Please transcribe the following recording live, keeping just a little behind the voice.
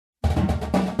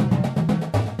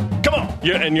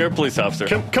You're a police officer.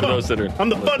 Come on. I'm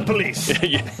the fun police.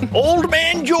 Old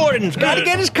man Jordan's got to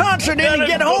get his concert in and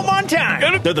get home on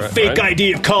time. They're the fake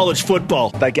ID of college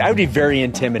football. Like, I would be very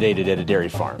intimidated at a dairy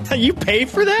farm. You pay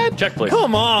for that? Check, please.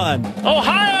 Come on.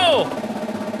 Ohio!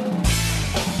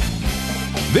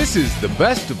 This is the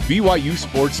best of BYU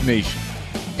Sports Nation.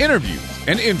 Interviews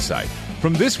and insight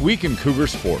from this week in Cougar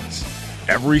sports.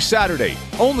 Every Saturday,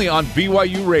 only on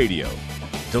BYU Radio.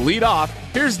 To lead off,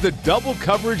 here's the double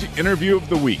coverage interview of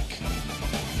the week.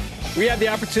 We had the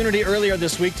opportunity earlier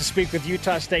this week to speak with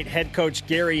Utah State head coach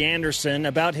Gary Anderson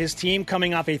about his team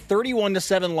coming off a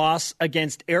 31-7 loss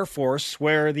against Air Force,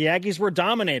 where the Aggies were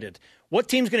dominated. What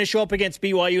team's going to show up against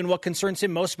BYU and what concerns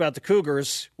him most about the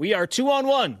Cougars? We are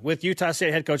 2-on-1 with Utah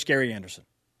State head coach Gary Anderson.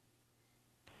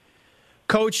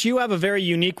 Coach, you have a very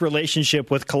unique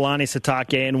relationship with Kalani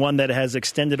Sitake and one that has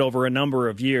extended over a number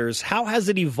of years. How has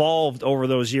it evolved over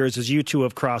those years as you two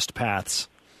have crossed paths?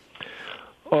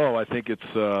 Oh, I think it's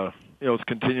it's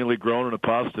continually grown in a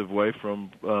positive way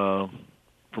from a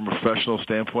professional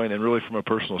standpoint and really from a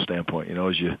personal standpoint. You know,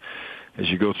 as you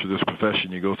go through this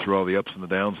profession, you go through all the ups and the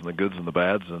downs and the goods and the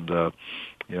bads, and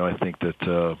I think that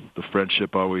the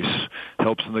friendship always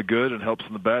helps in the good and helps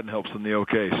in the bad and helps in the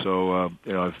okay. So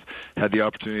I've had the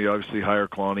opportunity to obviously hire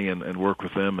Kalani and work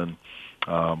with him, and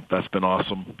that's been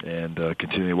awesome. And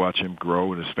continue to watch him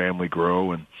grow and his family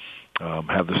grow and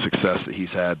have the success that he's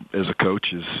had as a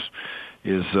coach is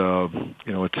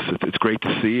it's great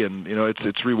to see, and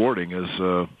it's rewarding as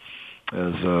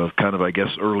kind of, I guess,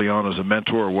 early on as a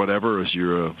mentor or whatever, as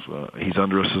he's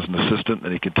under us as an assistant,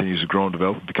 and he continues to grow and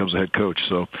develop and becomes a head coach.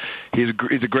 So he's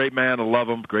a great man. I love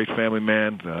him. Great family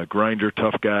man, grinder,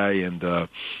 tough guy, and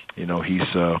he's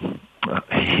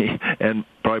and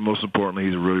probably most importantly,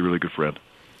 he's a really, really good friend.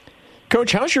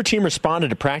 Coach, how's your team responded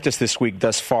to practice this week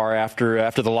thus far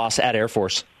after the loss at Air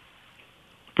Force?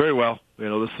 Very well.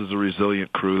 This is a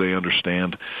resilient crew. They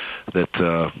understand that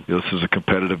this is a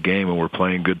competitive game, and we're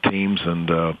playing good teams. And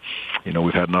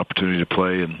we've had an opportunity to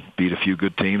play and beat a few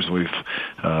good teams. And we've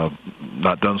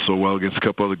not done so well against a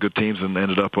couple other good teams, and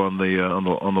ended up on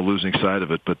the losing side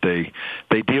of it. But they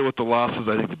deal with the losses.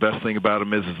 I think the best thing about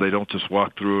them is they don't just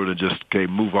walk through it and just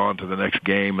move on to the next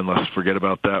game and let's forget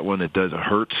about that one. It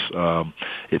hurts.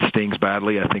 It stings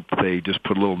badly. I think they just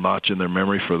put a little notch in their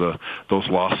memory for those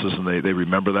losses, and they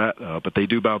remember that. But they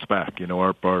do bounce back.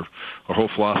 Our whole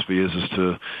philosophy is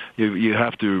to you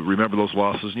have to remember those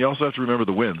losses, and you also have to remember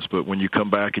the wins. But when you come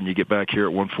back and you get back here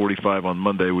at 1:45 on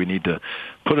Monday, we need to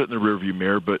put it in the rearview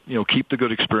mirror. But keep the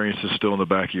good experiences still in the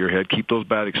back of your head. Keep those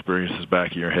bad experiences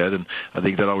back in your head, and I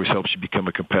think that always helps you become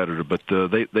a competitor. But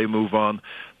they move on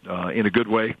in a good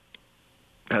way.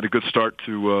 Had a good start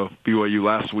to BYU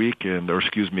last week,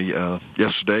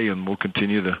 yesterday, and we'll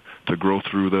continue to grow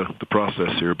through the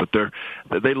process here. But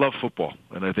they love football,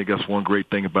 and I think that's one great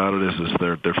thing about it is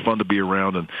they're fun to be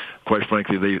around, and quite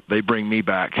frankly, they bring me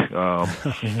back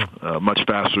much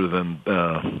faster than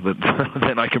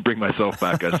I can bring myself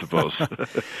back, I suppose.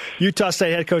 Utah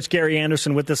State head coach Gary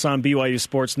Anderson with us on BYU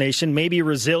Sports Nation. Maybe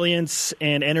resilience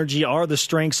and energy are the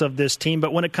strengths of this team,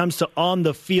 but when it comes to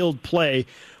on-the-field play,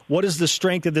 what is the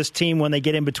strength of this team when they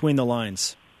get in between the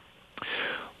lines?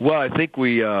 Well, I think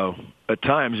we at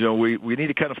times, we need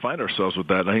to kind of find ourselves with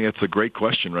that. And I think that's a great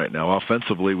question right now.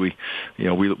 Offensively, we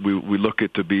look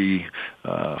at to be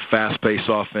fast-paced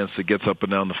offense that gets up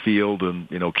and down the field and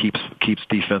keeps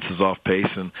defenses off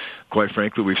pace. And quite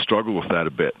frankly, we've struggled with that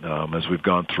a bit as we've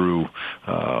gone through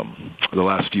the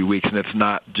last few weeks. And it's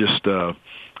not just a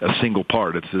single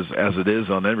part. It's as it is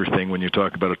on everything when you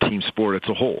talk about a team sport. It's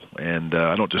a whole, and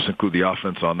I don't just include the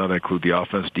offense on that. I include the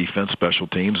offense, defense, special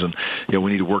teams, and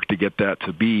we need to work to get that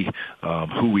to be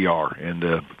who we are. And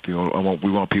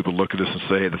we want people to look at us and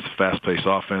say, hey, this is a fast-paced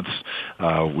offense.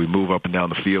 We move up and down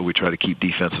the field. We try to keep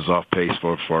defenses off pace as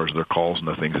far as their calls and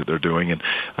the things that they're doing, and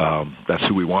that's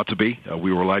who we want to be.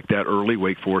 We were like that early.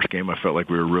 Wake Forest game, I felt like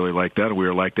we were really like that, and we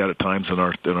were like that at times in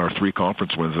our 3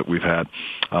 conference wins that we've had.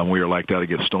 We were like that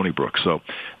against Stony Brook. So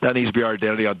that needs to be our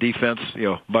identity on defense,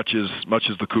 much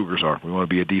as the Cougars are. We want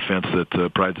to be a defense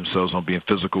that prides themselves on being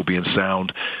physical, being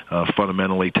sound,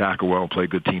 fundamentally tackle well and play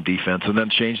good team defense, and then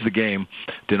change the game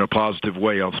in a positive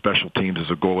way on special teams as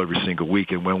a goal every single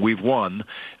week. And when we've won,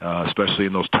 especially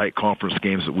in those tight conference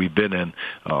games that we've been in,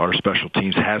 our special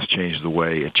teams has changed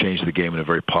the game in a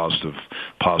very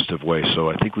positive way. So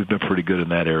I think we've been pretty good in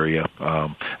that area,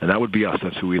 and that would be us.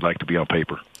 That's who we'd like to be on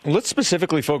paper. Let's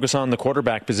specifically focus on the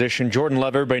quarterback position. Jordan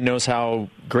Love, everybody knows how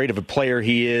great of a player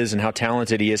he is and how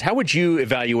talented he is. How would you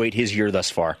evaluate his year thus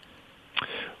far?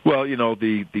 Well,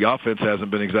 the offense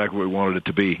hasn't been exactly what we wanted it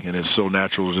to be, and it's so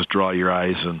natural to just draw your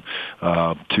eyes and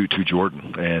to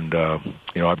Jordan. And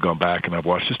I've gone back and I've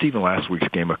watched just even last week's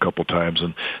game a couple times,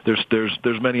 and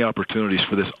there's many opportunities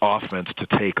for this offense to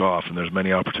take off, and there's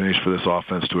many opportunities for this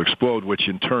offense to explode, which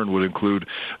in turn would include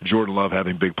Jordan Love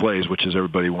having big plays, which is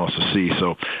everybody wants to see.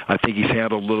 So I think he's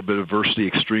handled a little bit of adversity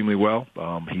extremely well.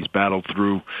 He's battled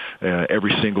through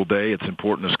every single day. It's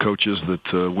important as coaches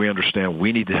that we understand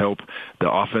we need to help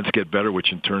the offense get better,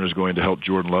 which in turn is going to help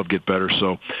Jordan Love get better.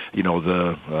 So,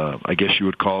 I guess you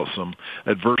would call it some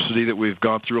adversity that we've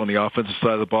gone through on the offensive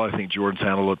side of the ball. I think Jordan's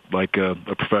handled it like a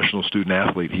professional student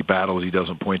athlete. He battles, he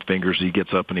doesn't point fingers, he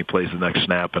gets up and he plays the next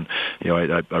snap. And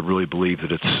I really believe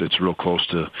that it's real close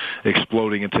to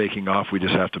exploding and taking off. We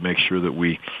just have to make sure that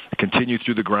we continue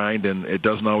through the grind, and it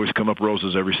doesn't always come up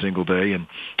roses every single day.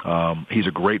 And he's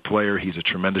a great player. He's a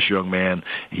tremendous young man.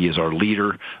 He is our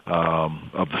leader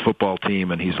of the football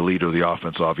team, and he's the leader of the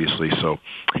offense, obviously. So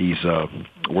he's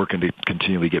working to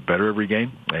continually get better every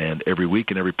game and every week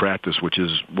and every practice, which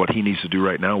is what he needs to do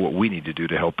right now, what we need to do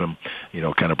to help him,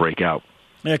 kind of break out.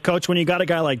 Yeah, Coach, when you got a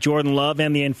guy like Jordan Love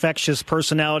and the infectious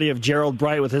personality of Gerald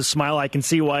Bright with his smile, I can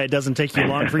see why it doesn't take you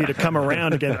long for you to come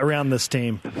around again around this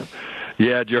team.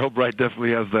 Yeah, Gerald Bright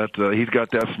definitely has that. He's got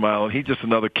that smile, and he's just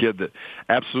another kid that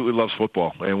absolutely loves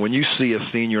football. And when you see a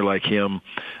senior like him,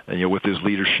 and with his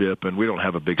leadership, and we don't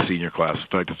have a big senior class. In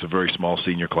fact, it's a very small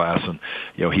senior class, and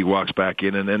he walks back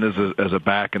in, and then as a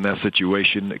back in that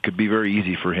situation, it could be very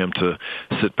easy for him to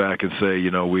sit back and say,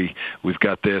 we've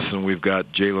got this, and we've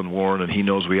got Jaylen Warren, and he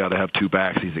knows we ought to have two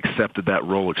backs. He's accepted that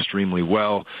role extremely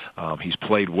well. He's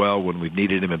played well when we've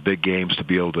needed him in big games to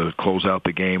be able to close out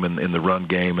the game and in the run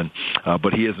game, and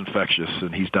but he is infectious,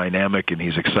 and he's dynamic, and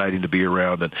he's exciting to be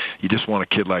around, and you just want a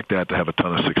kid like that to have a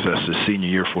ton of success his senior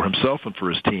year for himself and for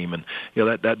his team, and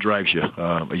that drives you.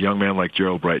 A young man like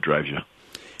Gerald Bright drives you.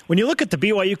 When you look at the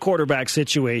BYU quarterback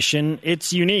situation,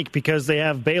 it's unique because they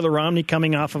have Baylor Romney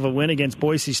coming off of a win against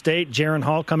Boise State, Jaron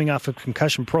Hall coming off of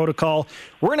concussion protocol.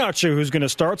 We're not sure who's going to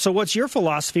start, so what's your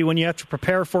philosophy when you have to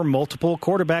prepare for multiple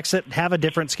quarterbacks that have a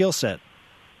different skill set?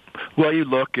 Well, you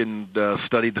look and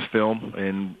study the film,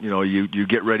 and you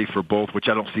get ready for both, which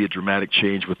I don't see a dramatic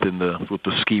change with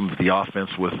the scheme of the offense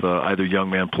with either young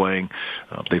man playing.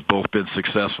 They've both been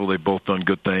successful. They've both done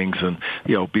good things, and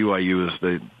BYU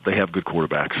is they have good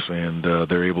quarterbacks, and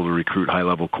they're able to recruit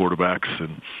high-level quarterbacks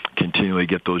and continually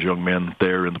get those young men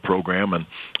there in the program. And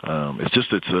it's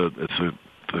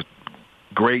a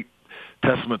great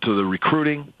testament to the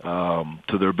recruiting,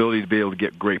 to their ability to be able to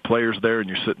get great players there, and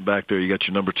you're sitting back there, you got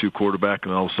your number 2 quarterback,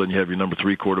 and all of a sudden you have your number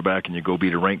 3 quarterback, and you go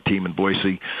beat a ranked team in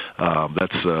Boise.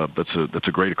 That's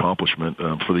a great accomplishment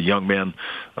for the young men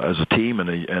as a team and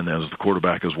as the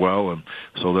quarterback as well, and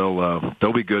so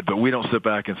they'll be good. But we don't sit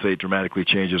back and say it dramatically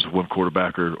changes one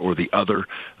quarterback or the other.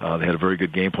 They had a very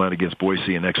good game plan against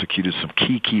Boise and executed some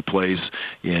key plays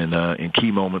in key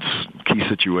moments, key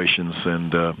situations,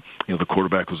 and the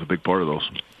quarterback was a big part of those.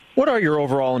 What are your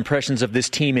overall impressions of this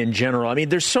team in general? I mean,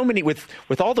 there's so many with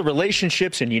all the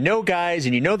relationships, and guys,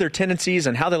 and their tendencies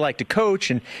and how they like to coach,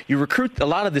 and you recruit a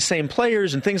lot of the same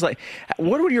players and things like.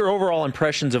 What are your overall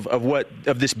impressions of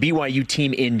this BYU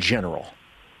team in general?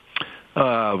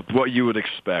 What you would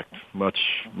expect, much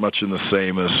in the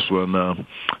same as when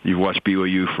you've watched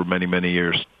BYU for many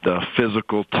years.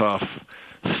 Physical, tough,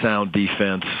 sound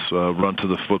defense, run to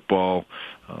the football.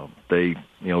 They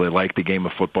like the game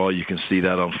of football. You can see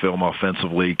that on film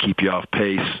offensively, keep you off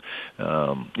pace.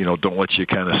 Don't let you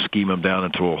kind of scheme them down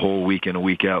into a whole week in, a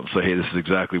week out and say, hey, this is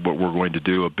exactly what we're going to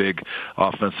do. A big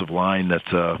offensive line that,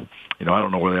 I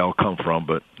don't know where they all come from,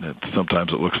 but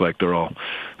sometimes it looks like they're all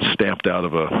stamped out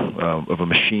of a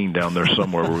machine down there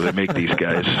somewhere where they make these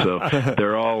guys. So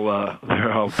they're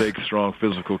all big, strong,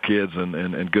 physical kids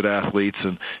and good athletes.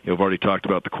 And I've already talked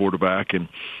about the quarterback and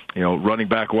running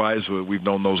back wise, we've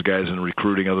known those guys in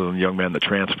recruiting other than the young man that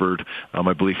transferred,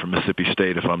 I believe from Mississippi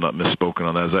State, if I'm not misspoken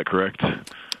on that. Is that correct?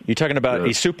 You talking about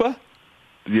Isupa?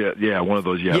 Yeah, one of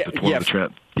those.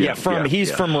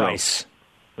 He's from Rice.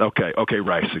 Okay,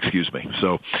 Rice, excuse me.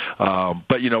 So,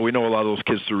 but we know a lot of those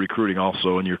kids through recruiting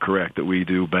also, and you're correct that we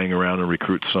do bang around and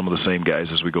recruit some of the same guys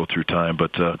as we go through time.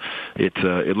 But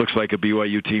it looks like a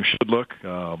BYU team should look.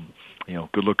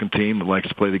 Good-looking team that likes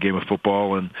to play the game of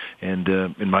football and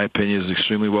in my opinion, is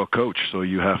extremely well coached. So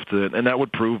you have to, and that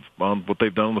would prove on what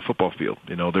they've done on the football field.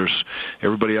 There's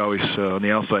everybody always on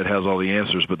the outside has all the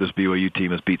answers, but this BYU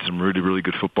team has beat some really, really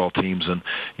good football teams, and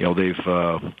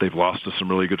they've lost to some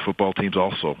really good football teams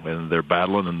also, and they're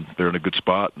battling and they're in a good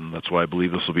spot, and that's why I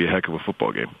believe this will be a heck of a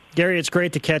football game. Gary, it's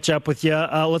great to catch up with you.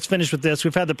 Let's finish with this.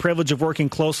 We've had the privilege of working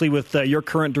closely with your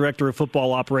current director of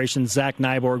football operations, Zach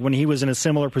Nyborg, when he was in a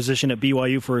similar position at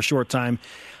BYU for a short time.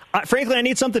 Frankly, I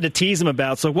need something to tease him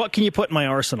about. So what can you put in my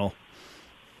arsenal?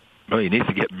 Well, he needs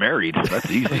to get married. That's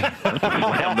easy. That's a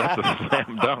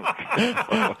slam dunk.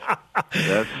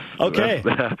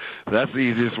 That's the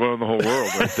easiest one in the whole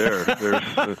world right there.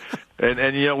 There's,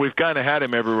 and you know, we've kind of had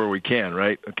him everywhere we can,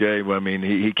 right? Okay. Well, I mean,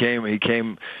 he came.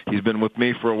 He's been with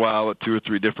me for a while at 2 or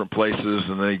 3 different places,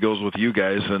 and then he goes with you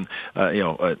guys. And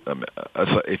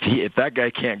if that guy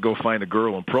can't go find a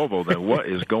girl in Provo, then what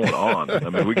is going on? I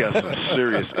mean, we got some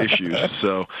serious issues.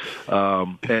 So,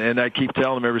 and I keep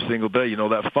telling him every single day, you know,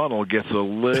 that funnel gets a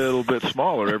little bit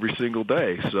smaller every single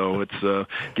day. So it's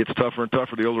gets tougher and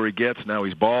tougher the older he gets. Now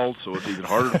he's bald, so it's even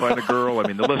harder to find a girl. I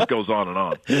mean, the list goes on and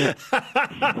on.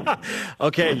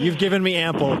 Okay, you've given me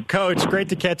ample. Coach, great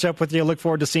to catch up with you. Look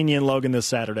forward to seeing you in Logan this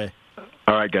Saturday.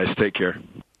 All right, guys, take care.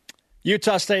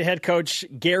 Utah State head coach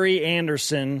Gary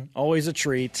Anderson, always a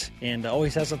treat, and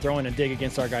always has to throw in a dig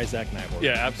against our guy Zach Nyborg.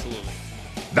 Yeah, absolutely.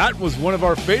 That was one of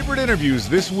our favorite interviews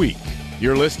this week.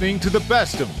 You're listening to the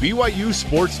best of BYU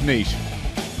Sports Nation.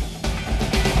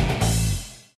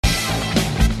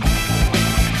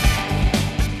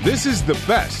 This is the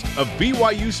best of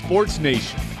BYU Sports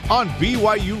Nation on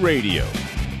BYU Radio.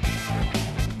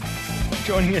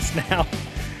 Joining us now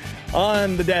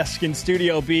on the desk in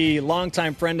Studio B,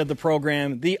 longtime friend of the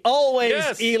program, the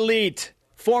always elite,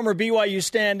 former BYU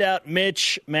standout,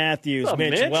 Mitch Matthews. Hello,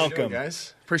 Mitch, Mitch. welcome. Hey,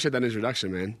 guys. Appreciate that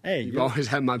introduction, man. Hey, you've always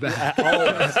had my back.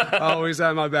 Always. Always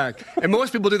had my back. And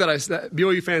most people do that.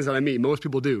 BYU fans that I meet, most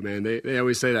people do, man. They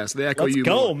always say that. So they echo Let's you.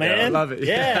 go, more. man. Yeah, I love it.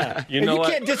 Yeah. You know you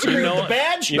what? Can't disagree with the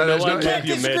badge. You know there's what? no- You can't Love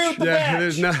you, disagree with Mitch. the Yeah, badge.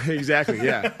 there's no exactly.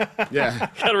 Yeah.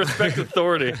 Gotta respect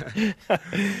authority.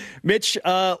 Mitch,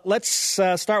 let's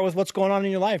start with what's going on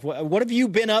in your life. What have you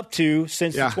been up to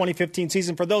since the 2015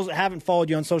 season? For those that haven't followed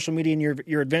you on social media and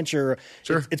your adventure,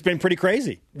 Sure. it's been pretty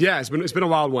crazy. Yeah, it's been a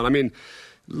wild one. I mean,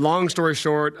 long story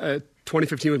short,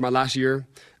 2015 was my last year.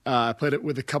 I played it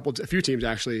with a few teams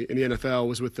actually in the NFL.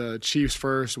 Was with the Chiefs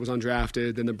first, was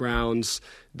undrafted, then the Browns,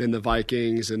 then the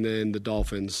Vikings, and then the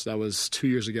Dolphins. That was 2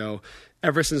 years ago.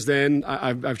 Ever since then,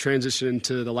 I've transitioned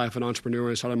to the life of an entrepreneur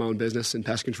and started my own business in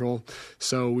pest control.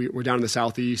 So we're down in the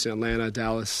Southeast, in Atlanta,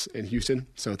 Dallas, and Houston.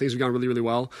 So things have gone really, really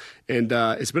well. And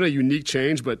it's been a unique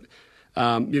change, but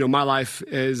my life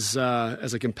as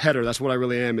a competitor, that's what I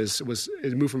really am, is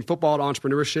moved from football to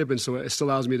entrepreneurship, and so it still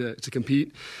allows me to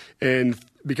compete. And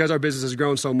because our business has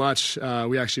grown so much, my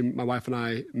wife and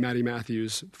I, Maddie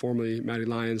Matthews, formerly Maddie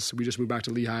Lyons, we just moved back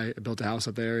to Lehigh, built a house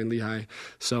up there in Lehigh.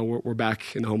 So we're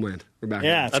back in the homeland. We're back.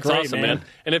 Yeah, That's great, awesome, man.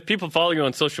 And if people follow you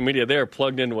on social media, they are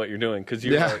plugged into what you're doing because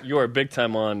you are big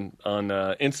time on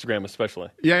Instagram, especially.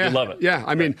 Yeah, you love it. Yeah,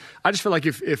 I mean, I just feel like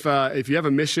if you have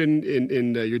a mission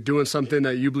and you're doing something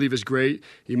that you believe is great,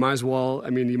 you might as well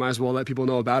let people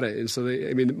know about it. And so,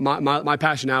 my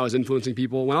passion now is influencing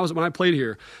people. When I played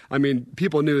here, I mean,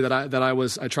 people knew that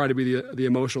I tried to be the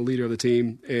emotional leader of the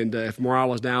team, and if morale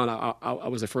was down, I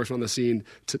was the first one on the scene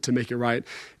to make it right.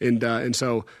 And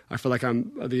so I feel like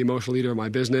I'm the emotional leader of my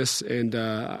business, and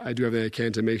I do everything I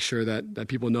can to make sure that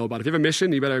people know about it. If you have a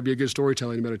mission, you better be a good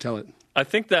storyteller, and you better tell it. I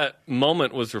think that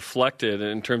moment was reflected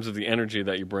in terms of the energy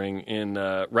that you bring in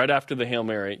right after the Hail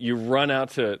Mary. You run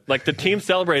out to, like, the team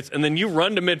celebrates, and then you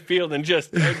run to midfield and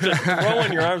just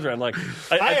throwing your arms around. Like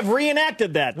I have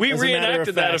reenacted that. We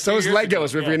reenacted that. So is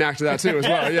Legos. We've reenacted that too as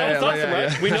well. Yeah, that's awesome,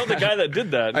 right? We know the guy that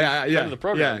did that. Yeah, The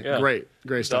program. Yeah, great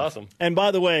It's stuff. awesome. And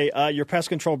by the way, your pest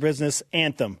control business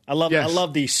anthem. I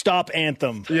love the stop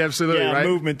anthem. Yeah, absolutely. Right?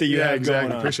 Movement that you have exactly.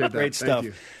 going on. Appreciate that. Great stuff.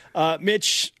 Thank you.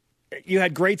 Mitch, you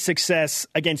had great success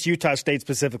against Utah State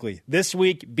specifically. This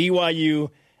week, BYU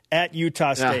at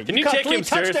Utah State. Can you caught take 3 him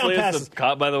touchdown seriously passes. as the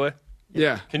cop, by the way?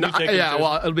 Yeah. Can you take him seriously?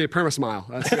 Well, it'll be a perma smile.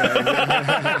 That's,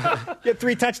 You had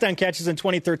 3 touchdown catches in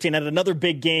 2013. Had another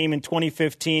big game in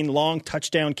 2015, long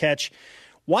touchdown catch.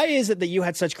 Why is it that you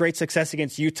had such great success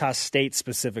against Utah State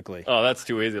specifically? Oh, that's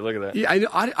too easy. Look at that. Yeah,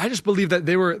 I just believe that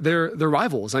they're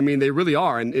rivals. I mean, they really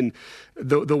are, and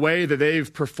the way that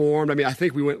they've performed. I mean, I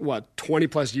think we went 20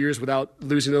 plus years without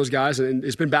losing those guys, and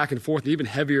it's been back and forth. And even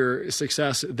heavier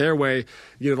success their way,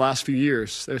 the last few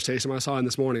years. There's Taysom, I saw him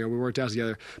this morning, and we worked out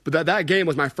together. But that game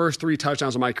was my first 3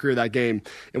 touchdowns of my career. That game,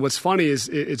 and what's funny is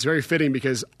it's very fitting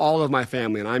because all of my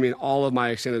family, and I mean all of my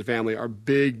extended family, are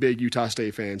big Utah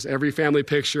State fans. Every family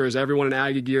picture is everyone in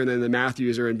Aggie gear, and then the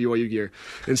Matthews are in BYU gear.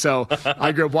 And so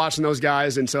I grew up watching those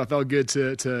guys, and so it felt good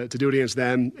to do it against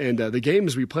them. And the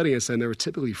games we played against them, they were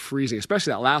typically freezing,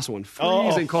 especially that last one,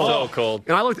 freezing cold. So cold.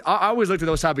 And I always looked at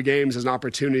those type of games as an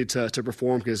opportunity to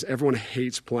perform because everyone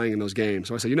hates playing in those games.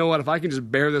 So I said, you know what, if I can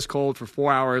just bear this cold for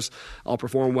 4 hours, I'll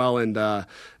perform well. And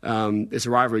it's a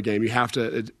rivalry game. You have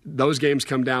to. Those games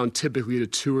come down typically to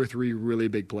 2 or 3 really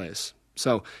big plays.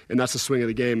 So, and that's the swing of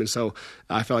the game. And so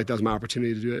I felt like that was my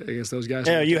opportunity to do it against those guys.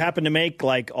 Yeah, you happened to make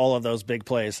like all of those big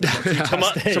plays.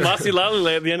 Tomasi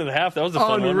Laulile at the end of the half. That was a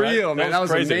fun one, right? Unreal, man. That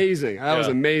was crazy. amazing. That was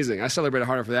amazing. I celebrated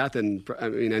harder for that than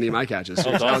any of my catches.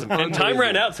 That was awesome. And time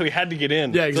ran out, so he had to get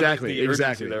in. Yeah, exactly. So the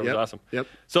urgency there was awesome. Yep.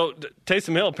 So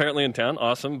Taysom Hill apparently in town.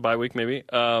 Awesome. Bye week maybe.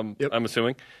 I'm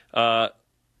assuming.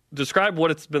 Describe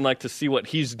what it's been like to see what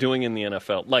he's doing in the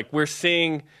NFL. Like we're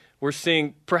seeing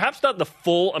perhaps not the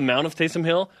full amount of Taysom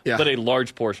Hill, but a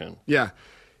large portion. Yeah.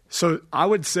 So I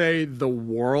would say the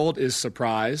world is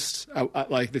surprised,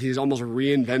 like that he's almost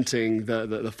reinventing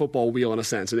the football wheel in a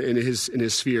sense in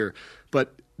his sphere.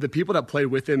 But the people that played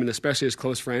with him, and especially his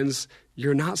close friends,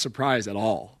 you're not surprised at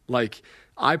all. Like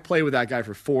I played with that guy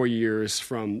for 4 years.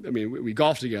 We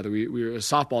golfed together. We were a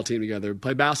softball team together,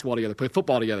 played basketball together, played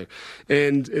football together.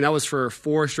 And that was for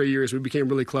 4 straight years. We became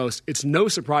really close. It's no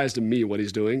surprise to me what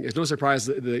he's doing. It's no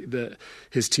surprise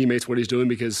his teammates what he's doing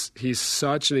because he's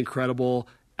such an incredible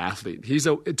athlete.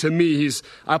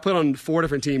 I played on 4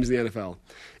 different teams in the NFL.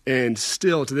 And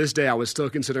still, to this day, I would still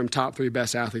consider him top 3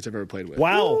 best athletes I've ever played with.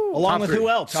 Wow. Woo! Along Top with 3. who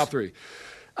else? Top 3.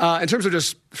 In terms of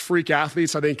just freak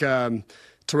athletes, I think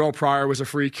Terrell Pryor was a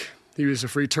freak. He was a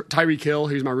freak. Tyreek Hill,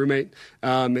 he was my roommate.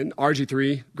 And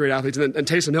RG3, great athletes. And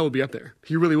Taysom Hill would be up there.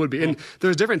 He really would be. And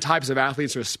there's different types of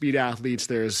athletes. There's speed athletes.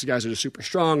 There's guys that are just super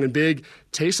strong and big.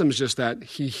 Taysom's just that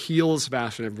he heals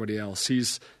faster than everybody else.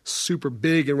 He's super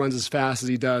big and runs as fast as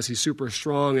he does. He's super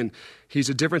strong, and he's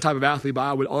a different type of athlete, but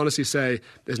I would honestly say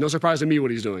there's no surprise to me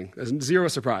what he's doing. There's zero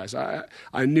surprise.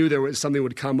 I knew there was something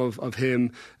would come of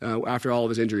him after all of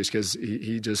his injuries because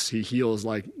he heals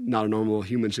like not a normal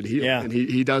human should heal. Yeah. And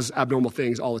he does abnormal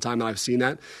things all the time, and I've seen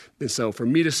that. And so for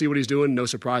me to see what he's doing, no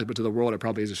surprise, but to the world, it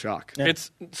probably is a shock. Yeah. It's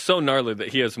so gnarly that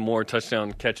he has more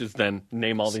touchdown catches than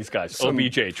name all these guys.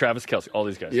 OBJ, Travis Kelce, all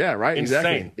these guys. Yeah, right.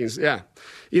 Insane. Exactly.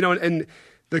 Yeah. And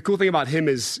the cool thing about him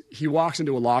is he walks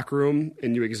into a locker room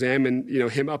and you examine,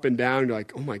 him up and down. And you're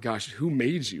like, oh my gosh, who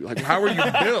made you? Like, how are you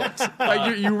built?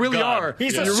 Like, you really are.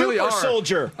 He's you a really super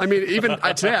soldier. I mean, even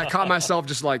today, I caught myself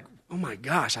just like, oh my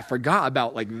gosh, I forgot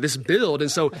about like this build.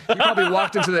 And so he probably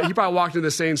walked into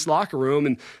the Saints locker room,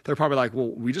 and they're probably like, well,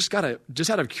 we just out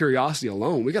of curiosity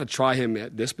alone, we got to try him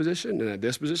at this position and at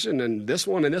this position and this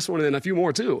one and then a few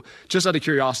more too, just out of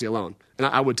curiosity alone. And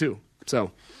I would too.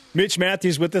 So. Mitch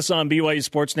Matthews with us on BYU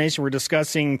Sports Nation. We're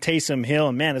discussing Taysom Hill,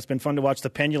 and man, it's been fun to watch the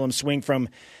pendulum swing from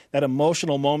that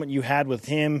emotional moment you had with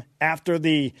him after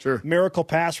the miracle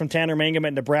pass from Tanner Mangum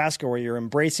at Nebraska, where you're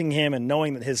embracing him and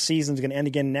knowing that his season's going to end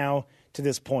again now to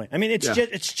this point. I mean,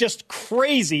 it's just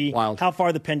crazy how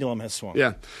far the pendulum has swung.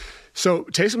 Yeah. So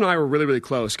Taysom and I were really, really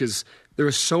close because there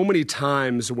were so many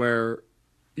times where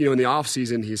in the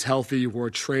offseason, he's healthy. We're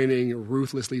training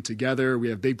ruthlessly together. We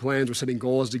have big plans. We're setting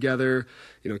goals together,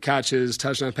 catches,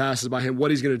 touchdown passes by him,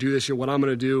 what he's going to do this year, what I'm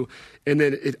going to do. And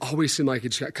then it always seemed like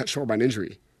it got cut short by an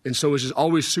injury. And so it was just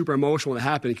always super emotional when it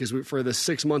happened because for the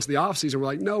 6 months of the offseason, we're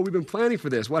like, no, we've been planning for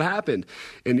this. What happened?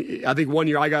 And I think 1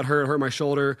 year I got hurt my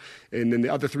shoulder, and then the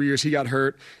other 3 years he got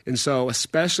hurt. And so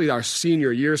especially our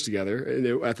senior years together,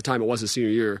 and at the time it was his senior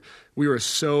year, we were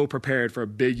so prepared for a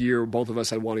big year. Both of us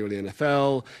had wanted to go to the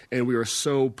NFL, and we were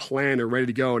so planned and ready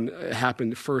to go. And it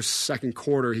happened second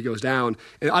quarter, he goes down.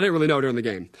 And I didn't really know during the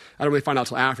game. I didn't really find out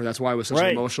until after. That's why it was such an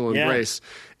emotional embrace.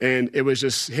 And it was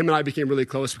just him and I became really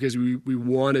close because we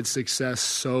wanted success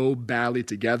so badly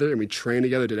together, and we trained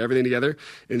together, did everything together.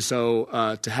 And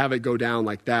so to have it go down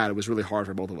like that, it was really hard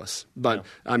for both of us. But,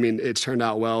 I mean, it's turned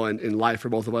out well in life for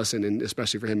both of us, and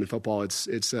especially for him in football. It's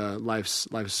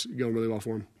life's going really well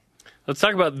for him. Let's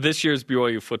talk about this year's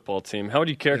BYU football team. How would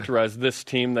you characterize this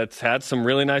team that's had some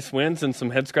really nice wins and some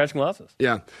head-scratching losses?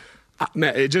 Yeah.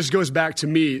 Man, it just goes back to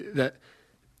me that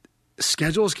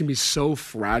schedules can be so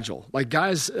fragile. Like,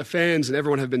 guys, fans, and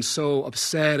everyone have been so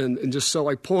upset and just so,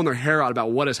 like, pulling their hair out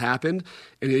about what has happened.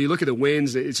 And you look at the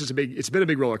wins, it's been a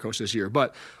big roller coaster this year.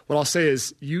 But what I'll say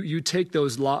is you take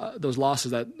those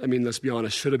losses that, I mean, let's be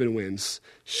honest, should have been wins,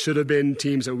 should have been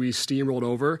teams that we steamrolled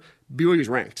over. BYU's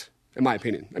ranked, in my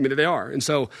opinion. I mean, they are. And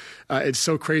so it's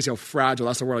so crazy how fragile,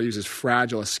 that's the word I'll use, is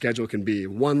fragile a schedule can be.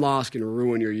 One loss can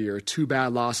ruin your year. 2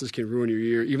 bad losses can ruin your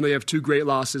year. Even though you have 2 great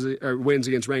losses or wins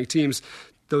against ranked teams,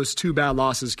 those 2 bad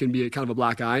losses can be kind of a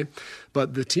black eye.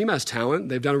 But the team has talent.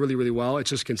 They've done really, really well. It's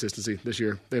just consistency this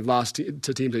year. They've lost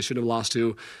to teams they shouldn't have lost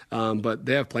to, but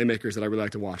they have playmakers that I really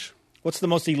like to watch. What's the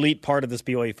most elite part of this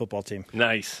BYU football team?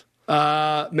 Nice.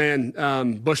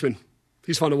 Bushman.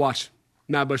 He's fun to watch.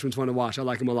 Matt Bushman's fun to watch. I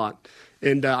like him a lot.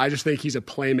 And I just think he's a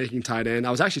playmaking tight end.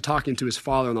 I was actually talking to his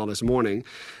father-in-law this morning,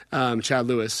 Chad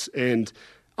Lewis, and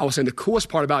I was saying the coolest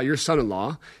part about your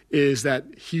son-in-law is that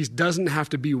he doesn't have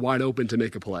to be wide open to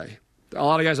make a play. A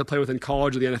lot of guys that play within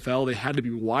college or the NFL, they had to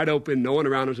be wide open, no one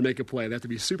around them to make a play. They have to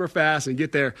be super fast and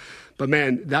get there. But,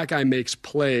 man, that guy makes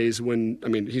plays when,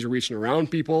 he's reaching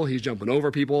around people, he's jumping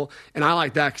over people. And I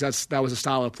like that because that was a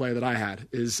style of play that I had,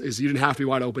 is you didn't have to be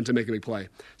wide open to make a big play.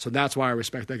 So that's why I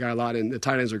respect that guy a lot, and the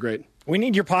tight ends are great. We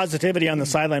need your positivity on the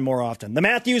sideline more often. The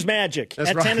Matthews Magic That's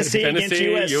at right. Tennessee against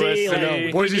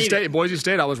USC. Boise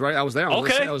State, I was right. I was there.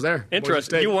 Okay. I was there.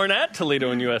 Interesting. You weren't at Toledo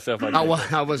and USF.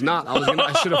 I was not.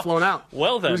 I should have flown out.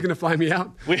 Well, then. Who's going to fly me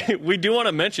out? We do want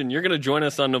to mention you're going to join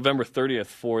us on November 30th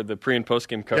for the pre- and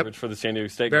post-game coverage for the San Diego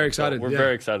State game. Very excited. So we're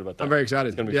very excited about that. I'm very excited.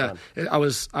 It's going to be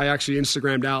fun. I actually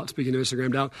Instagrammed out. Speaking of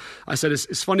Instagrammed out, I said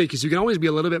it's funny because you can always be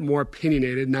a little bit more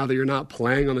opinionated now that you're not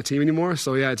playing on the team anymore.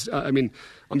 So, yeah,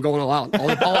 I'm going all out.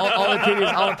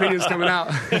 All opinions coming out.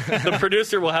 The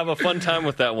producer will have a fun time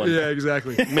with that one. Yeah,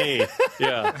 exactly. Me.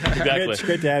 Yeah, exactly. It's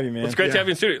great to have you, man. It's great to have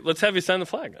you in studio. Let's have you sign the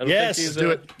flag. Yes, let's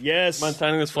do it. Yes. Mind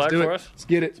signing this flag for us? Let's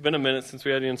get it. It's been a minute since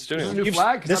we had you in studio. New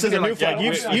flag? This is a new flag.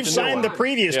 Yeah, You've signed the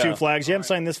previous two flags. You haven't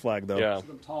signed this flag, though. Yeah.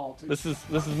 This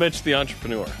is Mitch the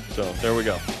entrepreneur. So there we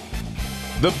go.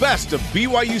 The best of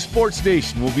BYU Sports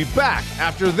Nation will be back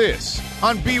after this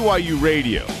on BYU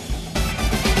Radio.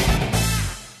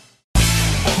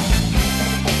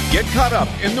 Get caught up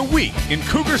in the week in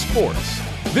Cougar sports.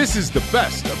 This is the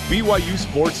best of BYU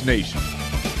Sports Nation.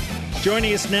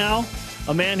 Joining us now,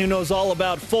 a man who knows all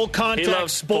about full contact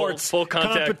sports, full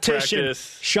contact competition.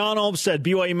 practice. Sean Olmstead,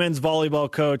 BYU men's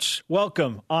volleyball coach.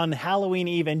 Welcome on Halloween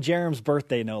Eve and Jerem's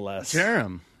birthday, no less.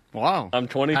 Jerem. Wow. I'm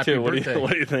 22. Happy What birthday.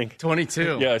 do you think?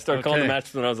 22. Yeah, I started calling the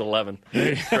matches when I was 11.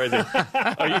 It's crazy.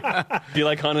 Do you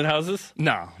like haunted houses?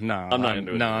 No. I'm not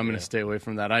into it. No, I'm going to stay away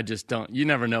from that. I just don't. You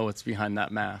never know what's behind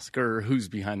that mask or who's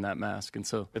behind that mask, and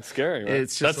so it's scary. Right?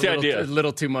 It's just that's the idea. A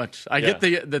little too much. I get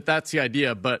that's the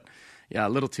idea, but yeah, a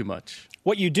little too much.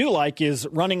 What you do like is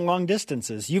running long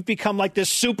distances. You've become like this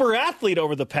super athlete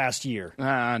over the past year.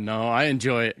 No, I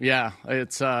enjoy it. Yeah,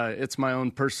 it's my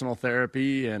own personal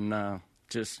therapy and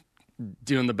just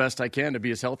doing the best I can to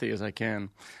be as healthy as I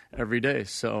can every day.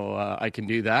 So I can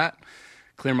do that,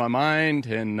 clear my mind,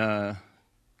 and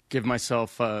give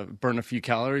myself burn a few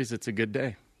calories. It's a good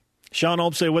day. Sean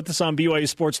Olmstead with us on BYU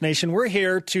Sports Nation. We're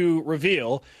here to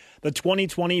reveal the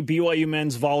 2020 BYU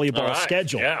men's volleyball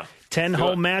schedule. Yeah. 10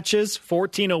 home matches,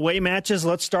 14 away matches.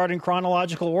 Let's start in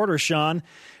chronological order, Sean,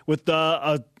 with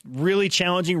a really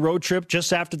challenging road trip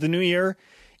just after the new year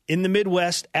in the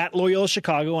Midwest at Loyola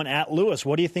Chicago and at Lewis.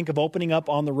 What do you think of opening up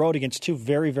on the road against two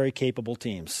very, very capable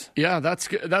teams? Yeah, that's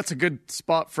a good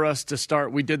spot for us to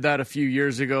start. We did that a few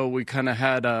years ago. We kind of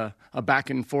had a back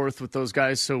and forth with those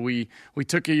guys, so we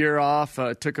took a year off,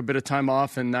 took a bit of time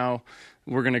off, and now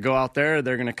we're going to go out there.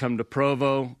 They're going to come to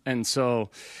Provo, and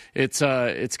so it's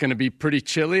going to be pretty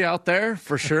chilly out there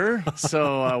for sure.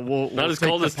 So we'll not as take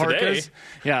cold the as parkas. today.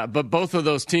 Yeah, but both of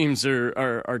those teams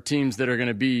are teams that are going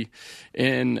to be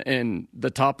in the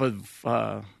top of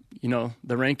the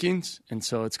rankings, and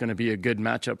so it's going to be a good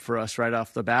matchup for us right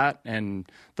off the bat.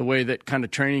 And the way that kind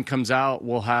of training comes out,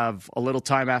 we'll have a little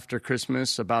time after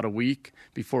Christmas, about a week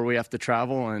before we have to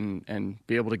travel and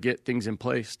be able to get things in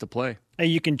place to play. Hey,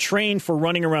 you can train for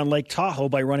running around Lake Tahoe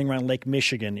by running around Lake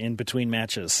Michigan in between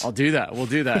matches. I'll do that. We'll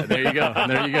do that. There you go.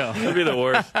 There you go. It'll be the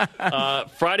worst.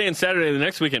 Friday and Saturday the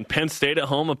next weekend, Penn State at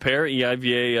home, a pair,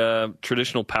 EIVA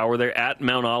traditional power there, at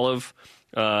Mount Olive,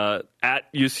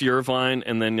 at UC Irvine,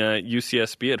 and then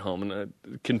UCSB at home, and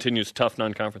continues tough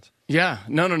non-conference. Yeah,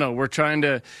 no. We're trying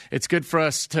to. It's good for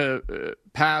us to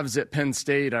Pavs at Penn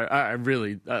State. I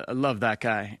really love that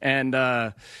guy, and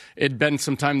it'd been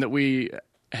some time that we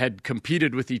had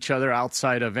competed with each other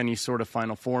outside of any sort of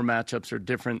Final Four matchups or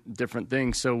different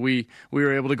things. So we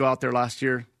were able to go out there last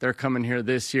year. They're coming here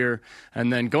this year.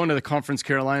 And then going to the Conference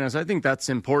Carolinas, I think that's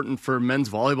important for men's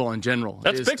volleyball in general.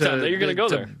 That's big time that you're going to go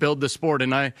there. To build the sport.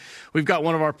 And we've got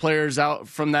one of our players out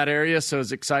from that area, so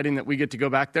it's exciting that we get to go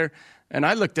back there. And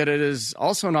I looked at it as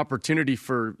also an opportunity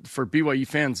for BYU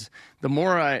fans. The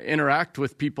more I interact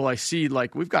with people, I see,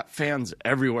 like, we've got fans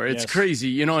everywhere. It's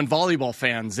crazy, and volleyball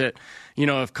fans that,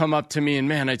 have come up to me and,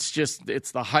 man, it's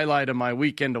the highlight of my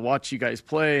weekend to watch you guys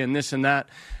play and this and that.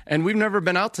 And we've never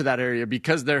been out to that area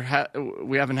because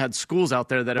we haven't had schools out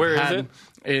there that have had it?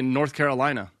 In North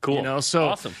Carolina. Cool. So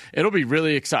awesome. It'll be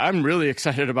really exciting. I'm really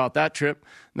excited about that trip.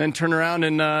 Then turn around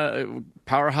and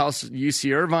powerhouse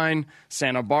UC Irvine,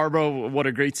 Santa Barbara. What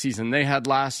a great season they had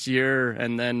last year,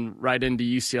 and then right into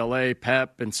UCLA,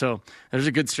 Pep, and so there's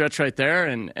a good stretch right there,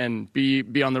 and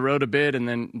be on the road a bit, and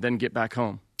then get back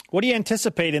home. What do you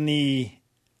anticipate in the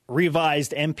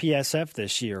revised MPSF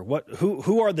this year?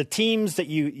 Who are the teams that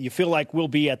you feel like will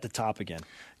be at the top again?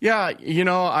 Yeah,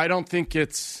 I don't think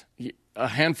it's a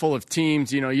handful of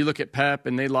teams. You look at Pep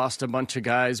and they lost a bunch of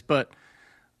guys, but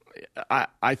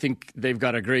I think they've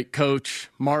got a great coach.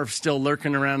 Marv's still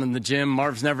lurking around in the gym.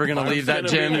 Marv's never going to leave that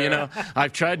gym.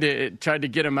 I've tried to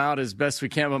get him out as best we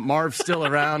can, but Marv's still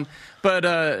around.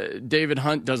 But David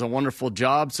Hunt does a wonderful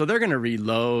job, so they're going to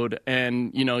reload.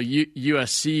 And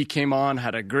USC came on,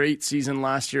 had a great season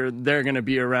last year. They're going to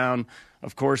be around.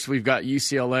 Of course, we've got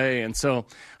UCLA, and so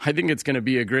I think it's going to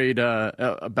be a great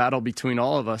a battle between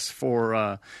all of us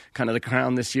for kind of the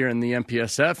crown this year in the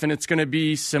MPSF, and it's going to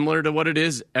be similar to what it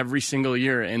is every single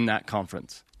year in that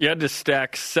conference. You had to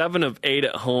stack 7 of 8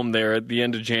 at home there at the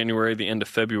end of January, the end of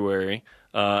February,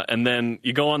 and then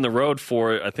you go on the road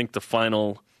for, I think, the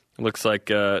final. Looks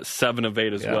like 7 of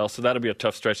 8 as well, so that'll be a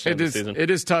tough stretch to end the season. It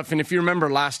is tough, and if you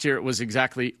remember last year, it was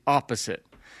exactly opposite.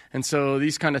 And so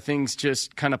these kind of things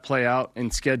just kind of play out in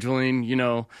scheduling.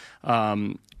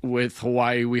 With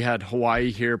Hawaii, we had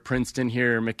Hawaii here, Princeton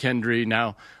here, McKendree.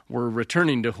 Now we're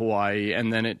returning to Hawaii,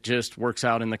 and then it just works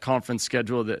out in the conference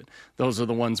schedule that those are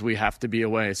the ones we have to be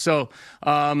away. So,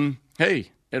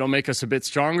 hey, it'll make us a bit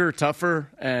stronger, tougher,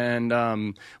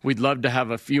 and we'd love to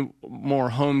have a few more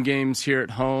home games here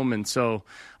at home. And so,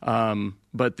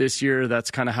 but this year, that's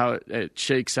kind of how it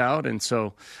shakes out. And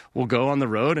so we'll go on the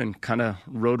road and kind of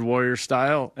road warrior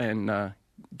style and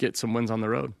get some wins on the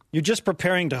road. You're just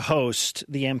preparing to host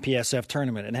the MPSF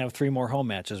tournament and have 3 more home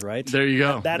matches, right? There you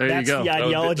go. That's the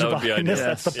ideology behind this.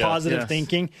 That's the positive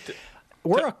thinking.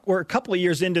 We're a couple of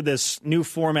years into this new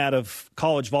format of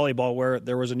college volleyball where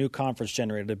there was a new conference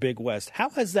generated, the Big West. How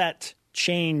has that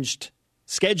changed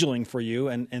scheduling for you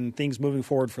and things moving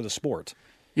forward for the sport?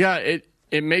 Yeah,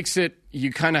 it makes it,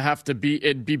 you kind of have to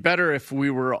it'd be better if we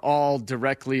were all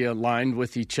directly aligned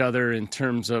with each other in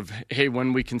terms of, hey,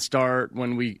 when we can start,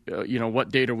 when we, what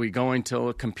date are we going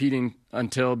till, competing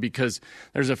until, because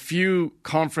there's a few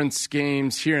conference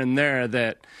games here and there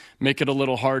that make it a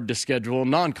little hard to schedule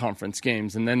non-conference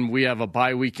games. And then we have a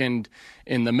bye weekend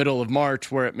in the middle of March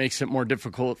where it makes it more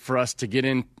difficult for us to get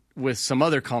in with some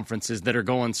other conferences that are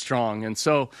going strong. And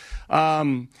so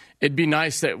it'd be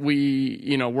nice that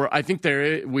I think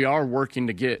we are working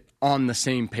to get on the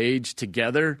same page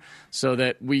together so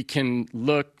that we can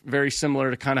look very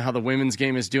similar to kind of how the women's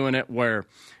game is doing it, where,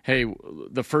 hey,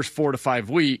 the first 4 to 5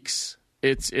 weeks,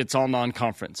 it's all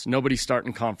non-conference. Nobody's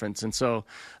starting conference. And so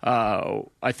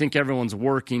I think everyone's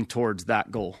working towards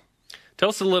that goal. Tell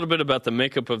us a little bit about the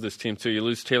makeup of this team, too. You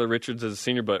lose Taylor Richards as a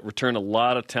senior, but return a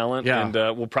lot of talent, and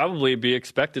will probably be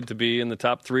expected to be in the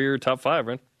top 3 or top 5,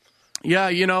 right? Yeah,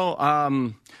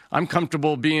 I'm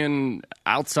comfortable being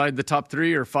outside the top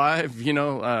 3 or 5.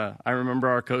 I remember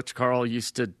our coach, Carl,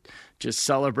 used to just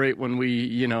celebrate when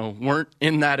we, weren't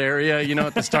in that area,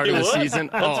 at the start of the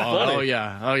season. Oh,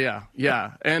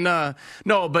 yeah. And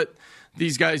no, but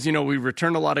these guys, we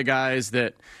returned a lot of guys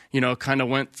that, kind of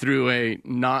went through a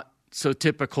not so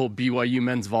typical BYU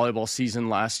men's volleyball season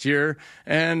last year,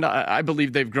 and I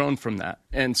believe they've grown from that.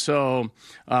 And so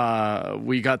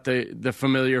we got the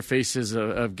familiar faces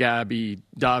of Gabby,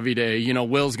 Davide.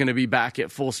 Will's going to be back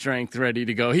at full strength, ready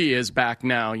to go. He is back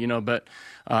now, but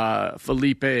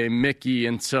Felipe, Mickey,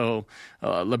 and so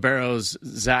liberos,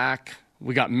 Zach.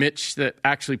 We got Mitch that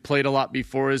actually played a lot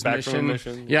before his mission.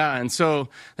 Yeah, and so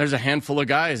there's a handful of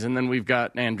guys. And then we've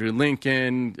got Andrew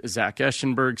Lincoln, Zach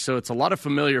Eschenberg. So it's a lot of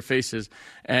familiar faces.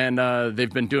 And they've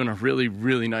been doing a really,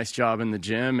 really nice job in the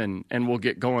gym. And we'll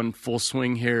get going full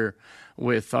swing here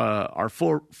with our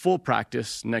full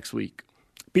practice next week.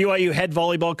 BYU head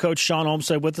volleyball coach Sean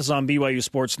Olmstead with us on BYU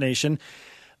Sports Nation.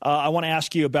 I want to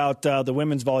ask you about the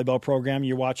women's volleyball program.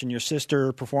 You're watching your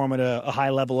sister perform at a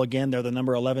high level again. They're the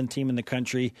number 11 team in the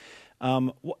country.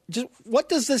 What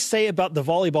does this say about the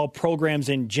volleyball programs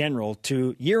in general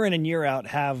to year in and year out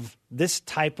have this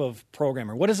type of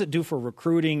program? Or what does it do for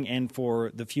recruiting and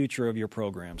for the future of your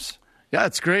programs? Yeah,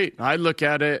 it's great. I look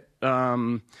at it,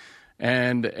 and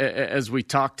as we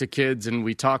talk to kids and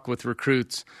we talk with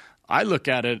recruits, I look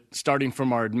at it starting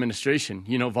from our administration.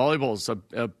 Volleyball is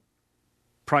a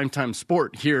primetime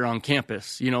sport here on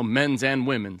campus, men's and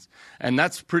women's. And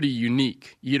that's pretty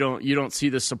unique. You don't see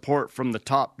the support from the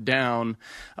top down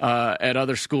at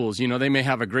other schools. They may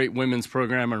have a great women's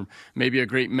program or maybe a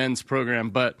great men's program,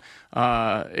 but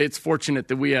it's fortunate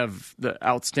that we have the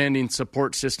outstanding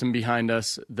support system behind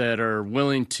us that are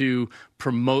willing to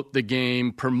promote the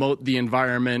game, promote the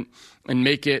environment, and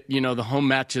make it, the home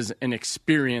matches an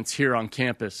experience here on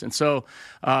campus. And so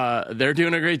they're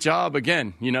doing a great job.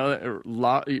 Again,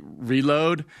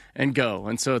 reload and go.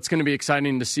 And so it's going to be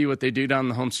exciting to see what they do down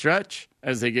the home stretch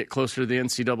as they get closer to the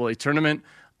NCAA tournament.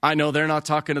 I know they're not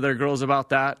talking to their girls about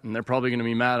that, and they're probably going to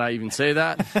be mad I even say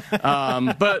that.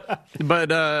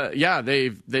 Yeah,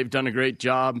 they've done a great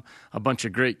job. A bunch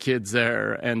of great kids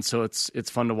there, and so it's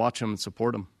fun to watch them and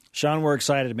support them. Sean, we're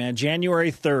excited, man.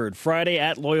 January 3rd, Friday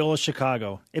at Loyola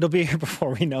Chicago. It'll be here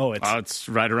before we know it. Oh, it's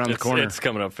right around the corner. It's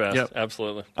coming up fast. Yep.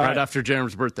 Absolutely. Right after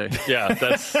Jaren's birthday. Yeah,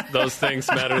 those things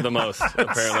matter the most,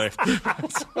 apparently.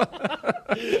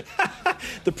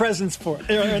 The presents are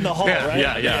in the hall, right?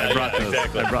 Yeah. I brought those.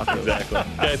 Exactly. Exactly.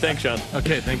 Okay, thanks, Sean.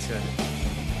 Okay, thanks, guys.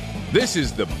 This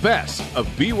is the best of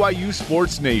BYU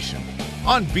Sports Nation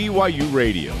on BYU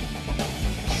Radio.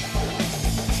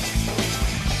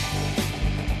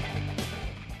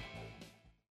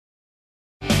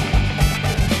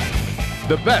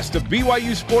 The best of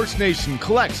BYU Sports Nation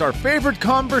collects our favorite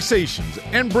conversations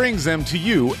and brings them to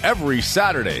you every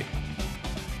Saturday.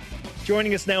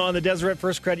 Joining us now on the Deseret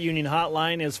First Credit Union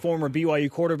hotline is former BYU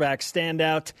quarterback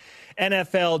standout,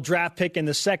 NFL draft pick in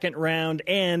the second round,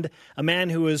 and a man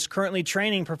who is currently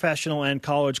training professional and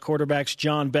college quarterbacks,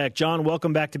 John Beck. John,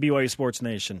 welcome back to BYU Sports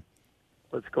Nation.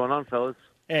 What's going on, fellas?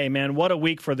 Hey, man, what a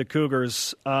week for the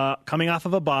Cougars. Coming off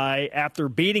of a bye after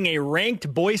beating a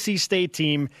ranked Boise State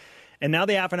team, and now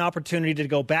they have an opportunity to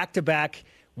go back-to-back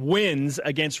wins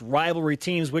against rivalry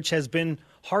teams, which has been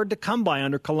hard to come by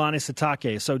under Kalani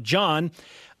Sitake. So, John,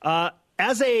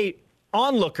 as a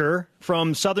onlooker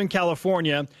from Southern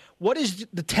California, what is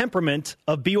the temperament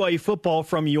of BYU football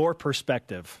from your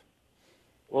perspective?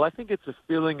 Well, I think it's a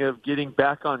feeling of getting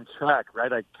back on track,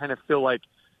 right? I kind of feel like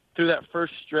through that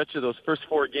first stretch of those first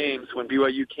 4 games when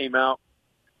BYU came out,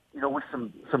 with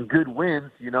some good wins,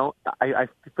 I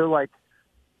feel like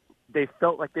they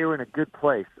felt like they were in a good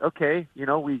place. Okay,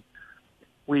 we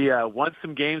won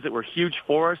some games that were huge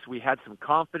for us. We had some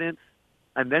confidence.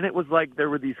 And then it was like there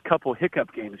were these couple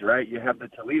hiccup games, right? You have the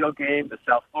Toledo game, the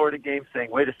South Florida game,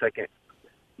 saying, wait a second,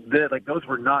 those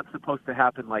were not supposed to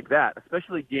happen like that,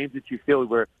 especially games that you feel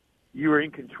where you were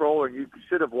in control or you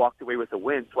should have walked away with a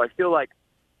win. So I feel like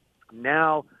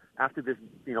now after this,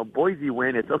 Boise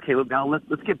win, it's okay, now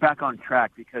let's get back on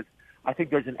track, because I think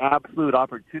there's an absolute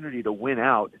opportunity to win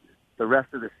out the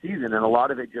rest of the season, and a lot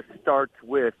of it just starts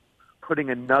with putting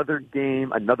another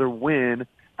game, another win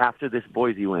after this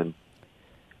Boise win.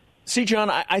 See, John,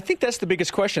 I think that's the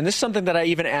biggest question. This is something that I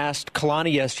even asked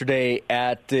Kalani yesterday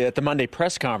at the Monday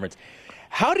press conference.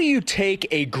 How do you take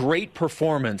a great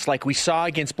performance like we saw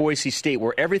against Boise State,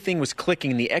 where everything was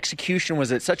clicking, the execution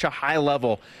was at such a high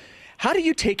level? How do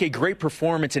you take a great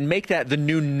performance and make that the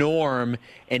new norm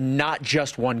and not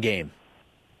just one game?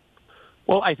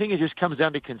 Well, I think it just comes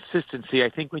down to consistency. I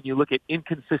think when you look at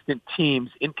inconsistent teams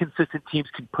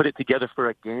can put it together for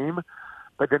a game,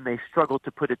 but then they struggle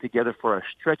to put it together for a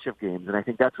stretch of games. And I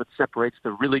think that's what separates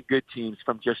the really good teams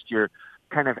from just your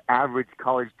kind of average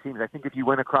college teams. I think if you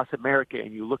went across America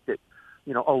and you looked at,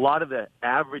 a lot of the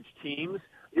average teams,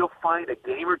 you'll find a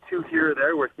game or two here or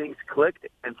there where things clicked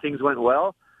and things went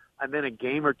well, and then a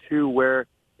game or two where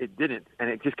it didn't. And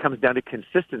it just comes down to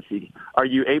consistency. Are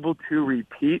you able to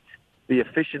repeat the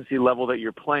efficiency level that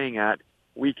you're playing at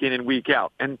week in and week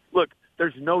out? And look,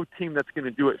 there's no team that's going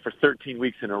to do it for 13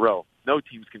 weeks in a row. No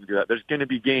team's going to do that. There's going to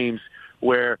be games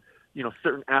where,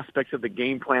 certain aspects of the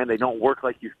game plan, they don't work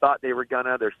like you thought they were going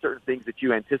to. There's certain things that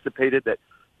you anticipated that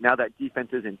now that defense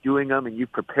isn't doing them, and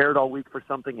you've prepared all week for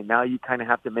something, and now you kind of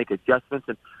have to make adjustments.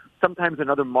 And sometimes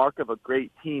another mark of a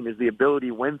great team is the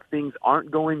ability, when things aren't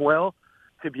going well,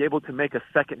 to be able to make a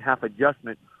second-half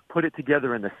adjustment, put it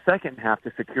together in the second half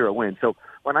to secure a win. So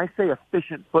when I say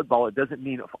efficient football, it doesn't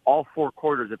mean all 4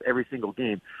 quarters of every single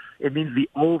game. It means the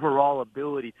overall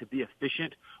ability to be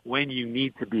efficient when you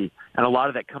need to be. And a lot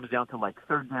of that comes down to like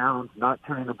third downs, not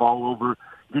turning the ball over,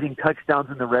 getting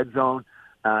touchdowns in the red zone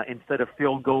instead of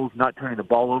field goals, not turning the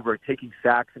ball over, taking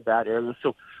sacks in bad areas.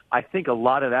 So I think a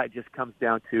lot of that just comes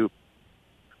down to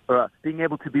being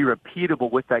able to be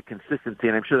repeatable with that consistency.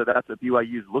 And I'm sure that's what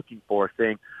BYU is looking for,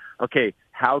 saying, okay,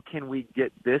 how can we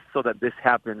get this so that this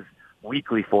happens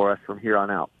weekly for us from here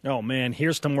on out? Oh, man,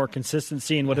 here's to more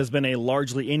consistency in what has been a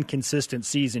largely inconsistent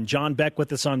season. John Beck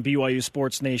with us on BYU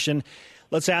Sports Nation.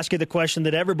 Let's ask you the question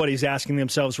that everybody's asking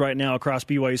themselves right now across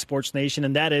BYU Sports Nation,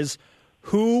 and that is,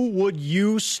 who would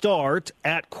you start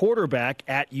at quarterback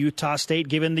at Utah State,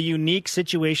 given the unique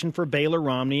situation for Baylor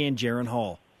Romney and Jaren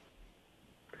Hall?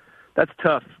 That's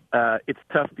tough. It's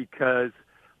tough because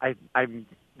I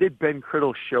did Ben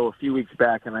Criddle's show a few weeks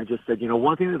back, and I just said,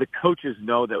 one thing that the coaches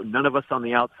know that none of us on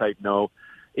the outside know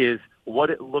is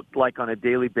what it looked like on a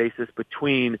daily basis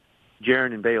between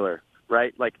Jaren and Baylor,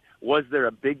 right? Like, was there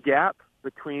a big gap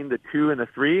between the 2 and the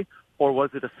 3, or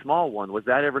was it a small one? Was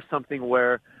that ever something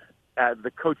where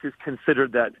the coaches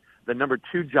considered that the number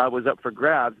 2 job was up for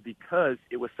grabs because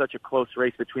it was such a close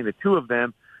race between the two of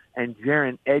them, and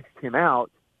Jaren edged him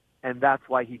out, and that's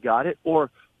why he got it? Or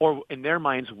in their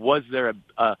minds, was there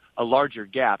a larger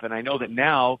gap? And I know that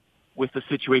now, with the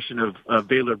situation of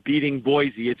Baylor beating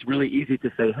Boise, it's really easy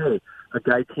to say, hey, a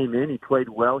guy came in, he played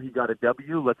well, he got a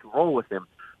W, let's roll with him.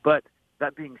 But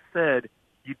that being said,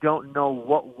 you don't know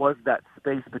what was that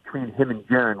space between him and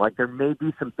Jaren. Like, there may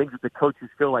be some things that the coaches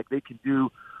feel like they can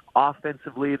do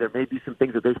offensively. There may be some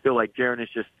things that they feel like Jaren is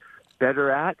just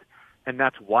better at, and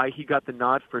that's why he got the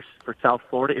nod for South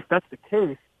Florida. If that's the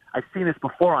case, I've seen this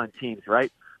before on teams,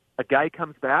 right? A guy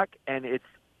comes back, and it's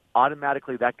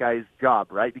automatically that guy's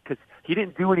job, right? Because he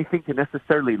didn't do anything to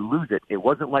necessarily lose it. It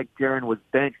wasn't like Jaren was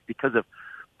benched because of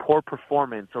poor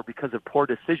performance or because of poor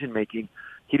decision-making.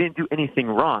 He didn't do anything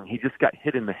wrong. He just got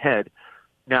hit in the head.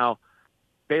 Now,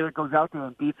 Baylor goes out there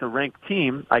and beats a ranked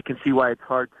team. I can see why it's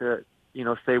hard to,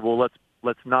 say, well,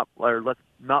 let's not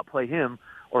play him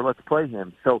or let's play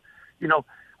him. So,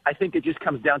 I think it just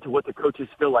comes down to what the coaches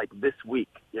feel like this week.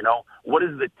 What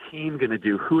is the team going to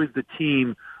do? Who is the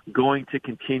team going to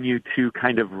continue to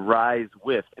kind of rise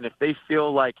with? And if they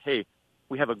feel like, hey,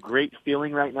 we have a great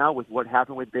feeling right now with what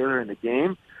happened with Baylor in the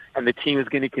game, and the team is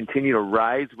going to continue to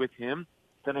rise with him,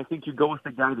 then I think you go with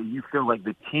the guy that you feel like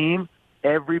the team,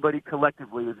 everybody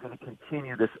collectively is going to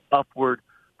continue this upward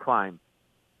climb.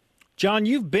 John,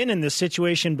 you've been in this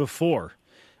situation before.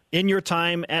 In your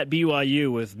time at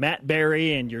BYU with Matt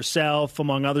Berry and yourself,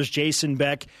 among others, Jason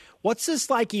Beck, what's this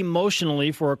like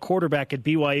emotionally for a quarterback at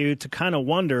BYU to kind of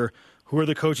wonder who are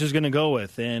the coaches going to go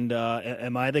with, and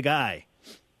am I the guy?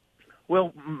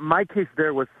 Well, my case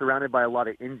there was surrounded by a lot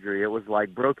of injury. It was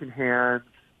like broken hands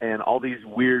and all these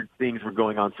weird things were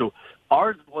going on. So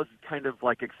ours was kind of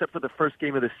like, except for the first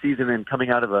game of the season and coming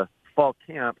out of a fall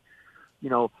camp,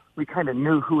 we kind of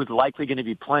knew who was likely going to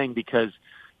be playing because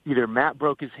either Matt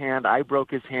broke his hand, I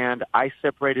broke his hand, I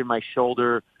separated my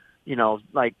shoulder,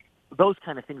 like those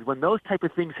kind of things. When those type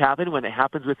of things happen, when it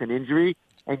happens with an injury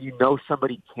and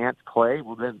somebody can't play,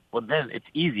 well then it's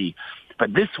easy.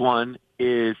 But this one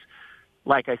is,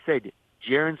 like I said,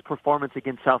 Jaren's performance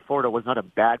against South Florida was not a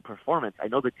bad performance. I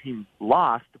know the team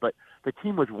lost, but the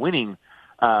team was winning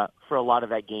for a lot of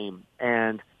that game.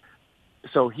 And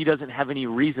so he doesn't have any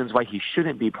reasons why he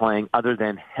shouldn't be playing other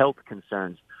than health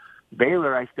concerns.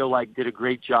 Baylor, I feel like, did a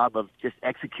great job of just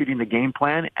executing the game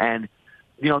plan. And,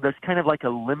 there's kind of like a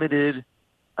limited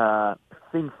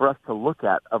thing for us to look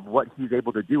at of what he's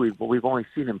able to do. We've only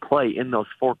seen him play in those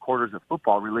 4 quarters of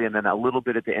football, really, and then a little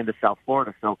bit at the end of South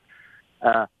Florida. So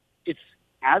it's,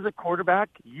 as a quarterback,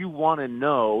 you want to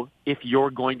know if you're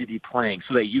going to be playing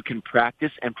so that you can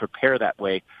practice and prepare that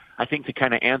way. I think to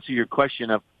kind of answer your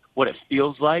question of what it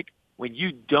feels like when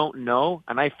you don't know,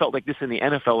 and I felt like this in the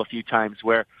NFL a few times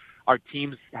where our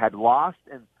teams had lost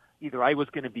and either I was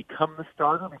going to become the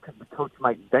starter because the coach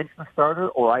might bench the starter,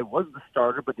 or I was the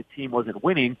starter but the team wasn't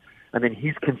winning, and then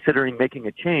he's considering making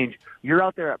a change. You're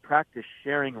out there at practice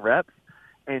sharing reps,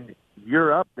 and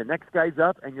you're up, the next guy's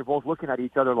up, and you're both looking at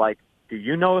each other like, do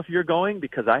you know if you're going?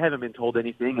 Because I haven't been told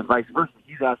anything, and vice versa.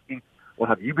 He's asking, well,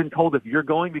 have you been told if you're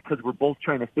going? Because we're both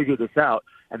trying to figure this out.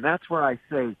 And that's where I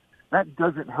say that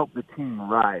doesn't help the team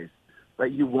rise.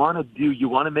 Right? You want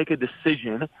to make a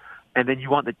decision, and then you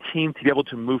want the team to be able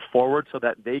to move forward so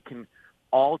that they can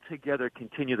all together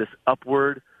continue this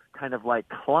upward kind of like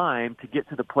climb to get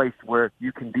to the place where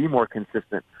you can be more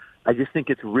consistent. I just think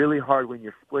it's really hard when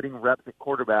you're splitting reps at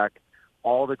quarterback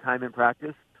all the time in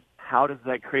practice. How does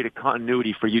that create a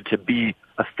continuity for you to be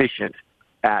efficient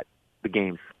at the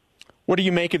games? What do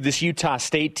you make of this Utah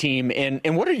State team,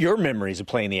 and what are your memories of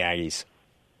playing the Aggies?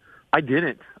 I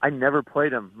didn't. I never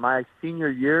played them. My senior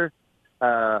year,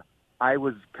 I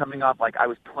was coming off, I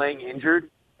was playing injured,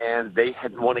 and they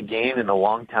hadn't won a game in a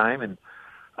long time, and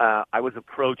I was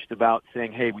approached about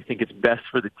saying, hey, we think it's best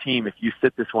for the team if you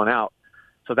sit this one out.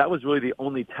 So that was really the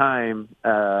only time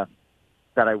that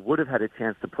I would have had a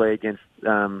chance to play against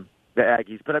the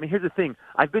Aggies. But, here's the thing.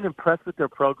 I've been impressed with their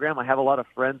program. I have a lot of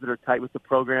friends that are tight with the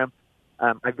program.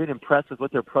 I've been impressed with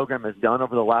what their program has done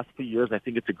over the last few years. I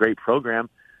think it's a great program.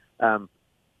 I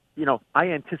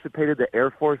anticipated the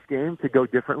Air Force game to go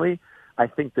differently. I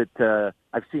think that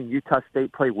I've seen Utah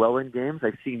State play well in games.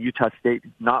 I've seen Utah State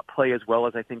not play as well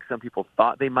as I think some people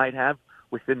thought they might have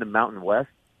within the Mountain West.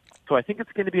 So I think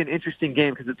it's going to be an interesting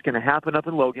game because it's going to happen up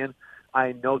in Logan.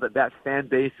 I know that fan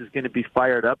base is going to be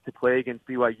fired up to play against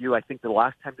BYU. I think the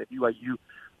last time that BYU,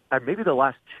 maybe the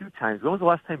last 2 times, when was the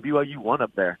last time BYU won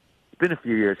up there? It's been a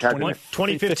few years, hasn't it?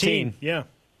 2015, yeah.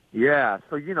 Yeah,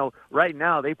 so, right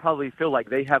now they probably feel like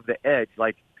they have the edge.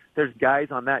 Like, there's guys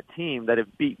on that team that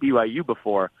have beat BYU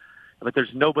before. but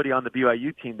there's nobody on the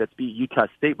BYU team that's beat Utah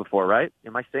State before, right?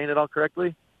 Am I saying it all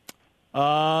correctly?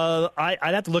 I'd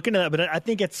have to look into that, but I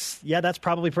think that's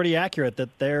probably pretty accurate,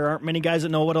 that there aren't many guys that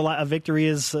know what a victory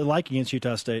is like against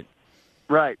Utah State.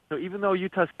 Right. So even though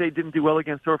Utah State didn't do well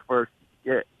against Air Force,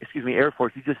 you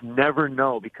just never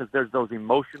know because there's those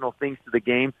emotional things to the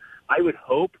game. I would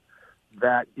hope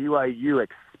that BYU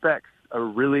expects a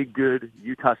really good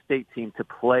Utah State team to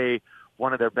play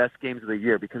one of their best games of the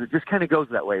year because it just kind of goes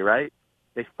that way, right?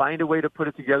 They find a way to put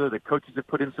it together. The coaches have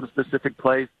put in some specific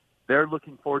plays. They're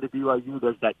looking forward to BYU.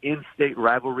 There's that in-state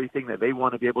rivalry thing that they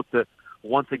want to be able to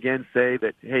once again say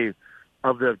that, hey,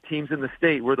 of the teams in the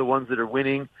state, we're the ones that are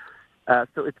winning.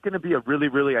 So it's going to be a really,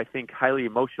 really, I think, highly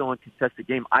emotional and contested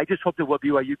game. I just hope that what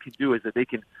BYU can do is that they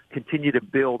can continue to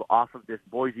build off of this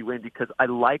Boise win because I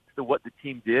liked what the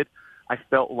team did. I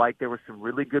felt like there were some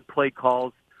really good play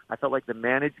calls. I felt like the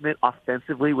management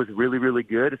offensively was really, really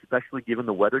good, especially given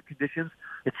the weather conditions.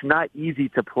 It's not easy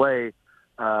to play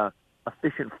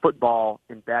efficient football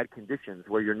in bad conditions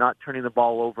where you're not turning the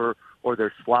ball over or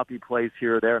there's sloppy plays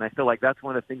here or there. And I feel like that's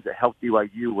one of the things that helped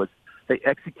BYU was they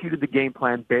executed the game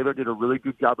plan. Baylor did a really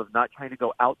good job of not trying to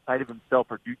go outside of himself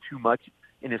or do too much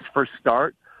in his first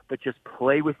start, but just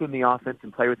play within the offense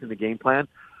and play within the game plan.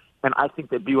 And I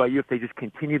think that BYU, if they just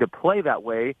continue to play that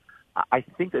way, I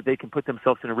think that they can put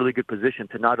themselves in a really good position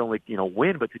to not only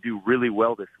win, but to do really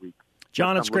well this week.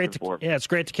 John, it's great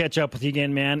to catch up with you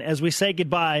again, man. As we say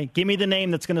goodbye, give me the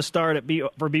name that's going to start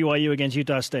for BYU against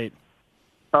Utah State.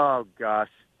 Oh gosh,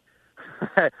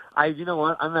 you know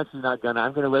what? I'm actually not gonna.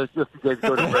 I'm gonna let you guys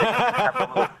go to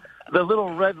break. The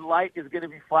little red light is going to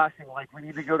be flashing like we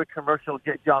need to go to commercial,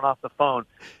 get John off the phone.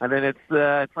 And then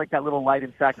it's like that little light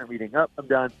in sacrament meeting. Oh, I'm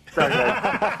done. Sorry,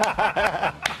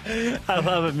 guys. I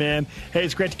love it, man. Hey,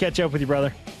 it's great to catch up with you,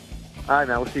 brother. All right,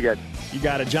 man. We'll see you guys. You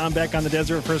got it. John Beck on the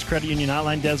Deseret First Credit Union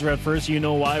Hotline. Deseret First, you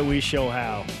know why, we show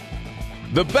how.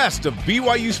 The best of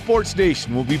BYU Sports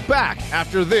Nation will be back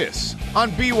after this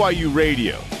on BYU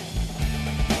Radio.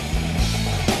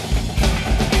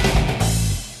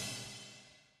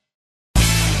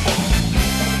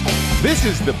 This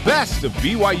is the best of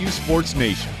BYU Sports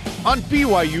Nation on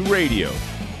BYU Radio.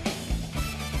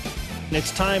 And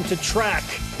it's time to track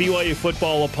BYU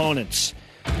football opponents.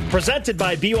 Presented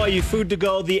by BYU Food to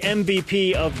Go, the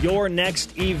MVP of your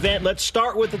next event. Let's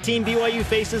start with the team BYU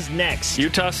faces next.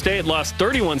 Utah State lost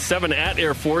 31-7 at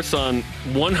Air Force on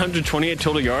 128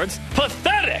 total yards.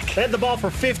 Pathetic! They had the ball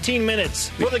for 15 minutes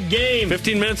for the game.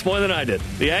 15 minutes more than I did.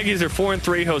 The Aggies are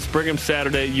 4-3, host Brigham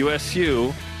Saturday.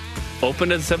 USU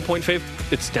opened as a 7-point favorite.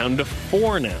 It's down to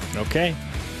 4 now. Okay.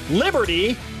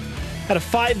 Liberty had a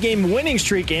 5-game winning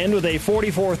streak end with a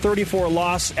 44-34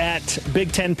 loss at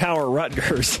Big Ten power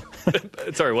Rutgers.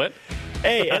 Sorry, what?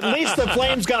 Hey, at least the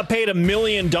Flames got paid $1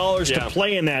 million to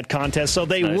play in that contest, so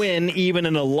they win even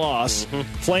in a loss. Mm-hmm.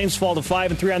 Flames fall to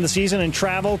 5-3 on the season and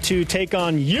travel to take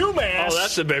on UMass. Oh,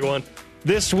 that's a big one.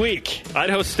 This week.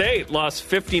 Idaho State lost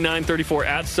 59-34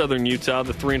 at Southern Utah.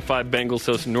 The 3-5 Bengals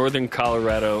host Northern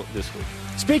Colorado this week.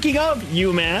 Speaking of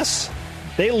UMass,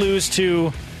 they lose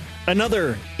to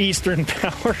another Eastern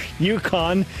power,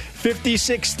 UConn,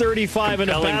 56-35 in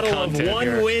a battle of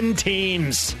one-win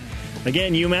teams.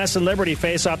 Again, UMass and Liberty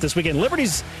face off this weekend.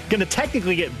 Liberty's going to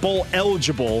technically get bowl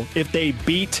eligible if they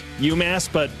beat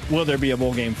UMass, but will there be a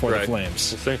bowl game for the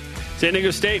Flames? We'll see. San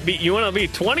Diego State beat UNLV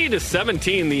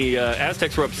 20-17. The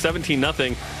Aztecs were up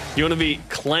 17-0. UNLV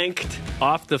clanked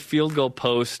off the field goal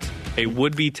post, a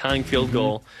would-be tying field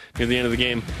goal near the end of the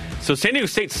game. So San Diego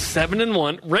State's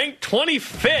 7-1, ranked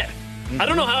 25th. I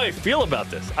don't know how I feel about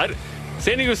this.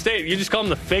 San Diego State, you just call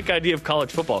them the fake ID of college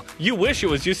football. You wish it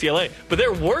was UCLA, but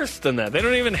they're worse than that. They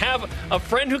don't even have a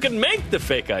friend who can make the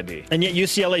fake ID. And yet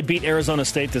UCLA beat Arizona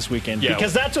State this weekend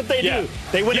because that's what they do.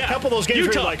 They win a couple of those games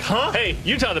where you're like, huh? Hey,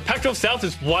 Utah, the Pac-12 South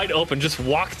is wide open. Just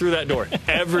walk through that door.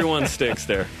 Everyone sticks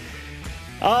there.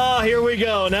 Here we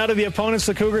go. Now to the opponents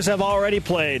the Cougars have already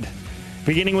played.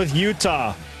 Beginning with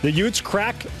Utah. The Utes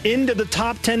crack into the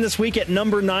top 10 this week at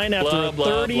number 9 after a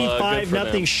 35-0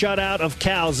 shutout of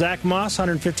Cal. Zach Moss,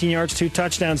 115 yards, 2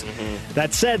 touchdowns.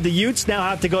 That said, the Utes now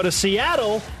have to go to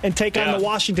Seattle and take on the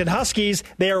Washington Huskies.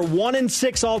 They are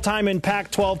 1-6 all-time in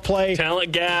Pac-12 play.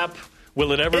 Talent gap.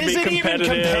 Will it ever be competitive? Is it even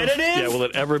competitive? Yeah, will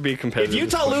it ever be competitive? If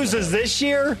Utah loses this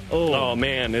year? Oh,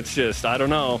 man, it's just, I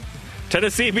don't know.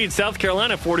 Tennessee beat South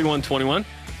Carolina 41-21.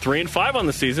 3-5 on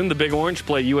the season. The Big Orange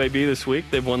play UAB this week.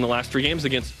 They've won the last 3 games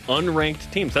against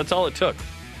unranked teams. That's all it took,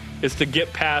 is to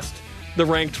get past the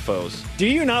ranked foes. Do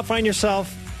you not find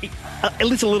yourself, at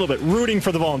least a little bit, rooting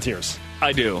for the Volunteers?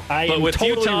 I do. But with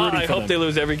Utah, I hope they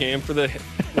lose every game for the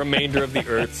remainder of the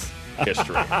Earth's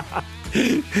history.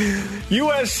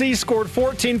 USC scored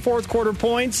 14 fourth-quarter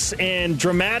points and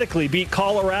dramatically beat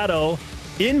Colorado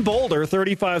in Boulder,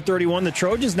 35-31. The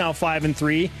Trojans now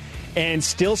 5-3 and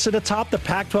still sit atop the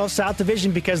Pac-12 South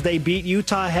Division because they beat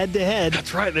Utah head-to-head.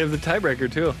 That's right. They have the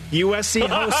tiebreaker, too. USC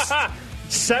hosts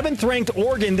 7th-ranked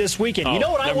Oregon this weekend. Oh, you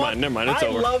know what I want? Never mind. It's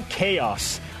over. I love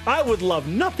chaos. I would love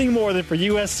nothing more than for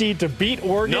USC to beat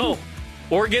Oregon. No.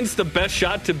 Oregon's the best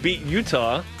shot to beat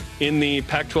Utah in the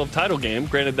Pac-12 title game.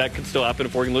 Granted, that could still happen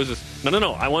if Oregon loses.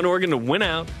 No. I want Oregon to win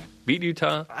out, beat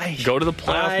Utah, go to the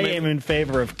playoff. I am in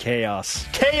favor of chaos.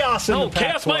 Chaos in the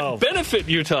Pac-12. Chaos might benefit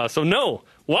Utah, so no.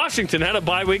 Washington had a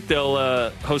bye week. They'll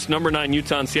host number 9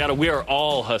 Utah in Seattle. We are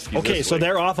all Huskies. Okay, so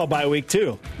they're off a bye week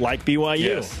too, like BYU.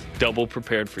 Yes, double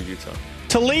prepared for Utah.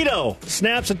 Toledo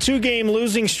snaps a 2-game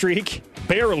losing streak,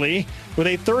 barely, with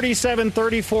a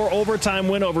 37-34 overtime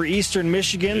win over Eastern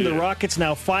Michigan. Yeah. The Rockets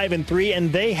now 5-3,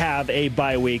 and they have a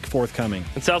bye week forthcoming.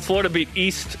 And South Florida beat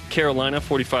East Carolina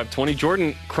 45-20.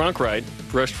 Jordan Cronkright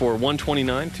rushed for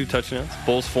 129, 2 touchdowns.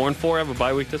 Bulls 4-4 have a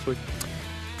bye week this week.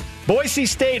 Boise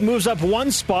State moves up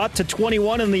 1 spot to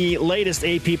 21 in the latest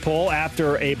AP poll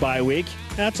after a bye week.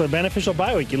 That's a beneficial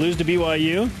bye week. You lose to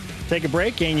BYU, take a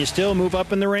break, and you still move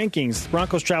up in the rankings.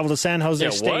 Broncos travel to San Jose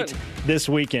State this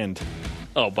weekend.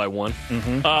 Oh, by 1?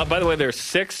 Mm-hmm. By the way, there are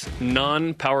 6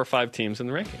 non-Power 5 teams in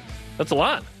the rankings. That's a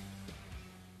lot.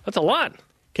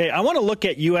 Okay, I want to look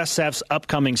at USF's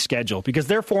upcoming schedule because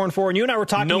they're 4-4, and you and I were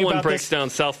talking about this. No one breaks down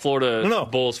South Florida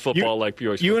Bulls football like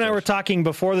BYU. You and I were talking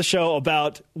before the show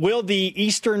about will the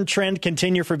Eastern trend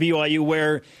continue for BYU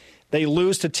where they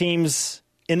lose to teams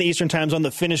in the Eastern time zone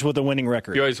that finish with a winning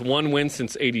record? BYU's 1 win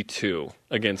since 82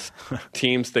 against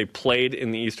teams they played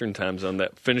in the Eastern time zone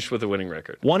that finished with a winning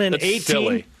record. 1-18?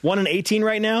 Silly. 1-18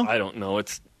 right now? I don't know.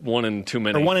 It's 1 and too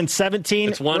many. Or 1-17?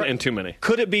 It's 1 and too many.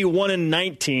 Could it be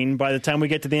 1-19 by the time we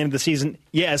get to the end of the season?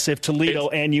 Yes, if Toledo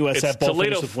and USF both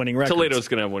finish with winning records. Toledo's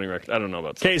going to have winning records. I don't know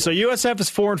about that. Okay, so USF is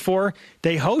 4-4.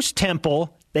 They host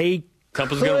Temple.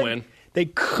 Temple's going to win. They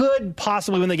could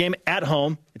possibly win the game at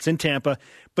home. It's in Tampa.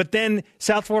 But then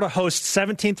South Florida hosts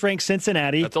 17th-ranked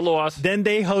Cincinnati. That's a loss. Then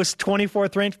they host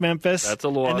 24th-ranked Memphis. That's a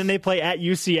loss. And then they play at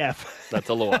UCF. That's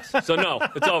a loss. So, no,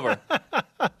 it's over.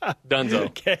 Dunzo.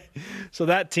 Okay. So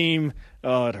that team,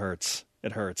 it hurts.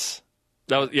 It hurts.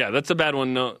 That's a bad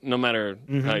one no matter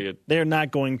how you They're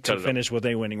not going to finish with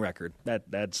a winning record.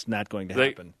 That's not going to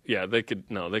happen. They could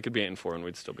be 8-4 and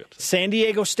we'd still be upset. San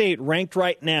Diego State ranked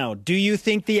right now. Do you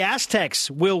think the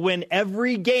Aztecs will win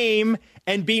every game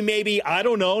and be maybe, I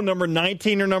don't know, number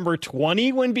 19 or number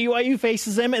 20 when BYU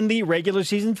faces them in the regular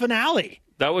season finale?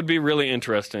 That would be really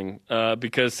interesting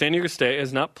because San Diego State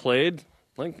has not played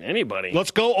like anybody.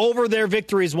 Let's go over their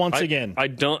victories once again. I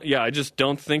just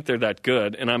don't think they're that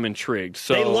good, and I'm intrigued.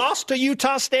 So they lost to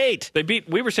Utah State. They beat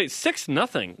Weber State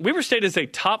 6-0. Weber State is a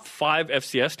top 5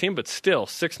 FCS team, but still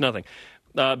 6-0.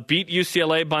 Beat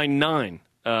UCLA by 9.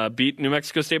 Beat New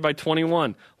Mexico State by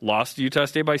 21. Lost to Utah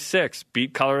State by 6.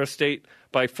 Beat Colorado State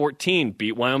by 14.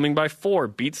 Beat Wyoming by 4.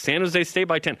 Beat San Jose State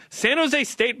by 10. San Jose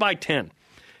State by 10.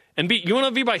 And beat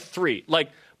UNLV by 3.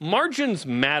 Margins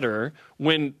matter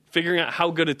when figuring out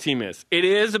how good a team is. It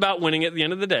is about winning at the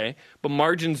end of the day, but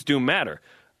margins do matter.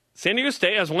 San Diego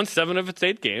State has won 7 of its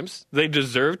 8 games. They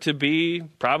deserve to be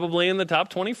probably in the top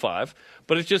 25,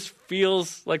 but it just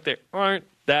feels like they aren't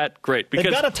that great. Because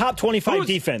they've got a top 25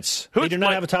 defense. They do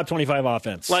not have a top 25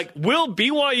 offense. Will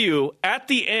BYU at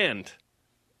the end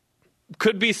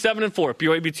could be 7-4 if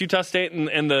BYU beats Utah State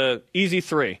and the easy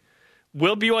 3.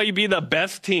 Will BYU be the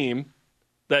best team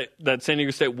that San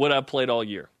Diego State would have played all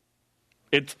year?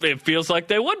 It feels like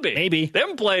they would be. Maybe. They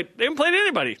haven't played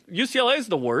anybody. UCLA is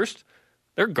the worst.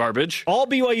 They're garbage. All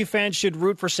BYU fans should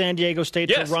root for San Diego State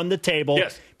to run the table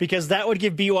because that would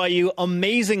give BYU,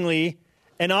 amazingly,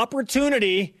 an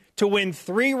opportunity to win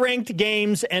 3 ranked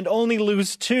games and only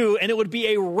lose 2, and it would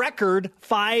be a record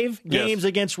 5 games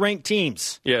against ranked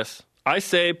teams. Yes. I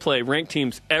say play ranked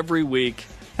teams every week.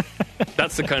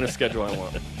 That's the kind of schedule I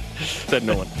want. Said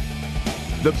no one.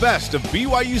 The best of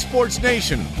BYU Sports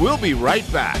Nation. We'll be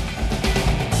right back.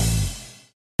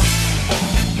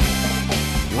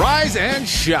 Rise and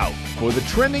shout for the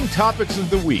trending topics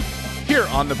of the week here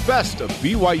on the best of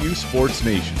BYU Sports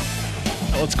Nation.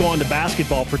 Let's go on to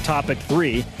basketball for topic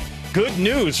 3. Good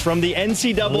news from the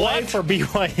NCAA for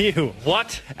BYU.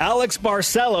 What? Alex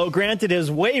Barcelo granted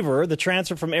his waiver. The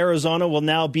transfer from Arizona will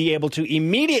now be able to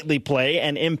immediately play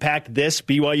and impact this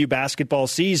BYU basketball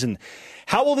season.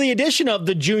 How will the addition of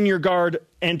the junior guard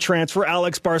and transfer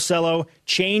Alex Barcelo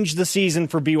change the season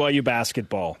for BYU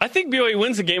basketball? I think BYU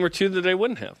wins a game or two that they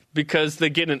wouldn't have because they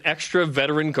get an extra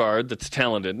veteran guard that's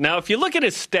talented. Now, if you look at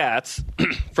his stats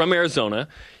from Arizona,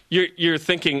 you're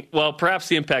thinking, well, perhaps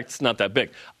the impact's not that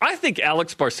big. I think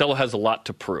Alex Barcelo has a lot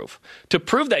to prove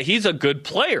that he's a good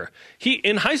player.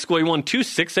 In high school, he won 2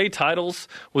 6A titles,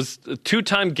 was a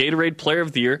 2-time Gatorade Player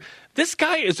of the Year. This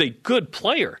guy is a good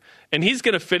player, and he's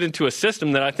going to fit into a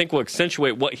system that I think will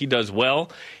accentuate what he does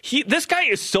well. This guy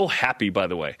is so happy, by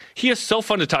the way. He is so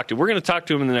fun to talk to. We're going to talk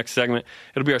to him in the next segment.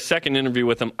 It'll be our second interview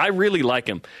with him. I really like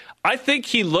him. I think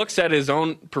he looks at his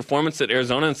own performance at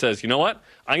Arizona and says, you know what?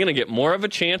 I'm going to get more of a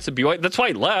chance at BYU. That's why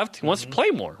he left. He wants to play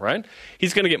more, right?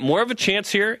 He's going to get more of a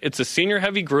chance here. It's a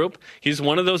senior-heavy group. He's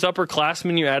one of those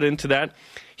upperclassmen you add into that.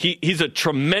 He's a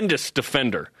tremendous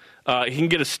defender. He can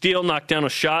get a steal, knock down a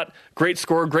shot, great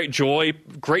scorer, great joy,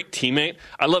 great teammate.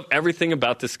 I love everything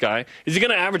about this guy. Is he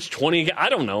going to average 20? I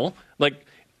don't know.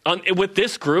 With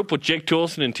this group, with Jake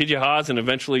Toolson and TJ Haas and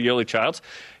eventually Yoli Childs,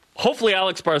 hopefully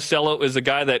Alex Barcelo is a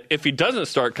guy that, if he doesn't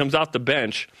start, comes off the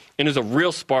bench and is a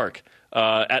real spark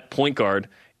at point guard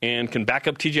and can back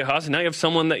up TJ Haas. And now you have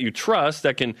someone that you trust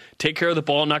that can take care of the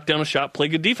ball, knock down a shot, play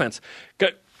good defense.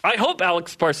 I hope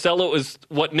Alex Barcelo is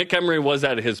what Nick Emery was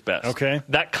at his best. Okay.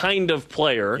 That kind of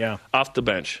player off the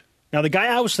bench. Now, the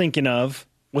guy I was thinking of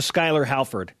was Skylar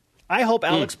Halford. I hope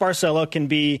Alex Barcelo can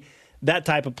be that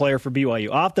type of player for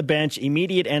BYU. Off the bench,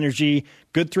 immediate energy,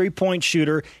 good three-point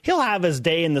shooter. He'll have his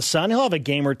day in the sun. He'll have a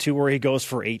game or two where he goes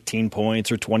for 18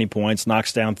 points or 20 points,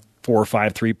 knocks down 4 or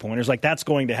 5 three-pointers. That's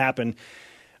going to happen.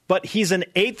 But he's an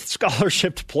 8th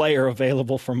scholarship player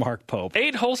available for Mark Pope.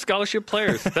 8 whole scholarship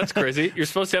players. That's crazy. You're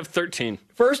supposed to have 13.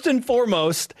 First and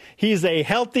foremost, he's a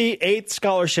healthy 8th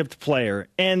scholarship player.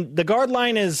 And the guard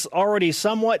line is already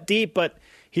somewhat deep, but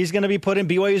he's going to be put in.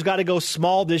 BYU's got to go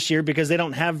small this year because they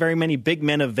don't have very many big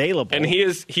men available. And he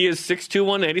is 6'2",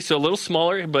 180, so a little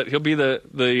smaller, but he'll be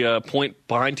the point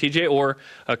behind TJ or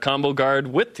a combo guard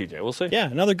with TJ. We'll see.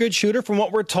 Yeah, another good shooter from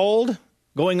what we're told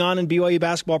going on in BYU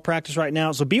basketball practice right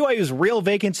now. So BYU's real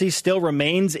vacancy still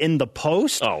remains in the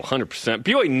post. Oh, 100%.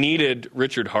 BYU needed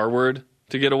Richard Harward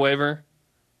to get a waiver.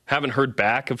 Haven't heard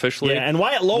back officially. Yeah, and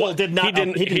Wyatt Lowell did not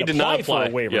apply for a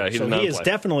waiver. Yeah, he is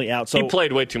definitely out. So he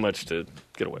played way too much to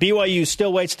get a waiver. BYU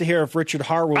still waits to hear if Richard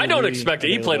Harward I don't expect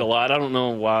it. He played a lot. I don't know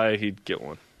why he'd get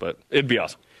one, but it'd be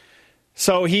awesome.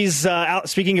 So he's out.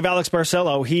 Speaking of Alex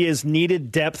Barcelo, he is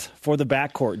needed depth for the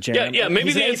backcourt, Jen. Yeah.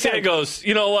 Maybe the NCAA goes,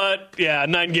 you know what? Yeah,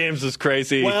 9 games is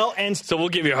crazy. Well, and so we'll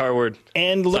give you Harward.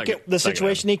 And look at the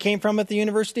situation he came from at the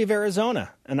University of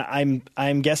Arizona, and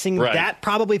I'm guessing that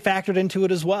probably factored into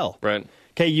it as well. Right.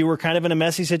 Okay, you were kind of in a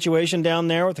messy situation down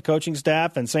there with the coaching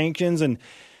staff and sanctions and.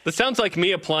 That sounds like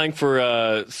me applying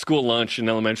for school lunch in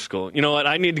elementary school. You know what?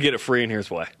 I need to get it free, and here's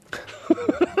why.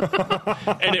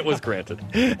 And it was granted.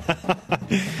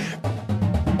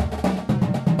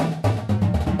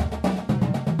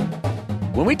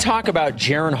 When we talk about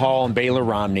Jaren Hall and Baylor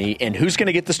Romney and who's going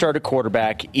to get the start at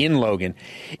quarterback in Logan,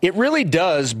 it really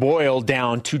does boil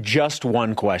down to just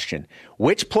one question.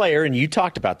 Which player, and you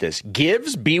talked about this,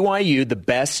 gives BYU the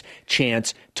best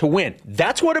chance to win?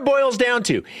 That's what it boils down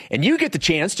to. And you get the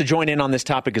chance to join in on this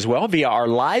topic as well via our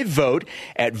live vote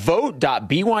at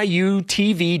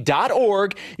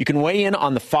vote.byutv.org. You can weigh in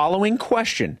on the following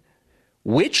question.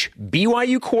 Which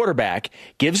BYU quarterback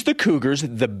gives the Cougars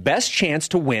the best chance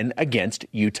to win against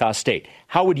Utah State?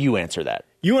 How would you answer that?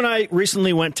 You and I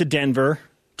recently went to Denver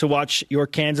to watch your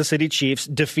Kansas City Chiefs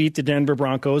defeat the Denver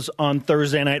Broncos on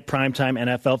Thursday night primetime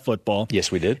NFL football.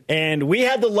 Yes, we did. And we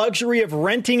had the luxury of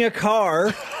renting a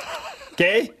car,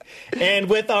 okay? And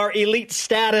with our elite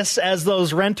status as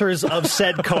those renters of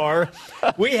said car,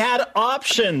 we had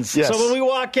options. Yes. So when we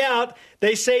walk out,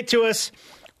 they say to us,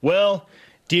 well,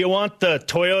 do you want the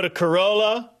Toyota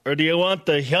Corolla or do you want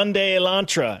the Hyundai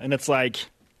Elantra? And it's like,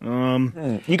 you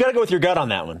got to go with your gut on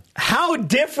that one. How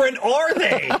different are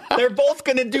they? They're both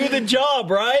going to do the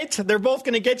job, right? They're both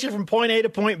going to get you from point A to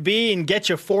point B and get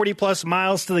you 40-plus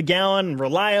miles to the gallon,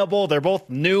 reliable. They're both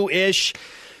new-ish.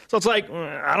 So it's like,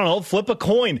 I don't know, flip a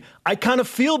coin. I kind of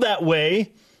feel that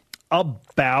way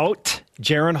about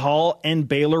Jaren Hall and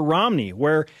Baylor Romney,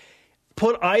 where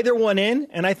put either one in,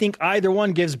 and I think either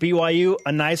one gives BYU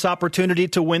a nice opportunity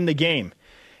to win the game.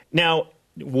 Now,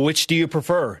 which do you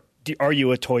prefer? Are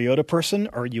you a Toyota person?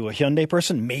 Are you a Hyundai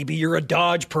person? Maybe you're a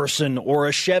Dodge person or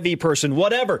a Chevy person,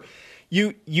 whatever.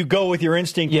 You go with your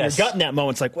instinct and your gut in that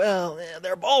moment. It's like, well,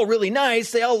 they're all really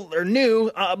nice. They're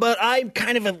new, but I'm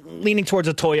kind of leaning towards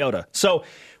a Toyota. So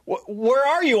Where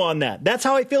are you on that? That's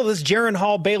how I feel this Jaren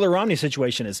Hall, Baylor Romney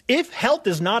situation is. If health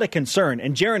is not a concern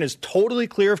and Jaren is totally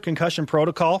clear of concussion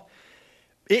protocol,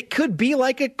 it could be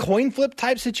like a coin flip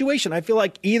type situation. I feel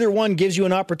like either one gives you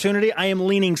an opportunity. I am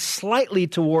leaning slightly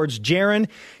towards Jaren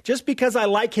just because I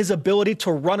like his ability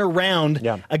to run around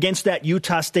against that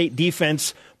Utah State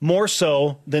defense more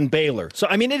so than Baylor. So,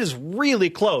 I mean, it is really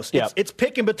close. It's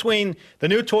picking between the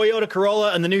new Toyota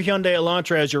Corolla and the new Hyundai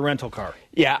Elantra as your rental car.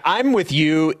 Yeah, I'm with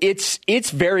you. It's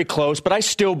very close, but I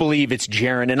still believe it's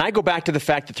Jaren. And I go back to the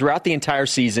fact that throughout the entire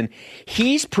season,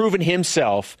 he's proven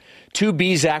himself to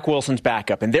be Zach Wilson's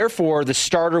backup, and therefore the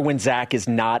starter when Zach is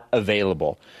not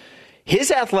available.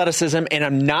 His athleticism, and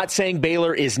I'm not saying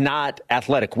Baylor is not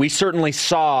athletic. We certainly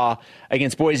saw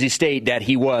against Boise State that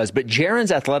he was, but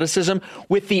Jaren's athleticism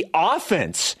with the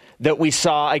offense that we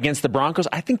saw against the Broncos,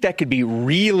 I think that could be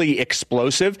really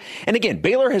explosive. And again,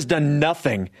 Baylor has done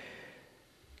nothing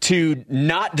to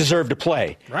not deserve to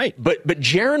play. Right. But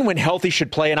Jaren, when healthy,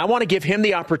 should play, and I want to give him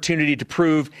the opportunity to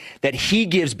prove that he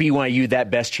gives BYU that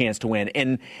best chance to win.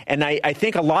 And I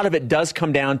think a lot of it does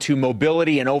come down to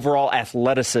mobility and overall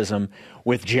athleticism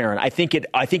with Jaren. I think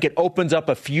it opens up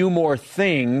a few more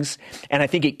things, and I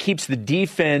think it keeps the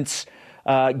defense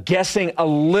guessing a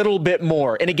little bit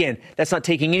more. And again, that's not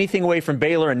taking anything away from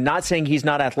Baylor and not saying he's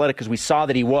not athletic, because we saw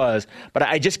that he was, but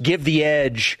I just give the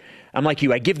edge. I'm like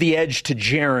you. I give the edge to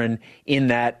Jaren in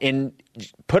that, and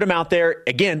put him out there.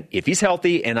 Again, if he's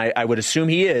healthy, and I would assume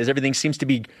he is, everything seems to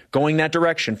be going that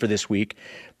direction for this week.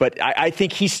 But I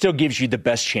think he still gives you the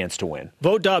best chance to win.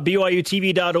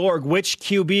 Vote.byutv.org. Which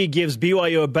QB gives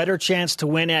BYU a better chance to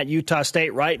win at Utah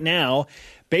State right now?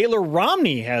 Baylor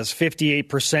Romney has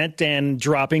 58% and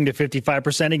dropping to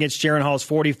 55% against Jaren Hall's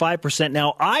 45%.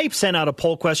 Now, I sent out a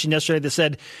poll question yesterday that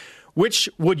said, which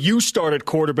would you start at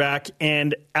quarterback?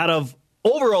 And out of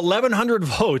over 1,100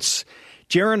 votes,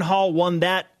 Jaren Hall won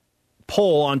that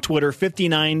poll on Twitter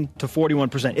 59 to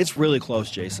 41%. It's really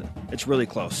close, Jason. It's really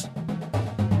close.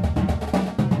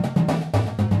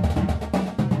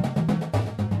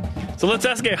 So let's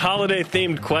ask a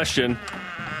holiday-themed question.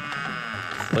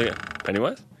 Look at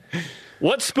Pennywise.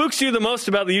 What spooks you the most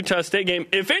about the Utah State game,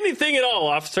 if anything at all,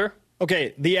 officer?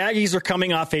 Okay, the Aggies are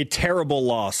coming off a terrible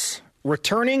loss.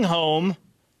 Returning home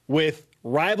with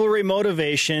rivalry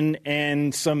motivation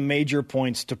and some major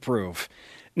points to prove.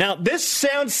 Now, this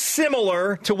sounds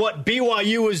similar to what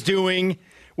BYU was doing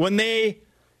when they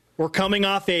were coming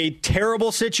off a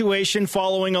terrible situation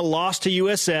following a loss to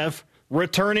USF,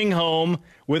 returning home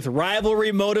with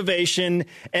rivalry motivation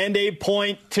and a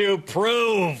point to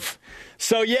prove.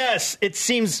 So, yes, it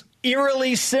seems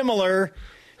eerily similar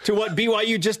to what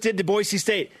BYU just did to Boise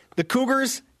State. The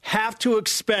Cougars have to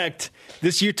expect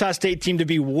this Utah State team to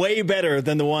be way better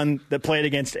than the one that played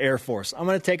against Air Force. I'm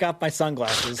going to take off my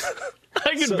sunglasses.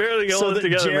 I can barely go so that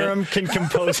together. Jerem can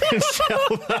compose himself.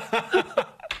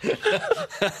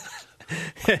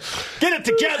 Get it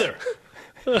together.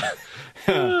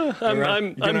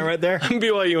 I'm doing all right there? I'm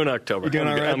BYU in October. You're doing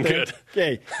all right I'm there?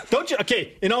 good.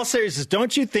 Okay. In all seriousness,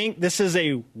 don't you think this is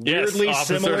a weirdly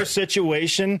similar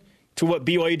situation to what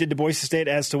BYU did to Boise State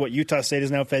as to what Utah State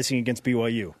is now facing against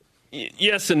BYU?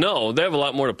 Yes and no. They have a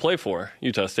lot more to play for.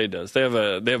 Utah State does. They have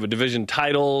a division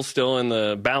title still in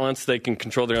the balance. They can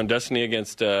control their own destiny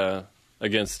against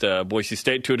Boise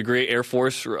State to a degree. Air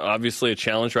Force, obviously a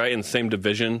challenge, right, in the same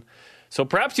division. So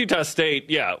perhaps Utah State,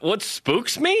 yeah. What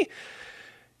spooks me?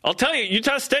 I'll tell you,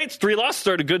 Utah State's 3 losses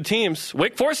are to good teams.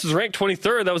 Wake Forest is ranked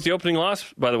 23rd. That was the opening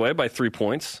loss, by the way, by 3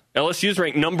 points. LSU's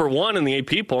ranked number 1 in the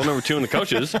AP poll, number 2 in the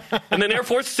coaches. And then Air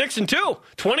Force 6-2,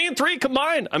 20-3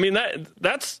 combined. I mean,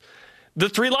 that's the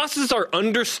 3 losses are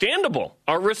understandable,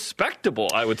 are respectable,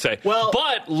 I would say. Well,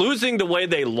 but losing the way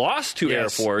they lost to Air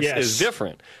Force is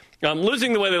different.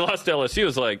 Losing the way they lost to LSU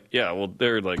is like, yeah, well,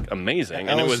 they're like amazing,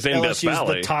 and it was in Death Valley.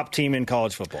 LSU's the top team in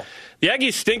college football. The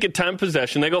Aggies stink at time of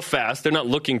possession. They go fast. They're not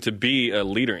looking to be a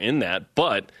leader in that,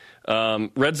 but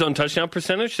red zone touchdown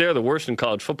percentage, they're the worst in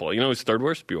college football. You know who's third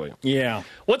worst? BYU. Yeah.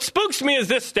 What spooks me is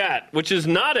this stat, which is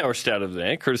not our stat of the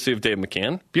day, courtesy of Dave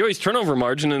McCann. BYU's turnover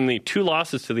margin in the 2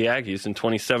 losses to the Aggies in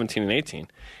 2017 and 18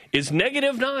 is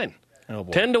 -9,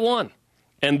 10-1.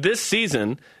 And this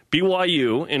season,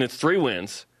 BYU, in its 3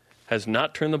 wins, has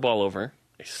not turned the ball over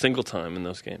a single time in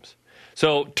those games.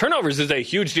 So turnovers is a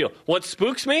huge deal. What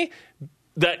spooks me,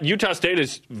 that Utah State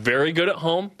is very good at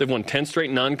home. They've won 10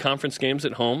 straight non-conference games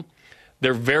at home.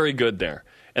 They're very good there.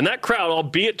 And that crowd,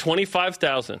 albeit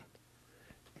 25,000,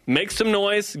 makes some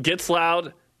noise, gets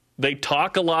loud. They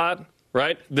talk a lot,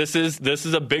 right? This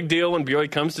is a big deal when BYU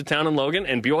comes to town in Logan.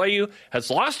 And BYU has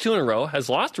lost 2 in a row, has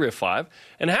lost 3 of 5,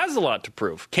 and has a lot to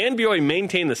prove. Can BYU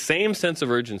maintain the same sense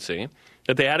of urgency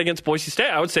that they had against Boise State,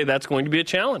 I would say that's going to be a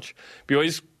challenge.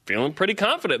 BYU's feeling pretty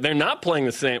confident. They're not playing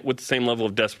with the same level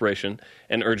of desperation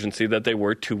and urgency that they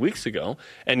were 2 weeks ago.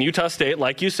 And Utah State,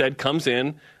 like you said, comes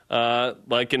in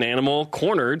like an animal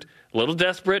cornered, a little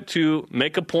desperate to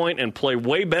make a point and play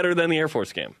way better than the Air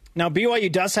Force game. Now, BYU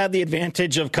does have the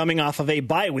advantage of coming off of a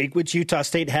bye week, which Utah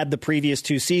State had the previous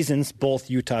 2 seasons, both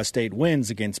Utah State wins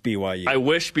against BYU. I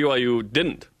wish BYU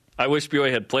didn't. I wish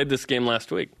BYU had played this game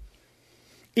last week.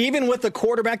 Even with a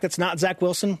quarterback that's not Zach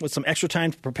Wilson, with some extra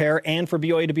time to prepare and for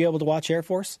BYU to be able to watch Air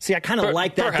Force? See, I kind of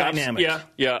like that dynamic.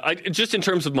 Yeah. Just in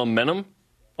terms of momentum,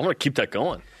 I want to keep that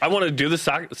going. I want to do the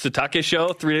Satake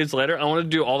show 3 days later. I want to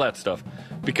do all that stuff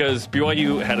because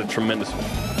BYU had a tremendous week.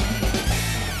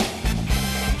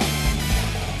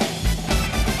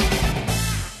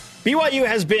 BYU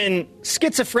has been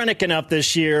schizophrenic enough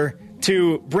this year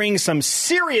to bring some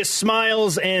serious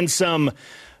smiles and some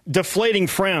deflating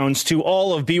frowns to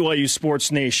all of BYU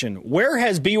Sports Nation. Where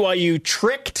has BYU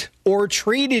tricked or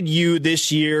treated you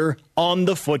this year on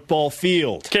the football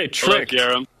field? Okay, tricked.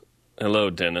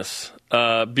 Hello, Dennis.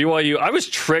 BYU, I was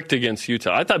tricked against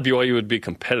Utah. I thought BYU would be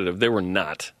competitive. They were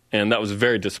not, and that was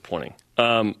very disappointing.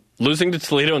 Losing to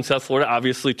Toledo and South Florida,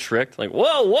 obviously tricked. Like,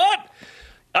 whoa, what?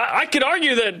 I could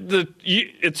argue that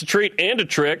it's a treat and a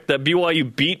trick that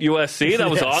BYU beat USC. That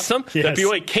was awesome. Yes. That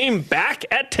BYU came back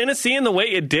at Tennessee in the way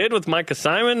it did with Micah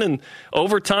Simon and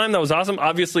overtime. That was awesome.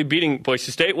 Obviously, beating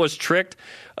Boise State was tricked.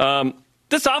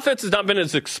 This offense has not been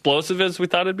as explosive as we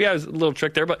thought it'd be. I was a little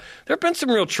tricked there, but there have been some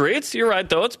real treats. You're right,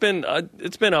 though. It's been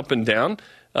up and down.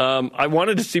 I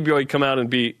wanted to see BYU come out and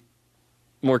be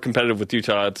more competitive with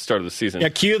Utah at the start of the season. Yeah,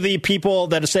 cue the people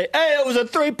that say, hey, it was a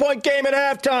 3-point game at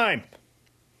halftime.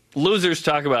 Losers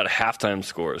talk about halftime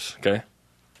scores, okay?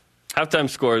 Halftime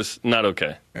scores, not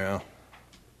okay. Yeah.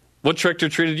 What tricked or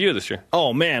treated you this year?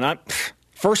 Oh, man.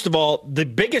 First of all, the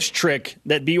biggest trick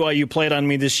that BYU played on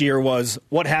me this year was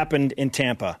what happened in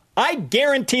Tampa. I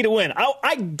guarantee to win.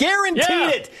 I guarantee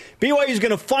it. BYU is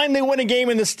going to finally win a game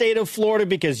in the state of Florida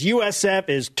because USF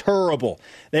is terrible.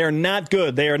 They are not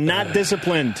good. They are not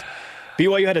disciplined.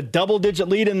 BYU had a double-digit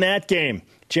lead in that game.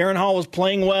 Jaren Hall was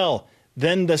playing well.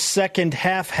 Then the second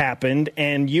half happened,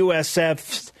 and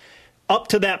USF, up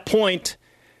to that point,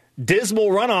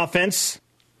 dismal run offense,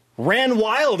 ran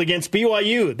wild against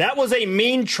BYU. That was a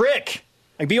mean trick.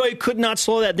 Like, BYU could not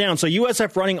slow that down. So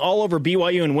USF running all over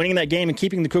BYU and winning that game and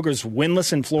keeping the Cougars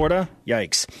winless in Florida,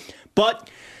 yikes. But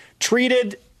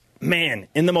treated, man,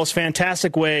 in the most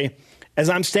fantastic way. As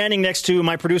I'm standing next to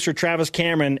my producer, Travis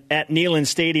Cameron, at Neyland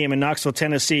Stadium in Knoxville,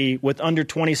 Tennessee, with under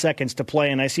 20 seconds to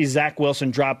play, and I see Zach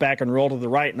Wilson drop back and roll to the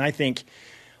right, and I think,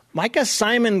 Micah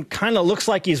Simon kind of looks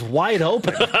like he's wide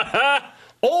open.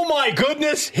 Oh, my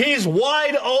goodness, he's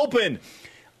wide open.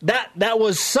 That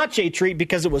was such a treat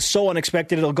because it was so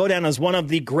unexpected. It'll go down as one of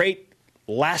the great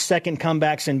last-second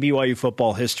comebacks in BYU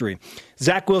football history.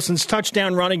 Zach Wilson's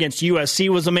touchdown run against USC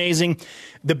was amazing.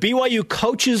 The BYU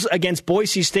coaches against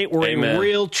Boise State were a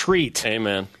real treat.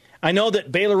 Amen. I know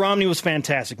that Baylor Romney was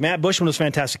fantastic. Matt Bushman was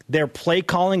fantastic. Their play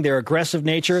calling, their aggressive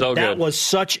nature, that was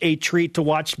such a treat to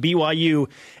watch BYU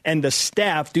and the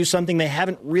staff do something they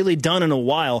haven't really done in a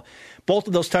while. Both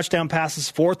of those touchdown passes,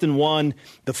 4th and 1,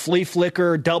 the flea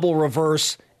flicker, double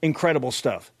reverse, incredible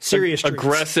stuff. Serious treats.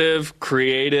 Aggressive,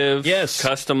 creative,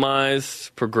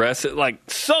 customized, progressive, like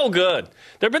so good.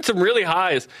 There have been some really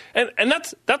highs. And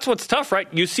that's what's tough,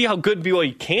 right? You see how good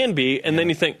BYU can be, and then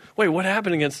you think, wait, what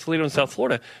happened against Toledo and South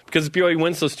Florida? Because if BYU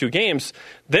wins those 2 games,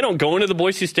 they don't go into the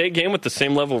Boise State game with the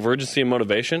same level of urgency and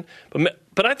motivation.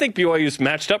 But I think BYU's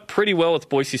matched up pretty well with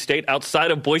Boise State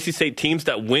outside of Boise State teams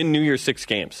that win New Year's 6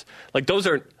 games. Like, those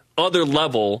are other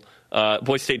level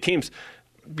Boise State teams.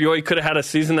 BYU could have had a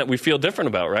season that we feel different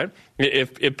about, right?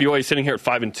 If BYU is sitting here at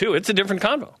 5-2, it's a different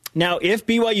convo. Now, if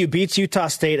BYU beats Utah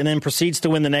State and then proceeds to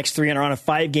win the next 3 and are on a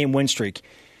 5-game win streak,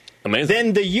 amazing.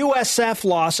 Then the USF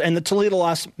loss and the Toledo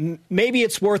loss, maybe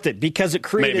it's worth it because it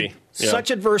created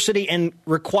such adversity and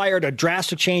required a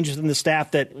drastic changes in the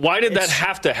staff. Why did that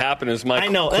have to happen is my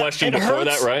question before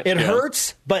that, right? It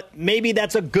hurts, but maybe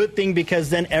that's a good thing because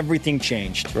then everything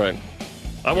changed. Right.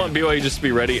 I want BYU just to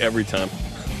be ready every time.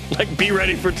 Like, be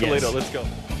ready for Toledo. Yes. Let's go.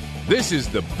 This is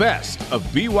the best of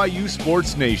BYU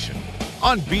Sports Nation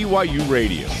on BYU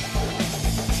Radio.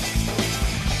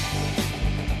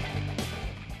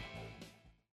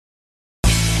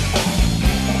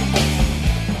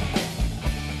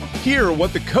 Hear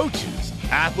what the coaches,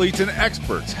 athletes, and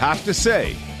experts have to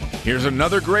say. Here's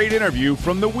another great interview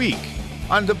from the week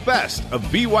on the best of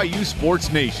BYU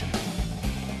Sports Nation.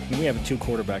 We have a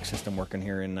 2-quarterback system working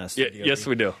here in studio. Yes,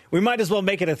 we do. We might as well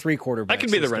make it a 3-quarterback. I can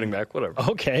be the system. running back, whatever.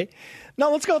 Okay.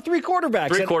 No, let's go 3 quarterbacks.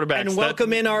 3 quarterbacks. And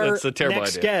welcome in our that's a terrible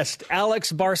next idea. guest,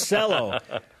 Alex Barcelo,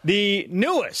 the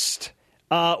newest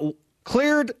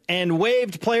cleared and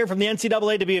waived player from the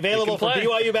NCAA to be available for play.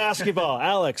 BYU basketball.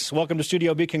 Alex, welcome to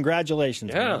Studio B.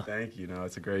 Congratulations. Yeah. man. Thank you. No,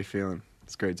 it's a great feeling.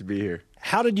 It's great to be here.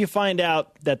 How did you find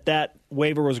out that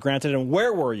waiver was granted, and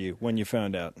where were you when you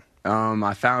found out?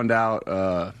 I found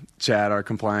out Chad, our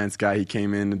compliance guy, he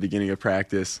came in the beginning of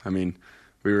practice. I mean,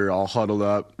 we were all huddled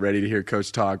up, ready to hear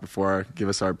Coach talk before give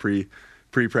us our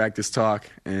pre-practice talk,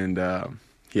 and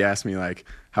he asked me, like,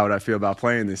 how would I feel about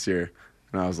playing this year?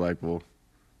 And I was like, well,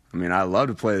 I mean, I'd love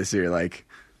to play this year, like,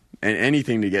 and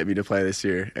anything to get me to play this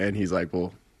year. And he's like,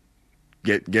 well,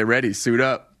 get ready, suit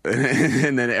up.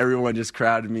 And then everyone just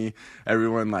crowded me.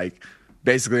 Everyone, like,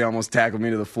 basically almost tackled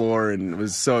me to the floor and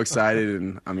was so excited.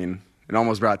 And, I mean, it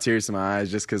almost brought tears to my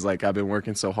eyes just because, like, I've been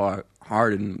working so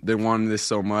hard and been wanting this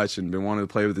so much and been wanting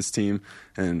to play with this team.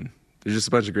 And there's just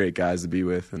a bunch of great guys to be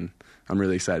with, and I'm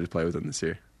really excited to play with them this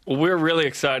year. Well, we're really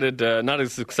excited, not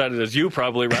as excited as you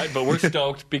probably, right? But we're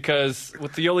stoked because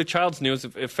with the Yoli Childs news,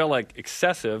 it felt like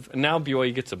excessive, and now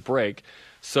BYU gets a break.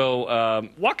 So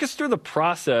walk us through the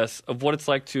process of what it's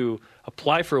like to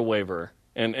apply for a waiver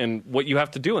and what you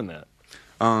have to do in that.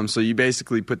 So you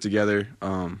basically put together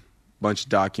a bunch of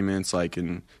documents, like,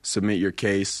 and submit your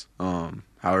case,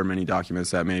 however many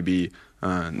documents that may be.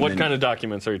 What kind of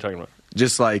documents are you talking about?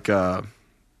 Just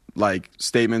like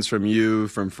statements from you,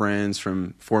 from friends,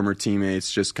 from former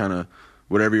teammates, just kind of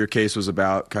whatever your case was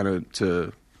about, kind of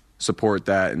to support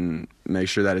that and make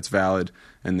sure that it's valid.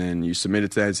 And then you submit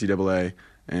it to the NCAA,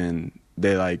 and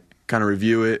they, like, kind of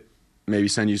review it, maybe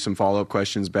send you some follow-up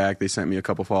questions back. They sent me a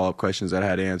couple follow-up questions that I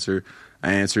had to answer.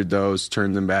 I answered those,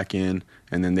 turned them back in,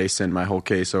 and then they sent my whole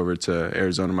case over to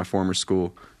Arizona, my former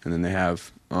school, and then they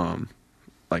have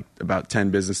like about 10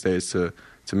 business days to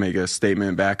make a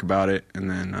statement back about it, and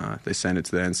then they send it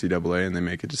to the NCAA, and they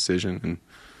make a decision.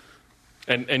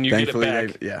 And you get it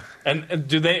back. Yeah. And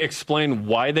do they explain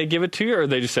why they give it to you, or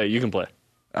they just say, you can play?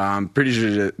 I'm pretty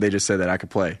sure they just said that I could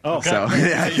play. Oh, okay. So,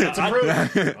 yeah.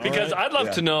 Because I'd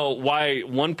love to know why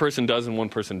one person does and one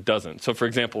person doesn't. So, for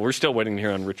example, we're still waiting to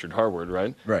hear on Richard Harward,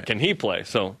 right? Right. Can he play?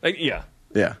 So, yeah.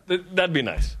 Yeah. That'd be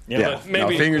nice. Yeah. But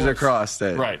maybe, fingers are crossed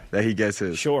that, right. that he gets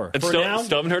his. Sure. And For still now,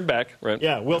 haven't heard back, right?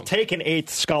 yeah, we'll take an 8th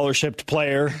scholarshiped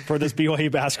player for this BYU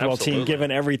basketball team, Absolutely.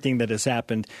 given everything that has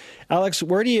happened. Alex,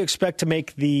 where do you expect to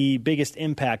make the biggest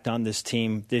impact on this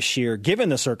team this year, given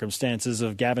the circumstances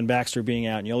of Gavin Baxter being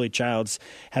out and Yoli Childs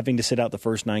having to sit out the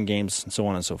first 9 games and so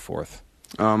on and so forth?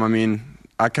 I mean,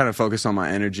 I kind of focus on my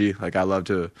energy. Like, I love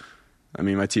to – I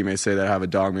mean, my teammates say that I have a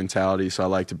dog mentality, so I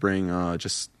like to bring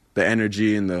just the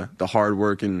energy and the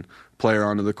hard-working player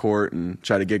onto the court and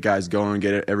try to get guys going,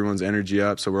 get everyone's energy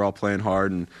up so we're all playing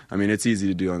hard. And, I mean, it's easy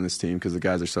to do on this team because the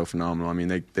guys are so phenomenal. I mean,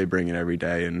 they bring it every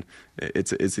day, and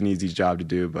it's an easy job to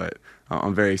do. But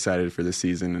I'm very excited for this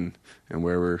season and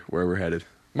where we're headed.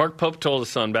 Mark Pope told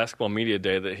us on Basketball Media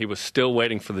Day that he was still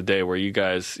waiting for the day where you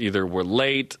guys either were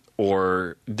late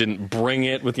or didn't bring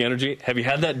it with the energy. Have you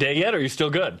had that day yet, or are you still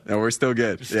good? No, we're still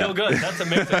good. You're still good. That's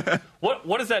amazing.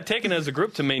 What has that taken as a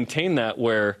group to maintain that,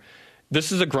 where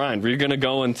this is a grind where you're going to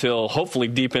go until hopefully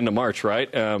deep into March, right?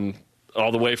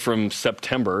 All the way from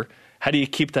September. How do you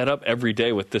keep that up every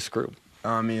day with this group?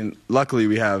 I mean, luckily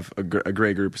we have a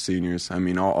great group of seniors. I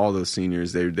mean, all those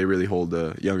seniors, they really hold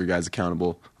the younger guys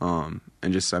accountable.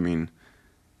 And just, I mean,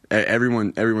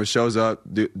 everyone shows up,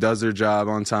 does their job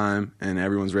on time, and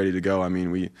everyone's ready to go. I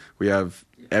mean, we have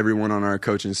everyone on our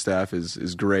coaching staff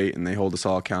is great, and they hold us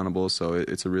all accountable. So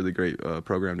it's a really great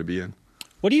program to be in.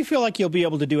 What do you feel like you'll be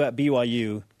able to do at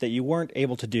BYU that you weren't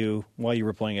able to do while you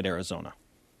were playing at Arizona?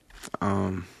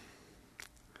 I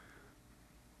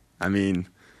mean,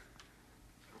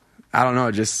 I don't know.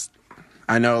 Just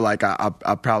I know, like, I'll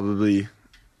probably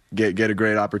get a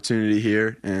great opportunity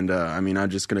here, and I mean, I'm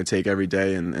just going to take every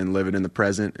day and live it in the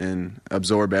present and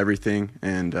absorb everything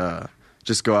and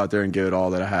just go out there and give it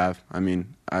all that I have. I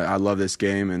mean, I love this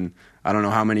game, and I don't know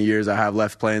how many years I have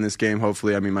left playing this game.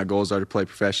 Hopefully, I mean, my goals are to play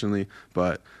professionally,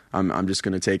 but I'm just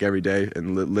going to take every day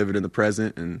and live it in the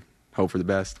present and hope for the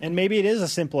best. And maybe it is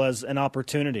as simple as an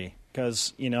opportunity.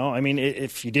 Because, you know, I mean,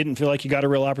 if you didn't feel like you got a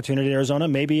real opportunity at Arizona,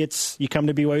 maybe it's you come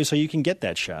to BYU so you can get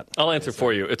that shot. I'll answer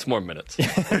for you. It's more minutes.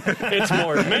 It's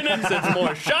more minutes. It's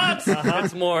more shots.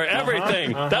 It's more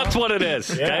everything. That's what it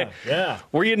is. Okay? Yeah.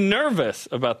 Were you nervous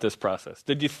about this process?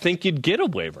 Did you think you'd get a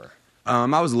waiver? I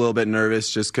was a little bit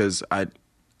nervous just because I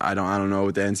don't know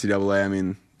with the NCAA. I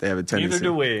mean, they have a tendency. Neither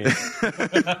do we.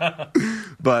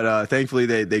 But thankfully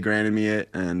they granted me it,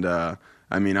 and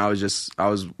I mean, I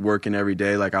was working every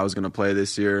day like I was going to play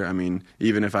this year. I mean,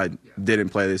 even if I didn't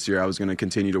play this year, I was going to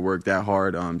continue to work that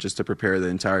hard just to prepare the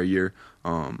entire year.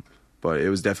 But it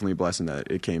was definitely a blessing that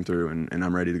it came through, and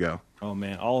I'm ready to go. Oh,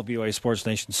 man, all of BYU Sports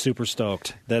Nation super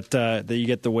stoked that you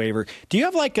get the waiver. Do you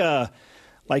have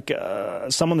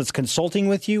someone that's consulting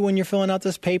with you when you're filling out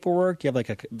this paperwork? Do you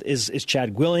have is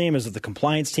Chad Gwilliam? Is it the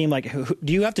compliance team?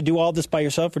 Do you have to do all this by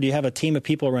yourself, or do you have a team of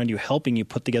people around you helping you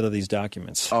put together these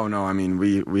documents? Oh, no, I mean,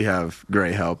 we have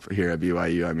great help here at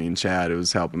BYU. I mean, Chad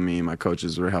was helping me. My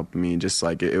coaches were helping me. Just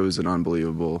it was an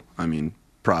unbelievable,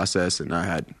 process, and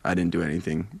I didn't do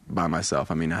anything by myself.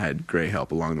 I mean, I had great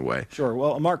help along the way. Sure.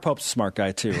 Well, Mark Pope's a smart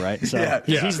guy too, right? So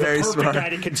he's the very perfect smart guy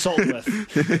to consult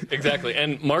with. Exactly.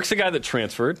 And Mark's a guy that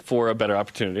transferred for a better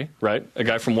opportunity, right? A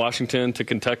guy from Washington to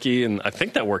Kentucky, and I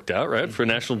think that worked out, right, for a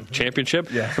national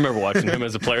championship. Yeah. I remember watching him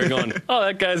as a player going, oh,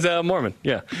 that guy's Mormon.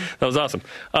 Yeah, that was awesome.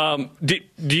 Do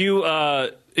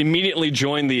you immediately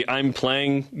join the I'm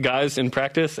playing guys in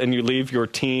practice, and you leave your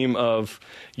team of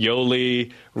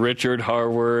Yoli, Richard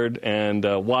Harward, and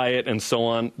Wyatt, and so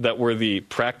on, that were the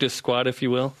practice squad, if you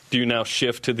will? Do you now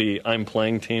shift to the I'm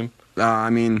playing team?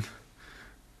 And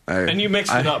you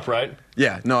mixed it up, right?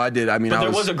 Yeah, no, I did. I mean, but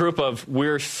there was a group of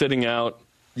we're sitting out.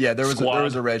 Yeah, there was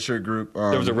a red shirt group.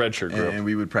 There was a red shirt group, and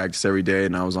we would practice every day,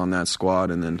 and I was on that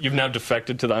squad. And then you've now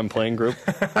defected to the I'm playing group.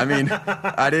 I mean,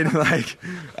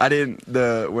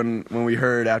 when we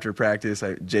heard after practice,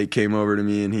 Jake came over to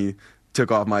me and he took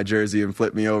off my jersey and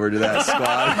flipped me over to that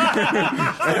squad.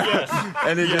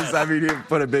 And he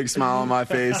put a big smile on my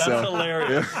face. That's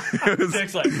hilarious.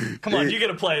 Jake's like, come on, you get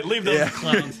to play. Leave those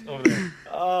clowns over there.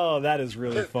 Oh, that is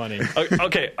really funny.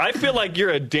 Okay, I feel like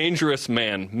you're a dangerous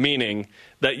man, meaning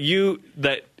that you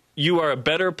are a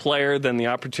better player than the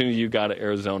opportunity you got at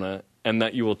Arizona, and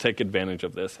that you will take advantage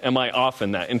of this. Am I off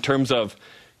in that, in terms of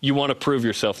you want to prove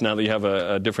yourself now that you have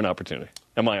a different opportunity?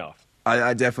 Am I off?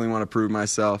 I definitely want to prove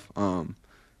myself,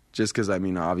 just because,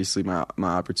 obviously my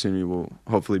opportunity will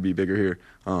hopefully be bigger here.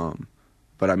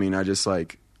 But,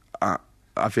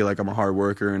 I feel like I'm a hard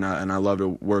worker, and I love to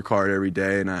work hard every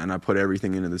day, and I put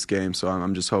everything into this game. So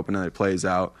I'm just hoping that it plays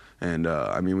out. And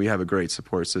we have a great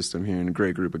support system here and a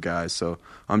great group of guys. So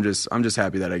I'm just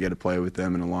happy that I get to play with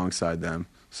them and alongside them.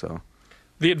 So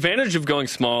the advantage of going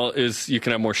small is you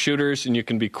can have more shooters and you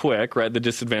can be quick, right? The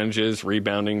disadvantage is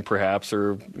rebounding, perhaps,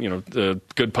 or the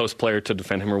good post player to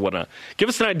defend him or whatnot. Give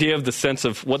us an idea of the sense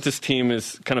of what this team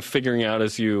is kind of figuring out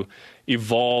as you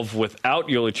evolve without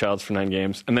Yoli Childs for 9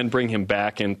 games, and then bring him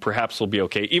back, and perhaps we'll be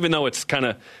okay, even though it's kind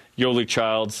of Yoli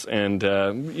Childs and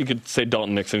you could say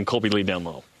Dalton Nixon and Colby Lee down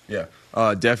low. Yeah,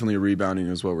 definitely rebounding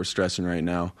is what we're stressing right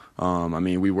now.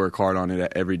 We work hard on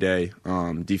it every day.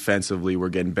 Defensively, we're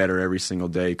getting better every single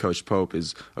day. Coach Pope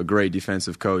is a great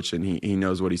defensive coach, and he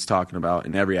knows what he's talking about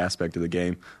in every aspect of the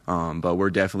game. But we're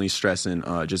definitely stressing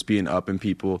just being up in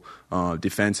people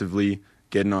defensively,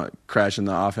 crashing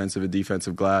the offensive and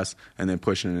defensive glass, and then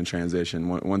pushing it in transition.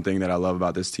 One thing that I love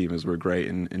about this team is we're great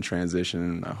in transition,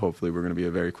 and hopefully we're going to be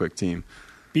a very quick team.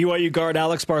 BYU guard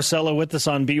Alex Barcelo with us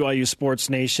on BYU Sports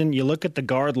Nation. You look at the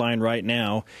guard line right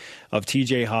now of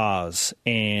TJ Haws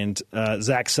and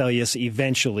Zach Sellius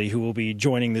eventually, who will be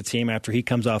joining the team after he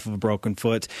comes off of a broken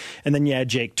foot. And then you had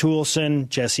Jake Toolson,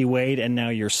 Jesse Wade, and now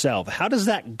yourself. How does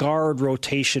that guard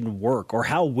rotation work, or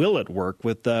how will it work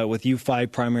with you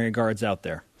 5 primary guards out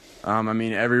there?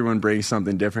 Everyone brings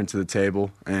something different to the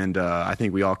table, and I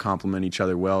think we all complement each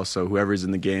other well. So whoever's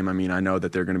in the game, I know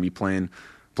that they're going to be playing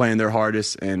their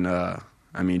hardest, and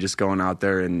just going out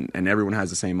there, and everyone has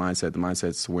the same mindset. The mindset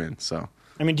is to win. So,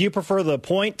 do you prefer the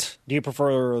point? Do you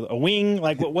prefer a wing?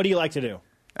 What do you like to do?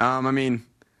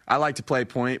 I like to play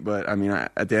point, but at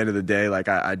the end of the day,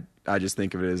 I just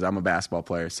think of it as I'm a basketball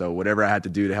player. So whatever I had to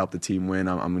do to help the team win,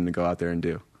 I'm going to go out there and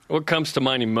do. What comes to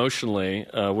mind emotionally?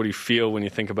 What do you feel when you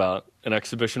think about an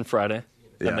exhibition Friday?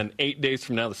 Yeah. And then 8 days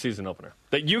from now, the season opener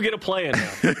that you get to play in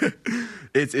now?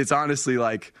 It's honestly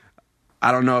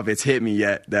I don't know if it's hit me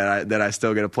yet that I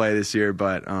still get to play this year,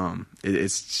 but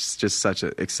it's just such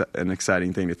an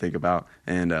exciting thing to think about,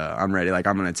 and I'm ready. I'm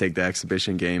going to take the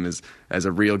exhibition game as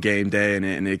a real game day,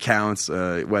 and it counts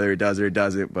whether it does or it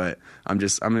doesn't. But I'm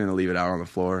going to leave it out on the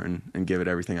floor and give it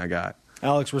everything I got.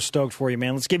 Alex, we're stoked for you,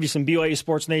 man. Let's give you some BYU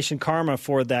Sports Nation karma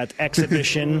for that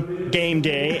exhibition game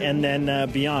day, and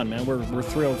then beyond, man. We're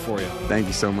thrilled for you. Thank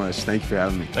you so much. Thank you for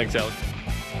having me. Thanks, Alex.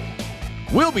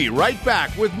 We'll be right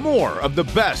back with more of the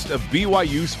best of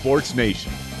BYU Sports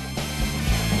Nation.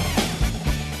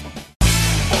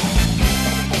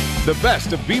 The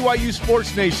best of BYU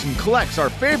Sports Nation collects our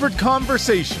favorite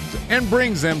conversations and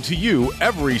brings them to you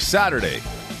every Saturday.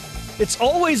 It's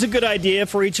always a good idea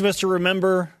for each of us to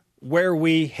remember where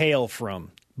we hail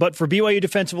from. But for BYU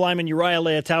defensive lineman Uriah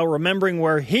Leatao, remembering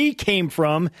where he came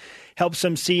from helps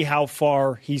him see how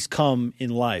far he's come in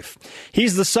life.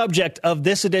 He's the subject of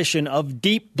this edition of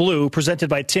Deep Blue, presented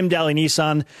by Tim Daly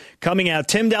Nissan, coming out.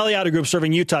 Tim Daly Auto Group,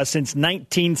 serving Utah since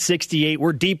 1968.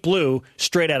 We're Deep Blue,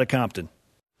 straight out of Compton.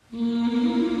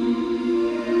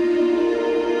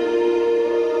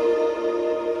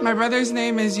 My brother's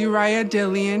name is Uriah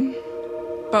Dillian,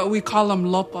 but we call him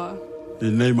Lopa. The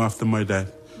name after my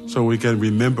dad, so we can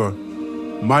remember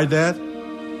my dad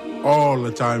all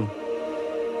the time.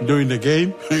 During the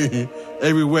game,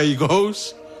 everywhere he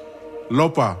goes,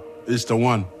 Lopa is the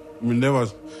one. We never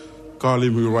call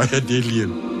him Uriah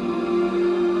Dillian.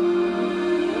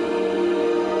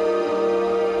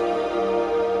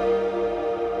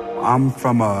 I'm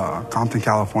from Compton,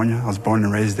 California. I was born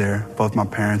and raised there. Both my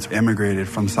parents immigrated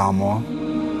from Samoa.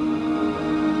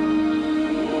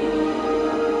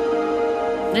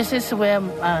 This is where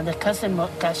the cousin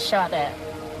got shot at,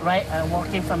 right?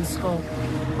 Walking from school.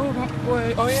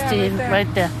 Oh, yeah, Steve,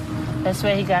 right there. That's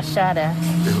where he got shot at.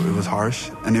 It was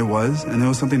harsh, and it was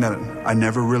something that I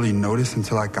never really noticed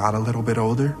until I got a little bit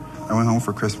older. I went home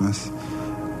for Christmas.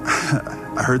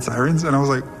 I heard sirens, and I was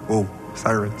like, whoa,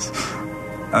 sirens.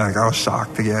 I was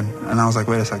shocked again, and I was like,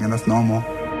 wait a second, that's normal.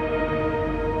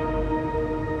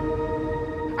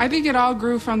 I think it all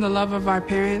grew from the love of our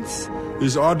parents.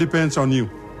 It all depends on you,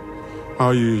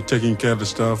 how you taking care of the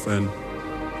stuff and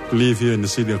live here in the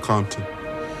city of Compton.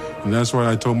 And that's why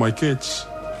I told my kids,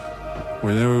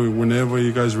 whenever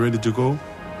you guys ready to go,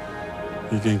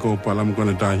 you can go, but I'm going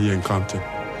to die here in Compton.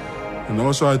 And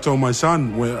also I told my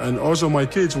son, and also my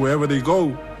kids, wherever they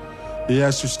go, he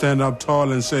has to stand up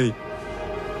tall and say,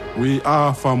 we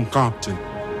are from Compton,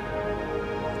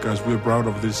 because we're proud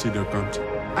of this city of Compton.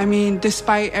 I mean,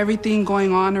 despite everything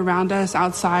going on around us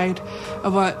outside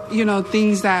of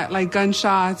things that like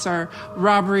gunshots or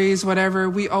robberies, whatever,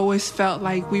 we always felt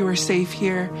like we were safe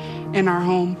here in our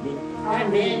home.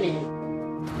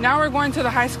 Now we're going to the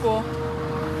high school.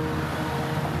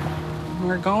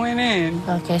 We're going in.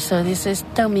 Okay, so this is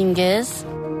Dominguez.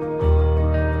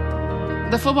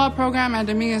 The football program at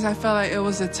Dominguez, I felt like it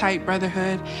was a tight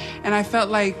brotherhood. And I felt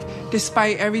like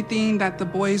despite everything that the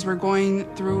boys were going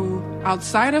through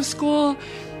outside of school,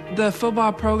 the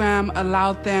football program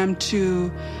allowed them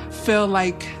to feel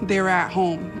like they were at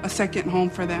home, a second home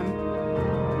for them.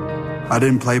 I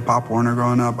didn't play Pop Warner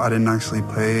growing up. I didn't actually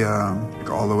play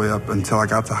all the way up until I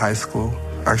got to high school.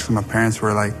 Actually, my parents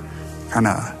were like kind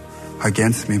of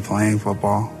against me playing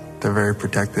football. They're very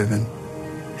protective, and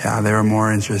yeah, they were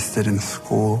more interested in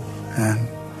school, and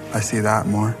I see that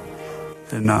more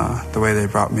than the way they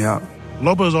brought me up.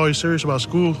 Lopa is always serious about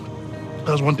school.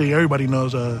 That's one thing everybody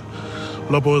knows.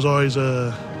 Lopa was always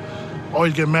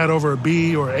get mad over a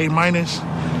B or A minus.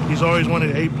 He's always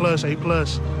wanted A plus, A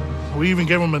plus. We even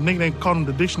gave him a nickname, called him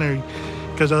the dictionary,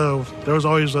 because there was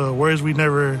always words we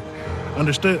never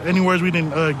understood. Any words we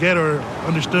didn't get or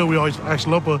understood, we always asked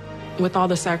Lopa. With all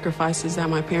the sacrifices that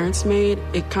my parents made,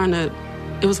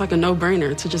 it was like a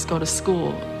no-brainer to just go to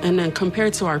school. And then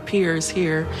compared to our peers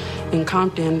here in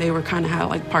Compton, they were kind of had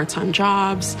like part-time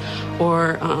jobs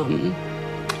or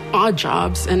odd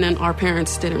jobs. And then our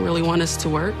parents didn't really want us to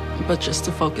work, but just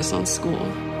to focus on school.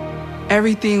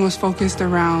 Everything was focused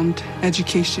around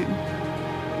education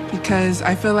because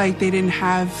I feel like they didn't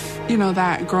have,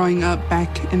 that growing up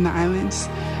back in the islands.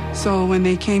 So when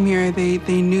they came here,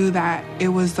 they knew that it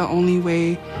was the only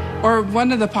way or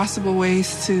one of the possible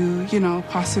ways to,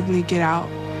 possibly get out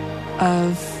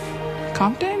of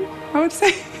Compton, I would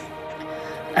say.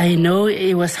 I know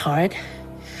it was hard,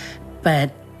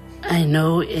 but I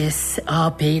know it's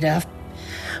all paid off.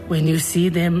 When you see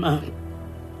them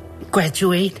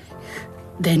graduate,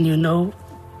 then you know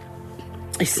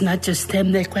it's not just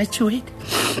them that graduate.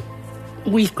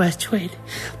 We graduate.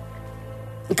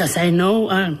 Because I know,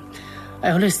 I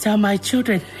always tell my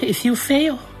children, if you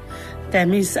fail, that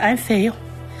means I fail.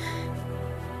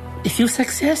 If you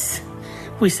success,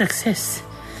 we success.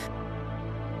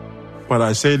 But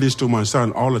I say this to my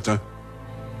son all the time.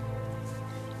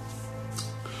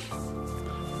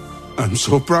 I'm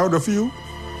so proud of you.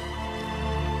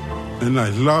 And I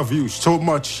love you so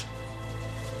much.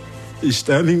 He's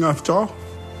standing up tall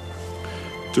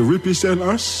to represent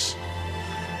us,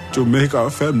 to make our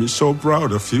family so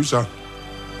proud of you, son.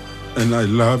 And I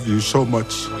love you so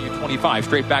much. 25,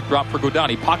 straight back drop for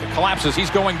Guadani. Pocket collapses. He's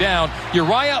going down.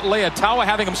 Uriah Leatao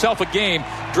having himself a game.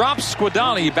 Drops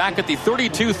Guadani back at the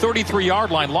 32-33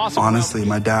 yard line. Loss. Honestly,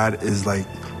 my dad is like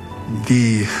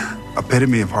the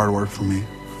epitome of hard work for me.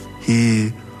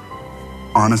 He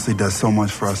honestly does so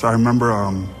much for us. I remember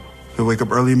He'll wake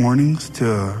up early mornings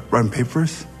to run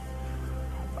papers,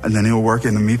 and then he'll work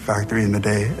in the meat factory in the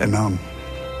day,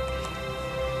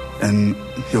 and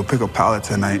he'll pick up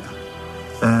pallets at night.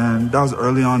 And that was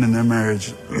early on in their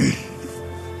marriage.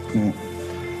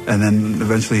 And then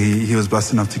eventually he was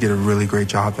blessed enough to get a really great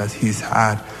job that he's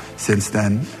had since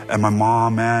then. And my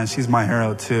mom, man, she's my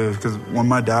hero too, because when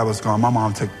my dad was gone, my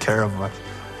mom took care of us.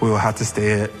 We would have to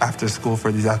stay after school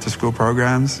for these after-school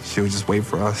programs. She would just wait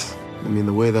for us. I mean,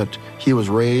 the way that he was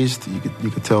raised,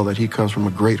 you could tell that he comes from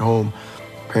a great home.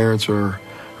 Parents are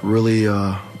really,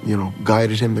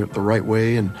 guided him the right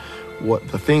way, and what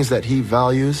the things that he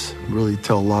values really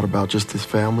tell a lot about just his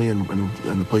family and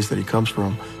the place that he comes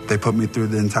from. They put me through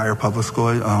the entire public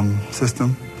school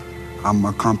system. I'm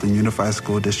a Compton Unified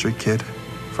School District kid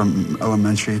from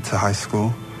elementary to high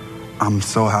school. I'm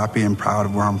so happy and proud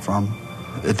of where I'm from.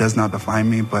 It does not define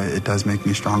me, but it does make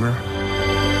me stronger.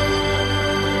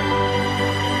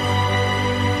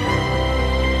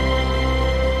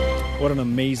 What an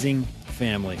amazing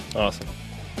family. Awesome.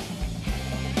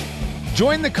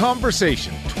 Join the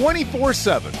conversation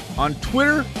 24/7 on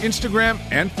Twitter, Instagram,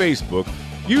 and Facebook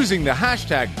using the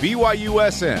hashtag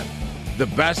BYUSN. The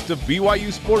best of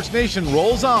BYU Sports Nation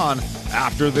rolls on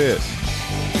after this.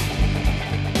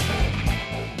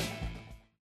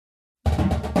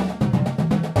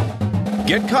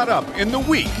 Get caught up in the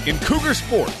week in Cougar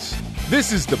Sports.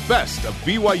 This is the best of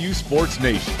BYU Sports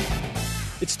Nation.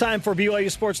 It's time for BYU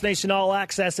Sports Nation All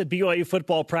Access at BYU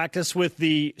football practice with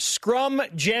the Scrum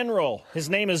General.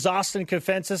 His name is Austin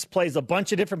Kofensis, plays a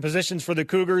bunch of different positions for the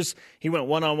Cougars. He went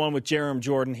one-on-one with Jerem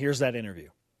Jordan. Here's that interview.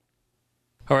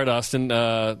 All right, Austin,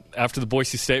 after the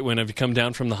Boise State win, have you come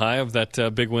down from the high of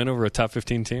that big win over a top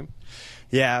 15 team?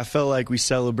 Yeah, I felt like we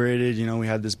celebrated. We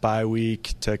had this bye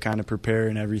week to kind of prepare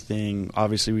and everything.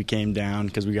 Obviously, we came down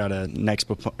because we got a next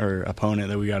opponent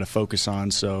that we got to focus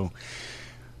on, so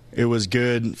it was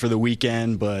good for the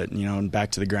weekend, but,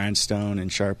 back to the grindstone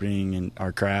and sharpening and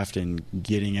our craft and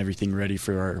getting everything ready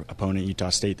for our opponent, Utah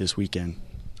State, this weekend.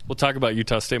 We'll talk about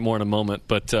Utah State more in a moment,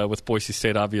 but with Boise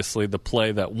State, obviously, the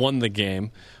play that won the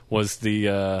game was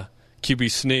the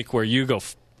QB sneak where you go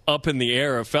up in the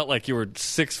air. It felt like you were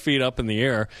 6 feet up in the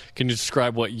air. Can you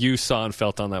describe what you saw and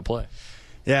felt on that play?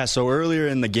 Yeah, so earlier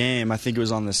in the game, I think it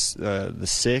was on the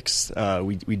 6th,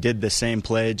 we did the same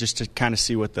play just to kind of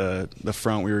see what the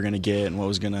front we were going to get and what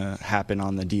was going to happen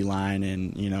on the D-line.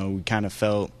 And, we kind of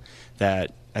felt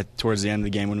that towards the end of the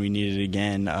game when we needed it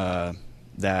again,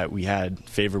 that we had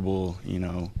favorable,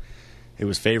 it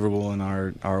was favorable in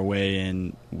our way,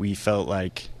 and we felt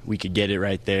like we could get it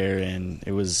right there. And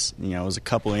it was, it was a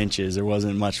couple inches. There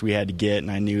wasn't much we had to get,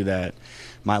 and I knew that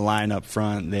my line up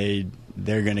front,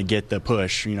 they're going to get the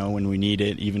push, when we need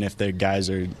it. Even if the guys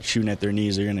are shooting at their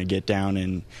knees, they're going to get down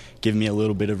and give me a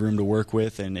little bit of room to work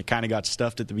with. And it kind of got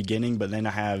stuffed at the beginning, but then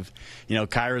I have,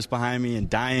 Kairos behind me and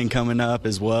Diane coming up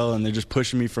as well, and they're just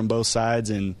pushing me from both sides.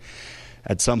 And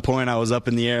at some point I was up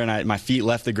in the air and my feet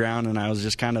left the ground, and I was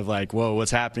just kind of like, whoa, what's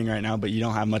happening right now? But you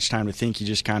don't have much time to think. You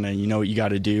just kind of, what you got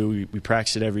to do. We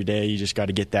practice it every day. You just got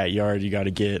to get that yard. You got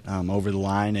to get over the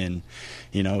line. And,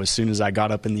 as soon as I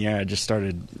got up in the air, I just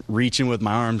started reaching with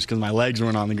my arms because my legs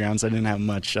weren't on the ground, so I didn't have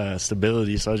much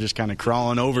stability. So I was just kind of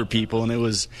crawling over people, and it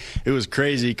was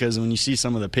crazy because when you see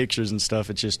some of the pictures and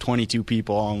stuff, it's just 22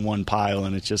 people all in one pile,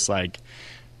 and it's just like,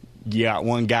 you got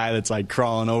one guy that's like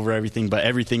crawling over everything, but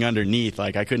everything underneath,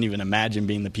 like I couldn't even imagine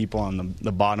being the people on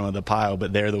the bottom of the pile,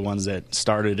 but they're the ones that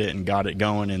started it and got it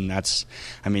going. And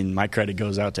my credit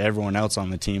goes out to everyone else on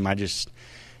the team. I just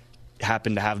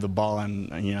happened to have the ball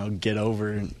and, get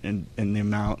over in the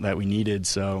amount that we needed.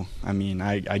 So,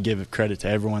 I give credit to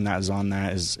everyone that was on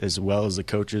that as well as the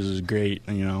coaches. It was great,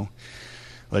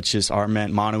 Let's just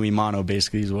mano y mano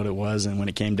basically is what it was, and when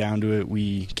it came down to it,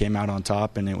 we came out on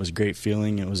top, and it was a great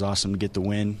feeling. It was awesome to get the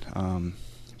win,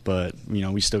 but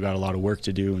we still got a lot of work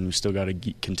to do, and we still got to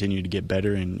continue to get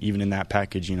better. And even in that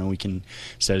package, we can,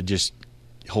 instead of just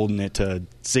holding it to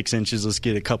 6 inches, let's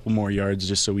get a couple more yards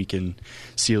just so we can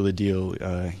seal the deal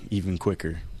even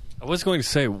quicker. I was going to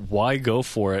say, why go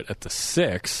for it at the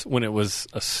 6 when it was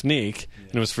a sneak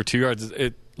and it was for 2 yards?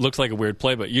 It looked like a weird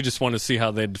play, but you just wanted to see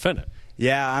how they'd defend it.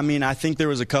 Yeah, I think there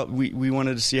was a couple. We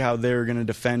wanted to see how they were going to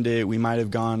defend it. We might have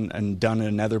gone and done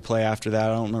another play after that.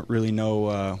 I don't really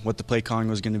know what the play calling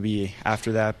was going to be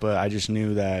after that, but I just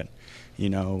knew that,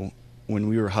 when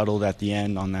we were huddled at the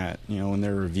end on that, when they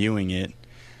were reviewing it,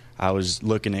 I was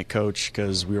looking at Coach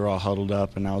because we were all huddled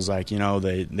up, and I was like,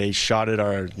 they shot at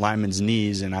our lineman's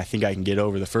knees, and I think I can get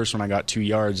over. The first one I got 2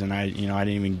 yards, and I didn't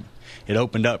even it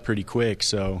opened up pretty quick.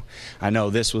 So I know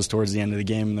this was towards the end of the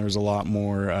game, and there was a lot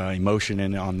more emotion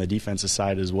in it on the defensive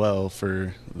side as well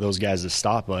for those guys to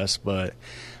stop us. But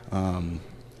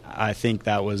I think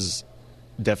that was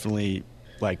definitely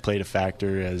played a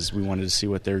factor, as we wanted to see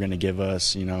what they were going to give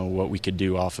us, what we could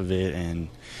do off of it. And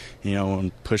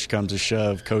when push comes to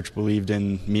shove, Coach believed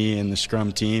in me and the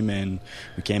scrum team, and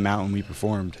we came out and we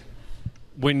performed.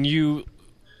 When you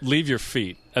leave your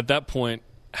feet, at that point,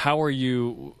 how are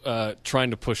you trying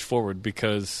to push forward,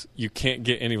 because you can't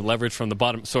get any leverage from the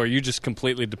bottom? So are you just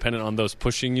completely dependent on those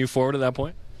pushing you forward at that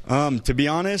point? To be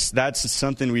honest, that's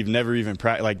something we've never even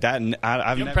practiced like that.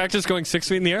 I've never practiced going 6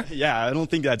 feet in the air. Yeah, I don't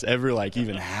think that's ever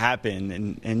even happened.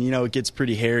 And it gets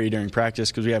pretty hairy during practice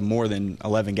because we have more than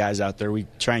 11 guys out there. We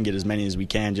try and get as many as we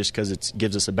can just because it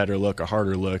gives us a better look, a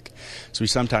harder look. So we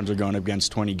sometimes are going up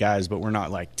against 20 guys, but we're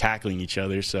not tackling each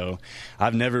other. So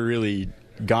I've never really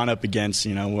gone up against,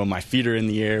 well, my feet are in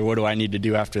the air. What do I need to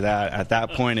do after that? At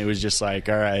that point, it was just all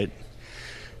right,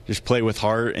 just play with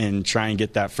heart and try and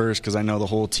get that first, because I know the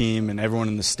whole team and everyone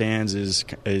in the stands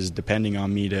is depending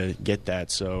on me to get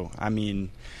that. So,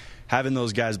 having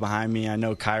those guys behind me, I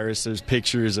know Kairos, there's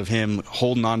pictures of him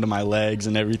holding onto my legs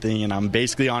and everything, and I'm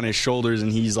basically on his shoulders,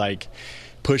 and he's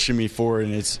pushing me forward,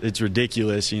 and it's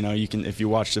ridiculous. You can, if you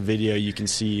watch the video, you can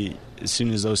see as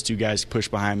soon as those two guys push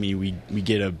behind me, we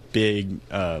get a big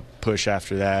push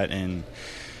after that, and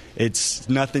it's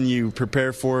nothing you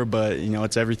prepare for, but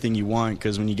it's everything you want,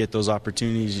 because when you get those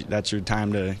opportunities, that's your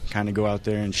time to kind of go out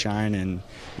there and shine. And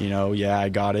I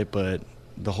got it, but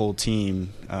the whole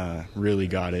team really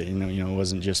got it. It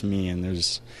wasn't just me,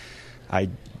 and I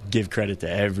give credit to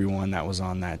everyone that was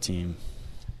on that team.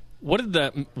 What did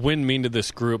that win mean to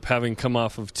this group, having come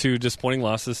off of 2 disappointing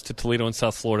losses to Toledo and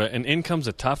South Florida? And in comes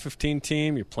a top 15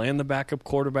 team. You're playing the backup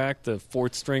quarterback, the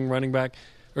fourth-string running back,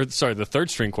 the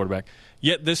third-string quarterback.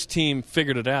 Yet this team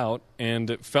figured it out, and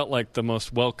it felt like the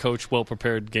most well-coached,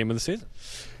 well-prepared game of the season.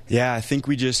 Yeah, I think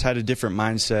we just had a different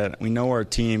mindset. We know our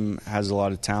team has a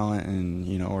lot of talent,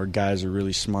 and our guys are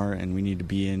really smart, and we need to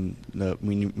be in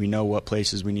we know what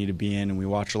places we need to be in, and we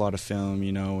watch a lot of film,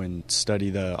 and study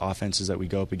the offenses that we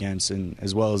go up against, and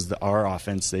as well as our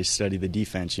offense, they study the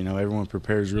defense. Everyone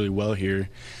prepares really well here.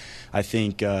 I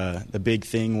think the big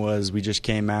thing was we just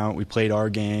came out, we played our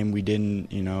game, we didn't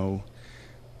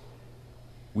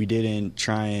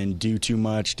try and do too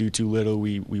much, do too little.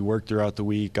 We worked throughout the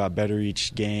week, got better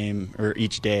each game, or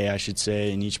each day, I should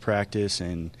say, in each practice,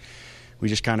 and we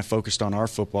just kind of focused on our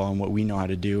football and what we know how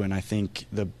to do. And I think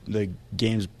the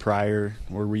games prior,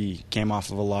 where we came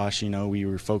off of a loss, we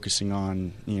were focusing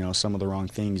on, some of the wrong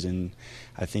things. And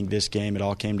I think this game, it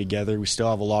all came together. We still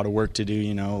have a lot of work to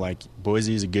do,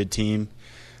 Boise is a good team,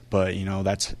 but,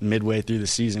 that's midway through the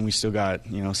season. We still got,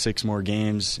 6 more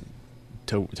games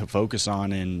to focus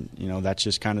on, and that's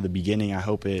just kind of the beginning. I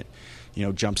hope it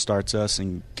jump starts us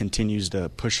and continues to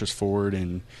push us forward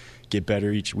and get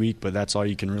better each week, but that's all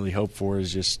you can really hope for,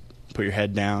 is just put your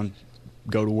head down,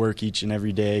 go to work each and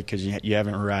every day, because you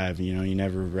haven't arrived. You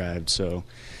never arrived, so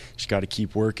just got to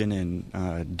keep working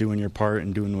and doing your part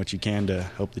and doing what you can to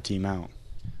help the team out.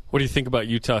 What do you think about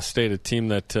Utah State, a team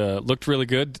that looked really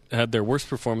good, had their worst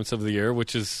performance of the year,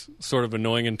 which is sort of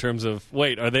annoying in terms of,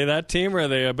 wait, are they that team or are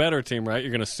they a better team, right?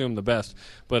 You're going to assume the best.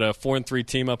 But a 4-3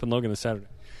 team up in Logan this Saturday.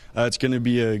 It's going to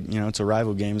be it's a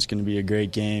rival game. It's going to be a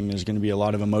great game. There's going to be a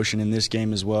lot of emotion in this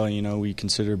game as well. We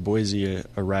consider Boise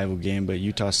a rival game, but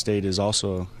Utah State is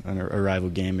also a rival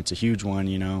game. It's a huge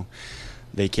one,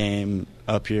 They came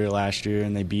up here last year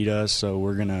and they beat us, so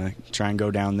we're going to try and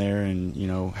go down there and,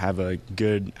 have a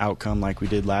good outcome like we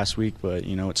did last week. But,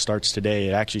 it starts today.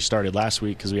 It actually started last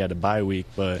week because we had a bye week,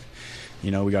 but,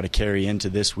 we got to carry into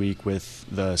this week with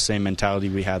the same mentality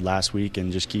we had last week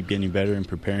and just keep getting better and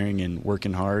preparing and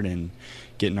working hard and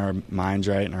getting our minds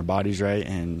right and our bodies right.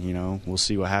 And, we'll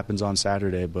see what happens on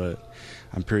Saturday, but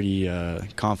I'm pretty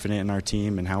confident in our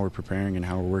team and how we're preparing and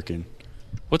how we're working.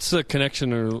 What's the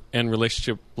connection and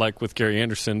relationship like with Gary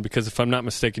Anderson? Because if I'm not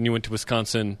mistaken, you went to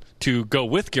Wisconsin to go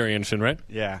with Gary Anderson, right?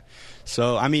 Yeah.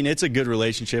 So, it's a good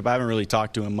relationship. I haven't really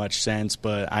talked to him much since,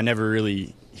 but I never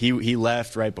really – he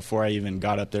left right before I even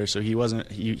got up there. So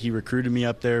he recruited me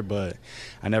up there, but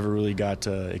I never really got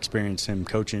to experience him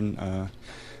coaching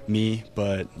me.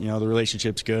 But, the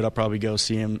relationship's good. I'll probably go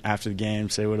see him after the game,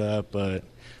 say what up, but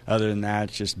 – other than that,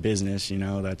 it's just business.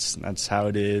 That's how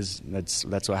it is. That's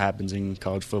what happens in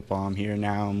college football. I'm here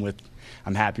now.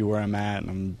 I'm happy where I'm at, and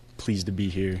I'm pleased to be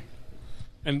here.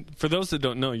 And for those that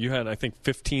don't know, you had, I think,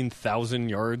 15,000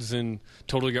 yards in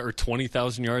total, or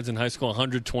 20,000 yards in high school,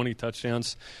 120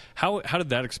 touchdowns. How did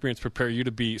that experience prepare you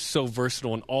to be so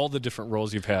versatile in all the different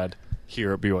roles you've had?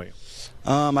 here at BYU?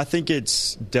 I think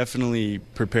it's definitely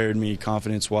prepared me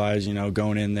confidence-wise,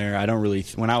 going in there. I don't really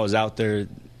 – when I was out there,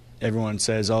 everyone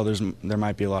says, there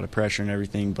might be a lot of pressure and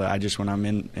everything, but when I'm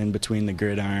in between the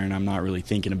gridiron, I'm not really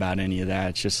thinking about any of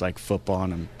that. It's just like football,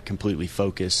 and I'm completely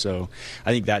focused. So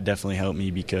I think that definitely helped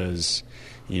me because,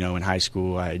 in high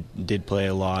school I did play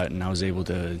a lot, and I was able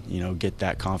to, get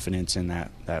that confidence and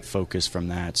that focus from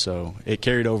that. So it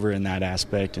carried over in that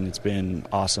aspect, and it's been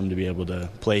awesome to be able to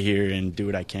play here and do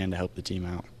what I can to help the team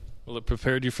out. Well, it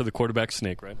prepared you for the quarterback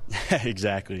snake, right?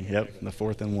 Exactly. Yep, the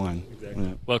 4th and 1. Exactly.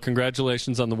 Yeah. Well,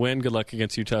 congratulations on the win. Good luck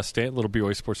against Utah State. A little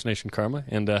BYU Sports Nation karma,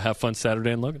 and have fun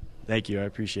Saturday in Logan. Thank you. I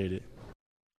appreciate it.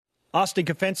 Austin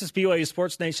Confensis, BYU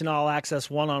Sports Nation All Access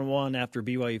one-on-one after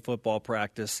BYU football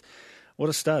practice. What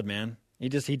a stud, man. He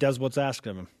does what's asked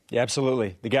of him. Yeah,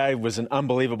 absolutely. The guy was an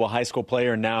unbelievable high school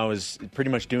player and now is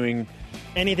pretty much doing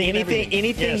anything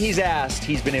yes. he's asked,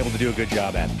 he's been able to do a good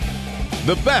job at.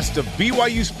 The best of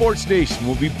BYU Sports Nation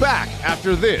will be back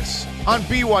after this on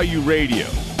BYU Radio.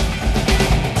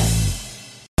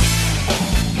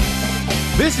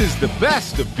 This is the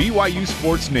best of BYU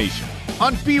Sports Nation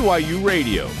on BYU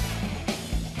Radio.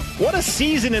 What a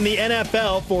season in the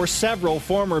NFL for several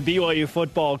former BYU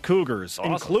football Cougars,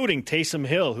 including Taysom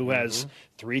Hill, who has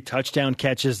 3 touchdown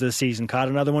catches this season. Caught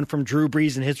another one from Drew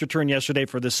Brees in his return yesterday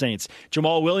for the Saints.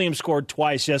 Jamal Williams scored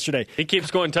twice yesterday. He keeps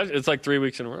scoring touchdowns. It's like 3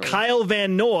 weeks in a row. Kyle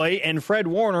Van Noy and Fred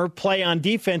Warner play on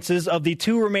defenses of the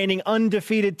 2 remaining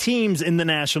undefeated teams in the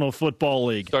National Football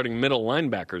League. Starting middle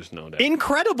linebackers, no doubt.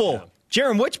 Incredible. Yeah.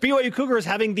 Jarom, which BYU Cougar is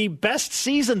having the best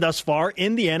season thus far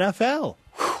in the NFL?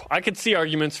 I could see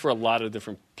arguments for a lot of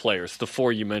different players, the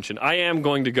 4 you mentioned. I am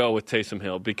going to go with Taysom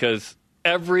Hill because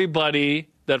everybody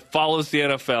that follows the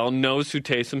NFL knows who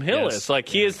Taysom Hill is. Like,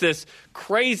 he is this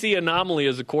crazy anomaly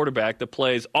as a quarterback that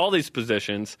plays all these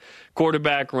positions,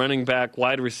 quarterback, running back,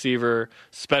 wide receiver,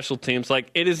 special teams.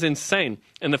 Like, it is insane.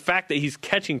 And the fact that he's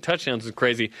catching touchdowns is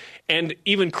crazy. And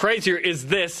even crazier is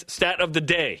this stat of the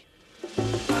day.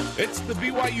 It's the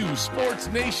BYU Sports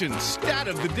Nation stat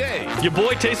of the day. Your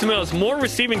boy Taysom Hill has more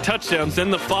receiving touchdowns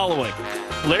than the following: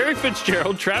 Larry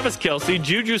Fitzgerald, Travis Kelce,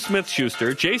 Juju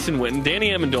Smith-Schuster, Jason Witten, Danny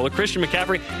Amendola, Christian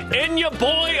McCaffrey, and your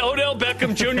boy Odell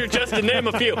Beckham Jr., just to name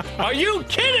a few. Are you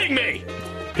kidding me?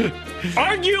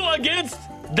 Argue against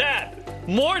that.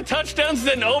 More touchdowns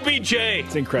than OBJ.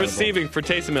 It's incredible. Receiving for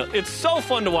Taysom Hill. It's so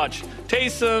fun to watch.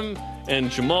 Taysom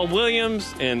and Jamal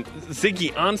Williams and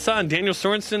Ziggy Ansah and Daniel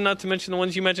Sorensen, not to mention the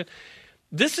ones you mentioned.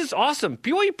 This is awesome.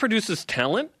 BYU produces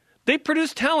talent. They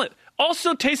produce talent.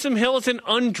 Also, Taysom Hill is an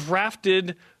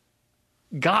undrafted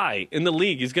guy in the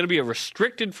league. He's going to be a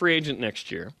restricted free agent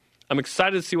next year. I'm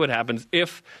excited to see what happens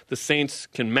if the Saints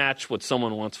can match what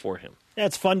someone wants for him. Yeah,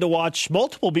 it's fun to watch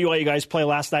multiple BYU guys play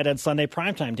last night on Sunday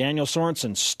primetime. Daniel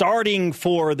Sorensen starting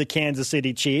for the Kansas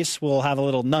City Chiefs. We'll have a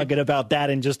little nugget about that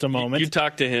in just a moment. You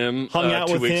talked to him hung out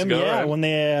 2 with weeks him, ago, yeah, right? when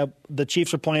the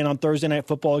Chiefs were playing on Thursday Night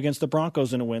Football against the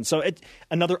Broncos in a win. So it's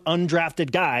another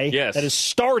undrafted guy that is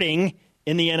starting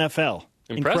in the NFL.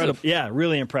 Impressive. Yeah,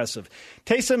 really impressive.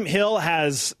 Taysom Hill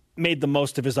has made the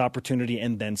most of his opportunity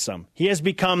and then some. He has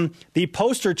become the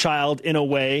poster child, in a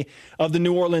way, of the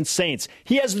New Orleans Saints.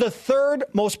 He has the 3rd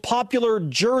most popular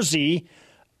jersey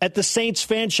at the Saints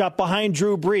fan shop behind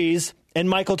Drew Brees and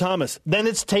Michael Thomas. Then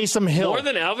it's Taysom Hill. More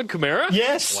than Alvin Kamara?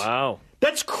 Yes. Wow.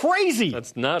 That's crazy.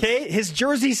 That's nuts. Okay, his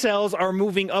jersey sales are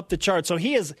moving up the chart. So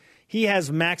he has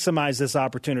maximized this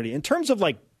opportunity. In terms of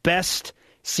best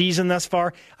season thus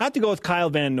far, I have to go with Kyle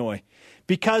Van Noy,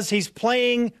 because he's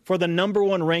playing for the number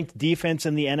 1 ranked defense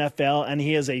in the NFL, and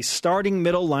he is a starting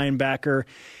middle linebacker,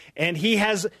 and he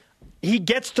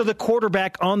gets to the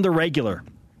quarterback on the regular.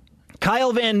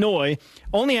 Kyle Van Noy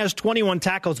only has 21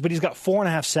 tackles, but he's got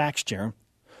 4.5 sacks, Jarom.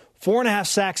 4.5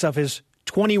 sacks of his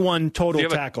 21 total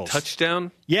tackles. A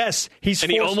touchdown? Yes.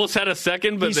 He almost had a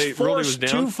second, but they ruled he was down? He's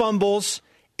forced 2 fumbles,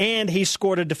 and he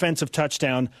scored a defensive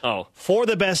touchdown for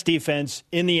the best defense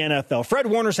in the NFL. Fred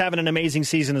Warner's having an amazing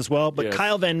season as well, but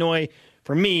Kyle Van Noy,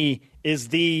 for me, is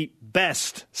the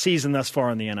best season thus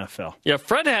far in the NFL. Yeah,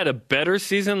 Fred had a better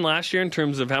season last year in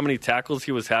terms of how many tackles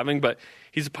he was having, but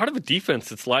he's a part of a defense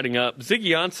that's lighting up. Ziggy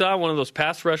Ansah, one of those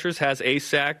pass rushers, has a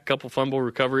sack, a couple fumble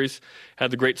recoveries, had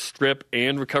the great strip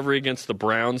and recovery against the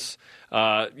Browns.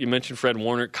 You mentioned Fred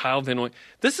Warner, Kyle Van Noy.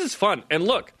 This is fun. And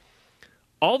look,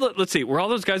 let's see, were all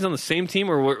those guys on the same team,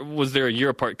 or was there a year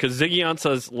apart? Because Ziggy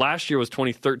Ansah's last year was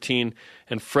 2013,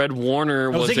 and Fred Warner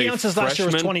was Ziggy a Ansah's freshman. last year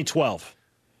was 2012.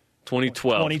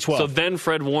 2012. So then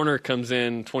Fred Warner comes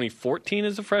in 2014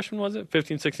 as a freshman, was it?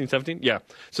 15, 16, 17? Yeah.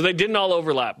 So they didn't all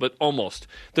overlap, but almost.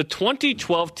 The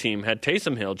 2012 team had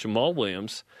Taysom Hill, Jamal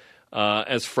Williams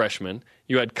as freshmen.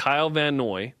 You had Kyle Van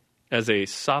Noy as a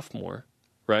sophomore,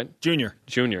 right? Junior.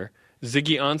 Ziggy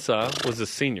Ansah was a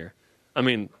senior. I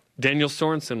mean, Daniel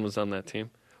Sorensen was on that team.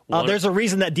 There's a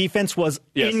reason that defense was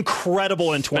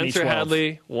incredible in 2012. Spencer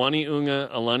Hadley, Wani Unga,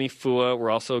 Alani Fua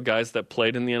were also guys that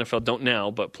played in the NFL. Don't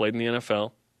now, but played in the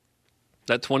NFL.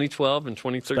 That 2012 and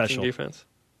 2013 defense,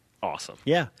 awesome.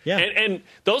 Yeah. And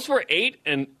those were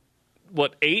 8-win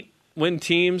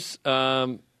teams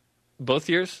both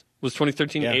years? Was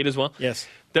 2013 8 as well? Yes.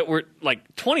 That were,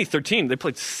 2013, they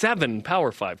played 7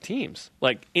 Power 5 teams.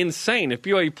 Insane. If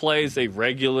BYU plays a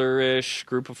regular-ish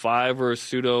group of 5 or a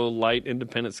pseudo-light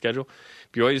independent schedule,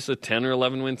 BYU's a 10 or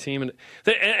 11-win team.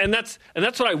 And that's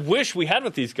what I wish we had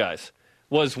with these guys,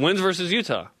 was wins versus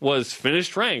Utah, was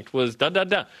finished ranked, was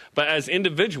da-da-da. But as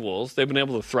individuals, they've been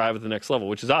able to thrive at the next level,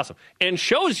 which is awesome. And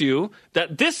shows you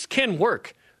that this can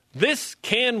work. This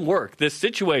can work. This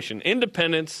situation,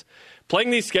 independence,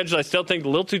 playing these schedules, I still think a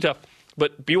little too tough.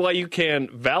 But BYU can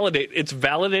validate. It's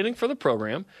validating for the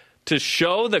program to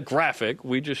show the graphic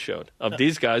we just showed of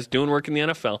these guys doing work in the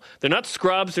NFL. They're not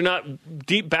scrubs. They're not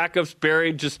deep backups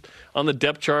buried just on the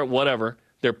depth chart, whatever.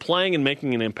 They're playing and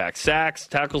making an impact. Sacks,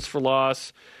 tackles for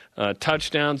loss,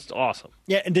 touchdowns. It's awesome.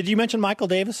 Yeah, and did you mention Michael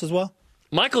Davis as well?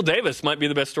 Michael Davis might be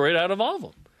the best story out of all of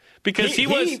them. Because he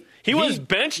was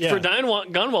benched for Diane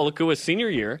Gonwalliku his senior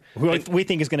year. Who we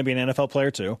think is going to be an NFL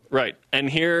player too. Right. And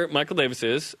here Michael Davis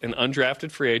is, an undrafted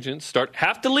free agent.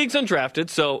 Half the league's undrafted,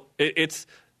 so it's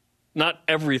not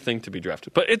everything to be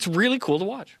drafted. But it's really cool to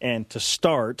watch. And to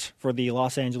start for the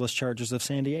Los Angeles Chargers of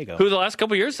San Diego, who the last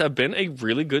couple of years have been a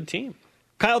really good team.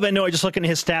 Kyle Van Noy, just looking at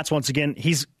his stats once again,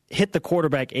 he's hit the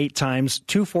quarterback 8 times,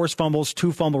 2 forced fumbles,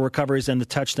 2 fumble recoveries, and the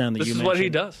touchdown that you mentioned. This is what he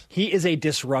does. He is a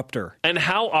disruptor. And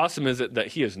how awesome is it that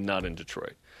he is not in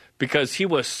Detroit? Because he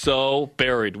was so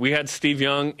buried. We had Steve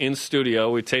Young in studio.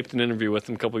 We taped an interview with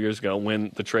him a couple years ago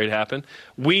when the trade happened.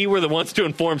 We were the ones to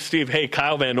inform Steve, hey,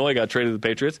 Kyle Van Noy got traded to the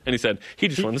Patriots. And he said, he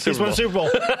just won the Super Bowl. He's won a Super Bowl.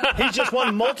 He's just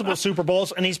won multiple Super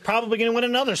Bowls, and he's probably going to win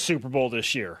another Super Bowl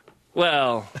this year.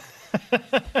 Well...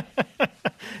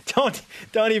 Don't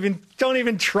even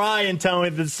try and tell me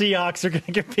the Seahawks are going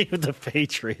to compete with the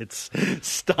Patriots.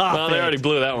 Stop it. Well, they already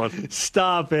blew that one.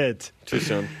 Stop it. Too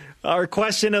soon. Our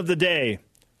question of the day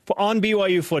on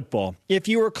BYU football. If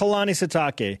you were Kalani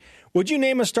Sitake, would you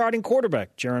name a starting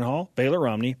quarterback, Jaren Hall, Baylor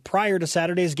Romney, prior to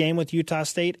Saturday's game with Utah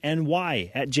State, and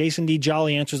why? At Jason D.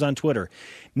 Jolly answers on Twitter.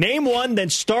 Name one, then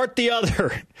start the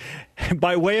other.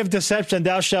 By way of deception,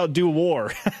 thou shalt do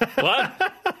war.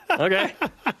 What? Okay.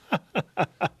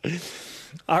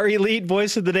 Our elite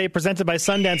voice of the day, presented by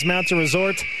Sundance Mountain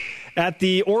Resort at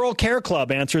the Oral Care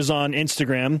Club, answers on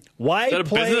Instagram. Why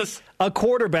play a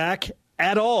quarterback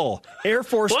at all? Air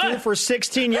Force threw for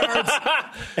 16 yards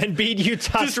and beat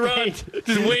Utah Just State. Run.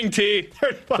 Just wing T.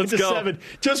 35-7.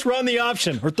 Just run the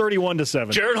option. Or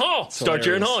 31-7. Jaren Hall. Start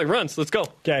Jaren Hall. He runs. Let's go.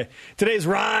 Okay. Today's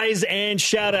Rise and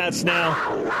Shoutouts now.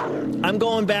 I'm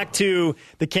going back to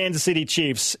the Kansas City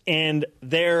Chiefs and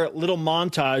their little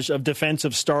montage of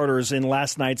defensive starters in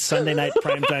last night's Sunday night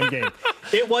primetime game.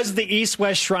 It was the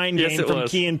East-West Shrine game from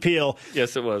Key and Peele.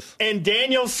 Yes, it was. And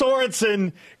Daniel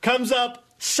Sorensen comes up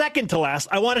second to last.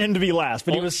 I wanted him to be last,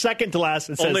 but he was second to last.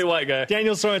 And says, only white guy.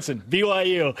 Daniel Sorensen,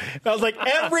 BYU. I was like,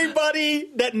 everybody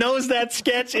that knows that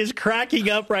sketch is cracking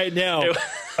up right now.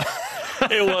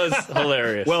 It was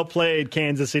hilarious. Well played,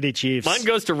 Kansas City Chiefs. Mine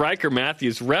goes to Riker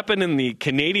Matthews, repping in the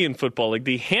Canadian Football League.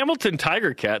 The Hamilton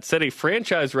Tiger Cats set a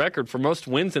franchise record for most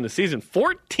wins in a season,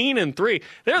 14-3.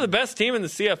 They're the best team in the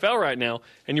CFL right now,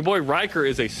 and your boy Riker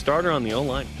is a starter on the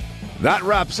O-line. That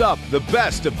wraps up the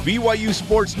best of BYU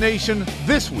Sports Nation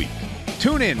this week.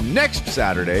 Tune in next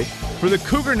Saturday for the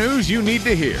Cougar news you need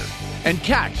to hear. And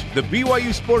catch the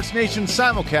BYU Sports Nation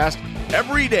simulcast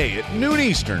every day at noon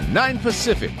Eastern, 9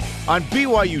 Pacific on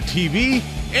BYU TV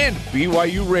and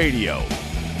BYU Radio.